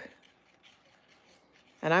up,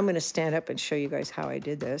 and I'm going to stand up and show you guys how I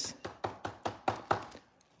did this.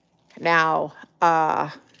 Now,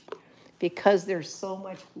 because there's so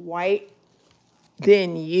much white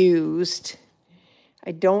been used.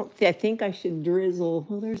 I think I should drizzle.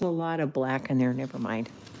 Well, there's a lot of black in there. Never mind.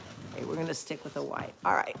 Okay, we're going to stick with the white.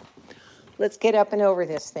 All right. Let's get up and over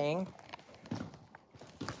this thing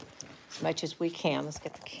as much as we can. Let's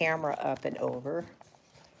get the camera up and over.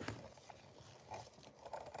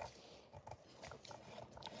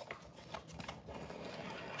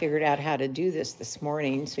 Figured out how to do this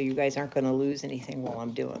morning, so you guys aren't going to lose anything while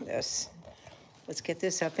I'm doing this. Let's get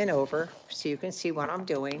this up and over so you can see what I'm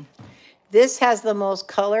doing. This has the most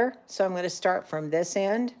color, so I'm going to start from this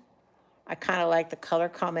end. I kind of like the color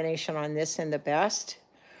combination on this end the best.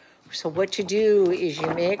 So what you do is you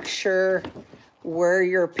make sure where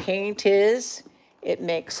your paint is, it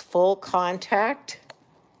makes full contact.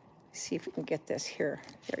 See if we can get this here.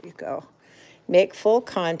 There you go. Make full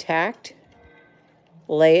contact.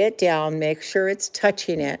 Lay it down, make sure it's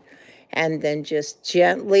touching it, and then just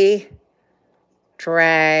gently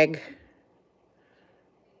drag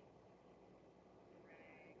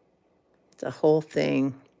the whole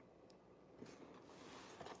thing.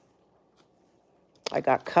 I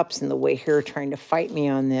got cups in the way here trying to fight me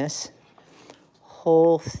on this.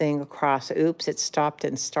 Whole thing across. Oops, it stopped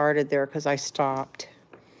and started there because I stopped.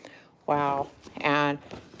 Wow, and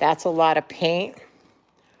that's a lot of paint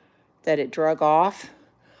that it drug off.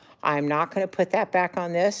 I'm not going to put that back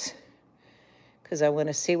on this because I want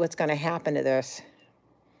to see what's going to happen to this.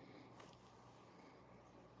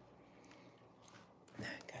 I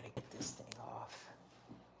got to get this thing off.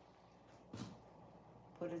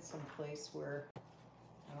 Put it someplace where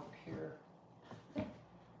I don't care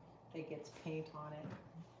it gets paint on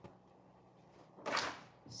it.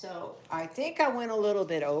 So I think I went a little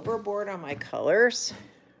bit overboard on my colors.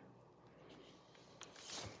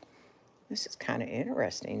 This is kind of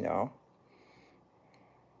interesting, though.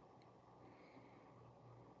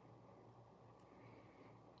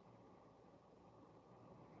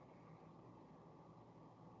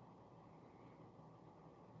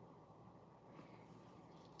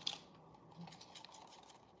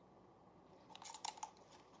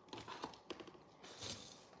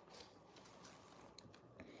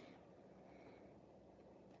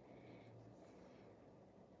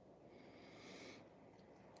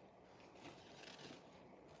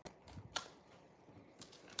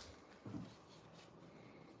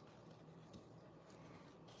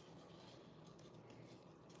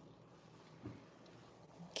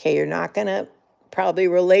 Okay, you're not going to probably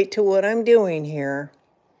relate to what I'm doing here.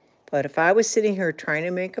 But if I was sitting here trying to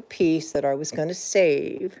make a piece that I was going to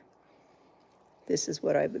save, this is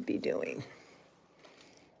what I would be doing.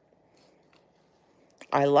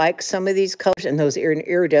 I like some of these colors, and those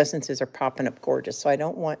iridescences are popping up gorgeous, so I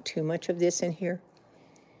don't want too much of this in here.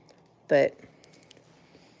 But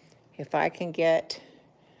if I can get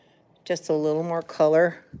just a little more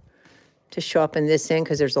color to show up in this end,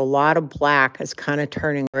 because there's a lot of black. It's kind of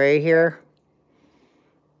turning gray here.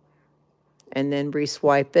 And then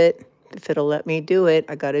re-swipe it. If it'll let me do it,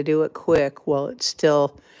 I got to do it quick. Well, it's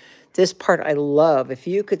still, this part I love. If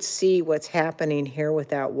you could see what's happening here with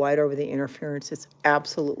that white over the interference, it's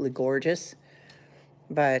absolutely gorgeous.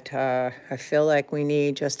 But I feel like we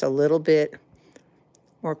need just a little bit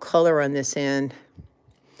more color on this end.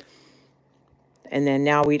 And then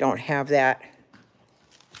now we don't have that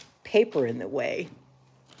paper in the way.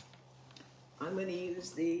 I'm going to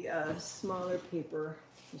use the smaller paper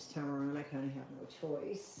this time around. I kind of have no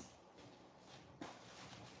choice.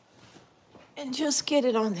 And just get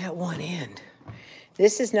it on that one end.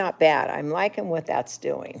 This is not bad. I'm liking what that's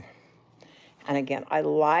doing. And again, I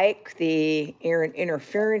like the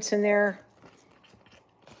interference in there.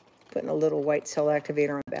 Putting a little white cell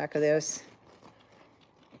activator on the back of this.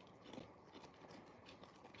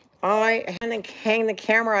 I hang the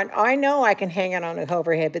camera on. I know I can hang it on an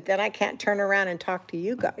overhead, but then I can't turn around and talk to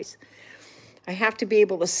you guys. I have to be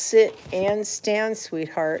able to sit and stand,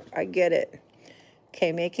 sweetheart. I get it.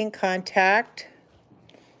 Okay, making contact.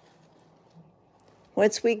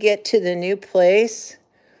 Once we get to the new place,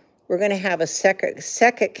 we're going to have a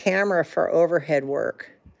second camera for overhead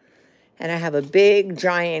work. And I have a big,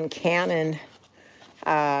 giant Canon.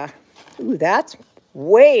 Ooh, that's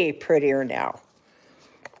way prettier now.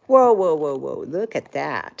 Whoa, whoa, whoa, whoa. Look at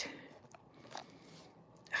that.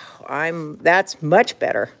 That's much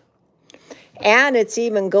better. And it's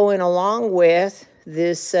even going along with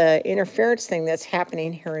this interference thing that's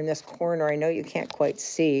happening here in this corner. I know you can't quite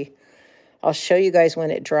see. I'll show you guys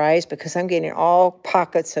when it dries because I'm getting all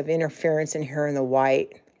pockets of interference in here in the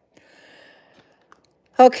white.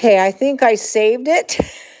 Okay, I think I saved it.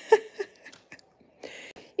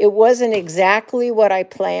 It wasn't exactly what I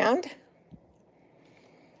planned.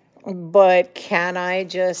 But can I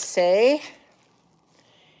just say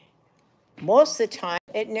most of the time,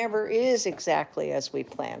 it never is exactly as we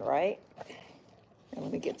plan, right? And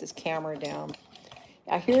let me get this camera down.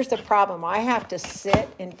 Now, here's the problem. I have to sit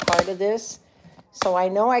in part of this, so I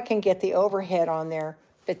know I can get the overhead on there,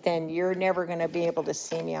 but then you're never going to be able to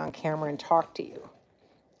see me on camera and talk to you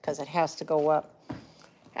because it has to go up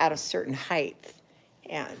at a certain height.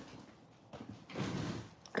 And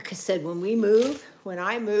like I said, when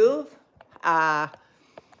I move, I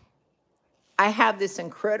have this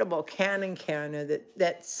incredible Canon camera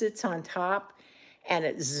that sits on top and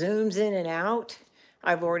it zooms in and out.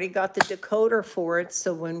 I've already got the decoder for it,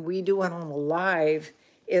 so when we do it on the live,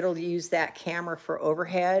 it'll use that camera for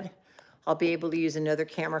overhead. I'll be able to use another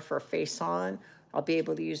camera for face on. I'll be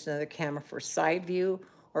able to use another camera for side view,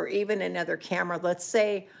 or even another camera, let's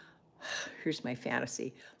say, here's my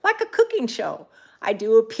fantasy, like a cooking show. I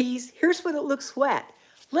do a piece, here's what it looks wet.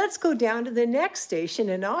 Let's go down to the next station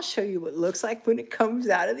and I'll show you what it looks like when it comes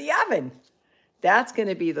out of the oven. That's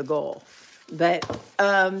gonna be the goal. But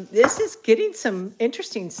this is getting some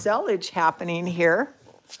interesting sellage happening here.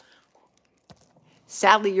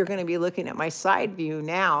 Sadly, you're gonna be looking at my side view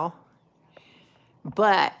now,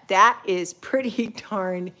 but that is pretty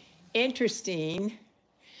darn interesting.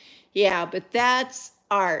 Yeah, but that's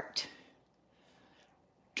art.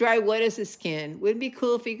 Dry wet as the skin. Wouldn't it be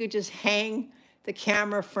cool if you could just hang the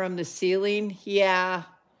camera from the ceiling? Yeah.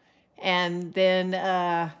 And then,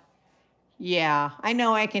 yeah, I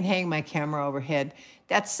know I can hang my camera overhead.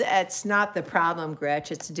 That's not the problem,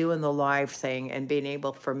 Gretch. It's doing the live thing and being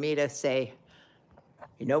able for me to say,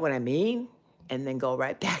 you know what I mean? And then go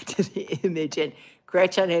right back to the image. And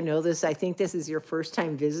Gretch, I didn't know this. I think this is your first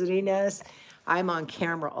time visiting us. I'm on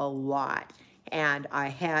camera a lot. And I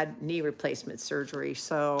had knee replacement surgery.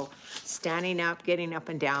 So standing up, getting up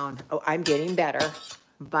and down, oh, I'm getting better.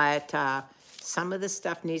 But some of the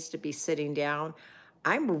stuff needs to be sitting down.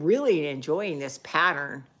 I'm really enjoying this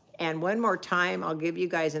pattern. And one more time, I'll give you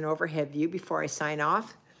guys an overhead view before I sign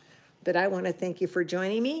off. But I want to thank you for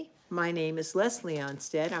joining me. My name is Leslie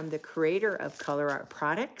Ohnstad. I'm the creator of Color Art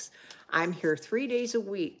Products. I'm here 3 days a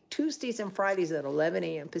week, Tuesdays and Fridays at 11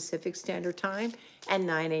 a.m. Pacific Standard Time and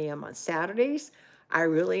 9 a.m. on Saturdays. I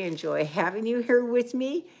really enjoy having you here with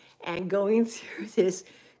me and going through this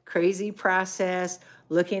crazy process,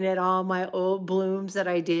 looking at all my old blooms that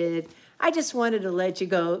I did. I just wanted to let you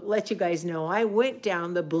guys know I went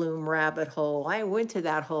down the bloom rabbit hole. I went to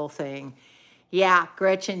that whole thing. Yeah,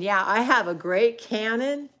 Gretchen, yeah, I have a great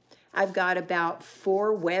Canon. I've got about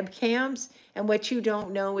 4 webcams. And what you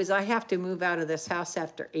don't know is I have to move out of this house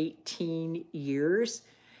after 18 years.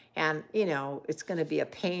 And, you know, it's going to be a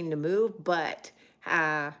pain to move, but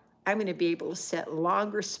I'm going to be able to set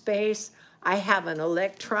longer space. I have an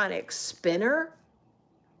electronic spinner.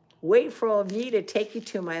 Wait for me to take you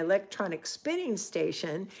to my electronic spinning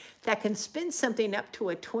station that can spin something up to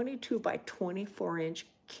a 22 by 24 inch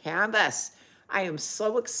canvas. I am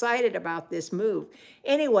so excited about this move.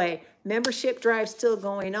 Anyway, membership drive still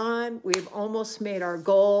going on. We've almost made our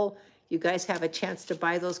goal. You guys have a chance to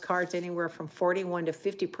buy those cards anywhere from 41 to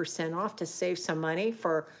 50% off to save some money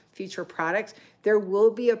for future products. There will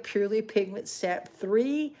be a Purely Pigment set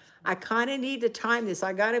 3. I kind of need to time this.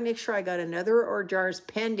 I got to make sure I got another hors d'oeuvres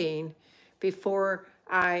pending before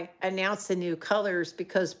I announce the new colors,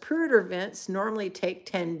 because pre-order normally take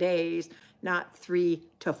 10 days, not 3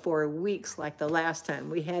 to 4 weeks like the last time.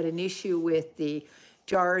 We had an issue with the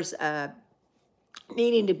jars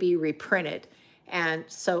needing to be reprinted. And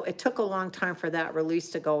so it took a long time for that release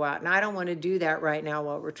to go out. And I don't want to do that right now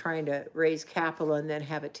while we're trying to raise capital and then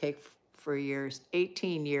have it take for years,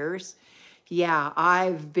 18 years. Yeah,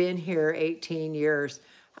 I've been here 18 years.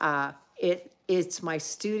 It's my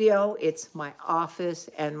studio, it's my office,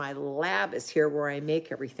 and my lab is here where I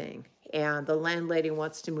make everything. And the landlady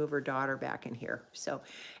wants to move her daughter back in here. So,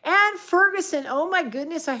 and Ferguson, oh my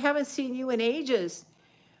goodness, I haven't seen you in ages.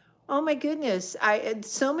 Oh my goodness,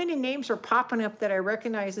 so many names are popping up that I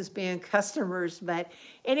recognize as being customers. But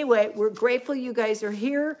anyway, we're grateful you guys are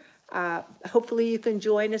here. Hopefully you can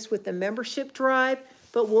join us with the membership drive,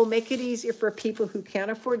 but we'll make it easier for people who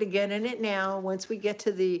can't afford to get in it now. Once we get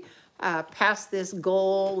to the past this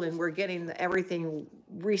goal and we're getting everything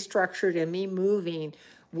restructured and me moving,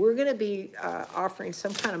 we're going to be offering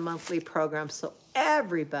some kind of monthly program so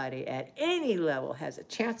everybody at any level has a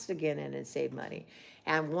chance to get in and save money.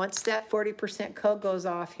 And once that 40% code goes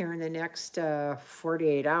off here in the next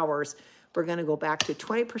 48 hours, we're going to go back to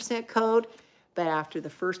 20% code. But after the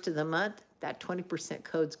first of the month, that 20%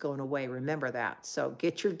 code's going away. Remember that. So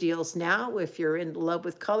get your deals now if you're in love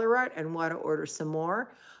with color art and want to order some more.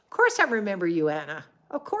 Of course I remember you, Anna.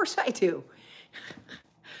 Of course I do.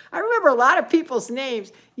 I remember a lot of people's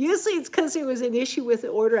names. Usually it's because there was an issue with the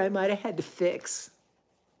order I might have had to fix.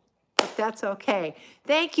 But that's okay.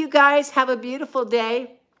 Thank you, guys. Have a beautiful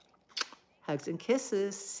day. Hugs and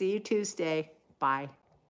kisses. See you Tuesday. Bye.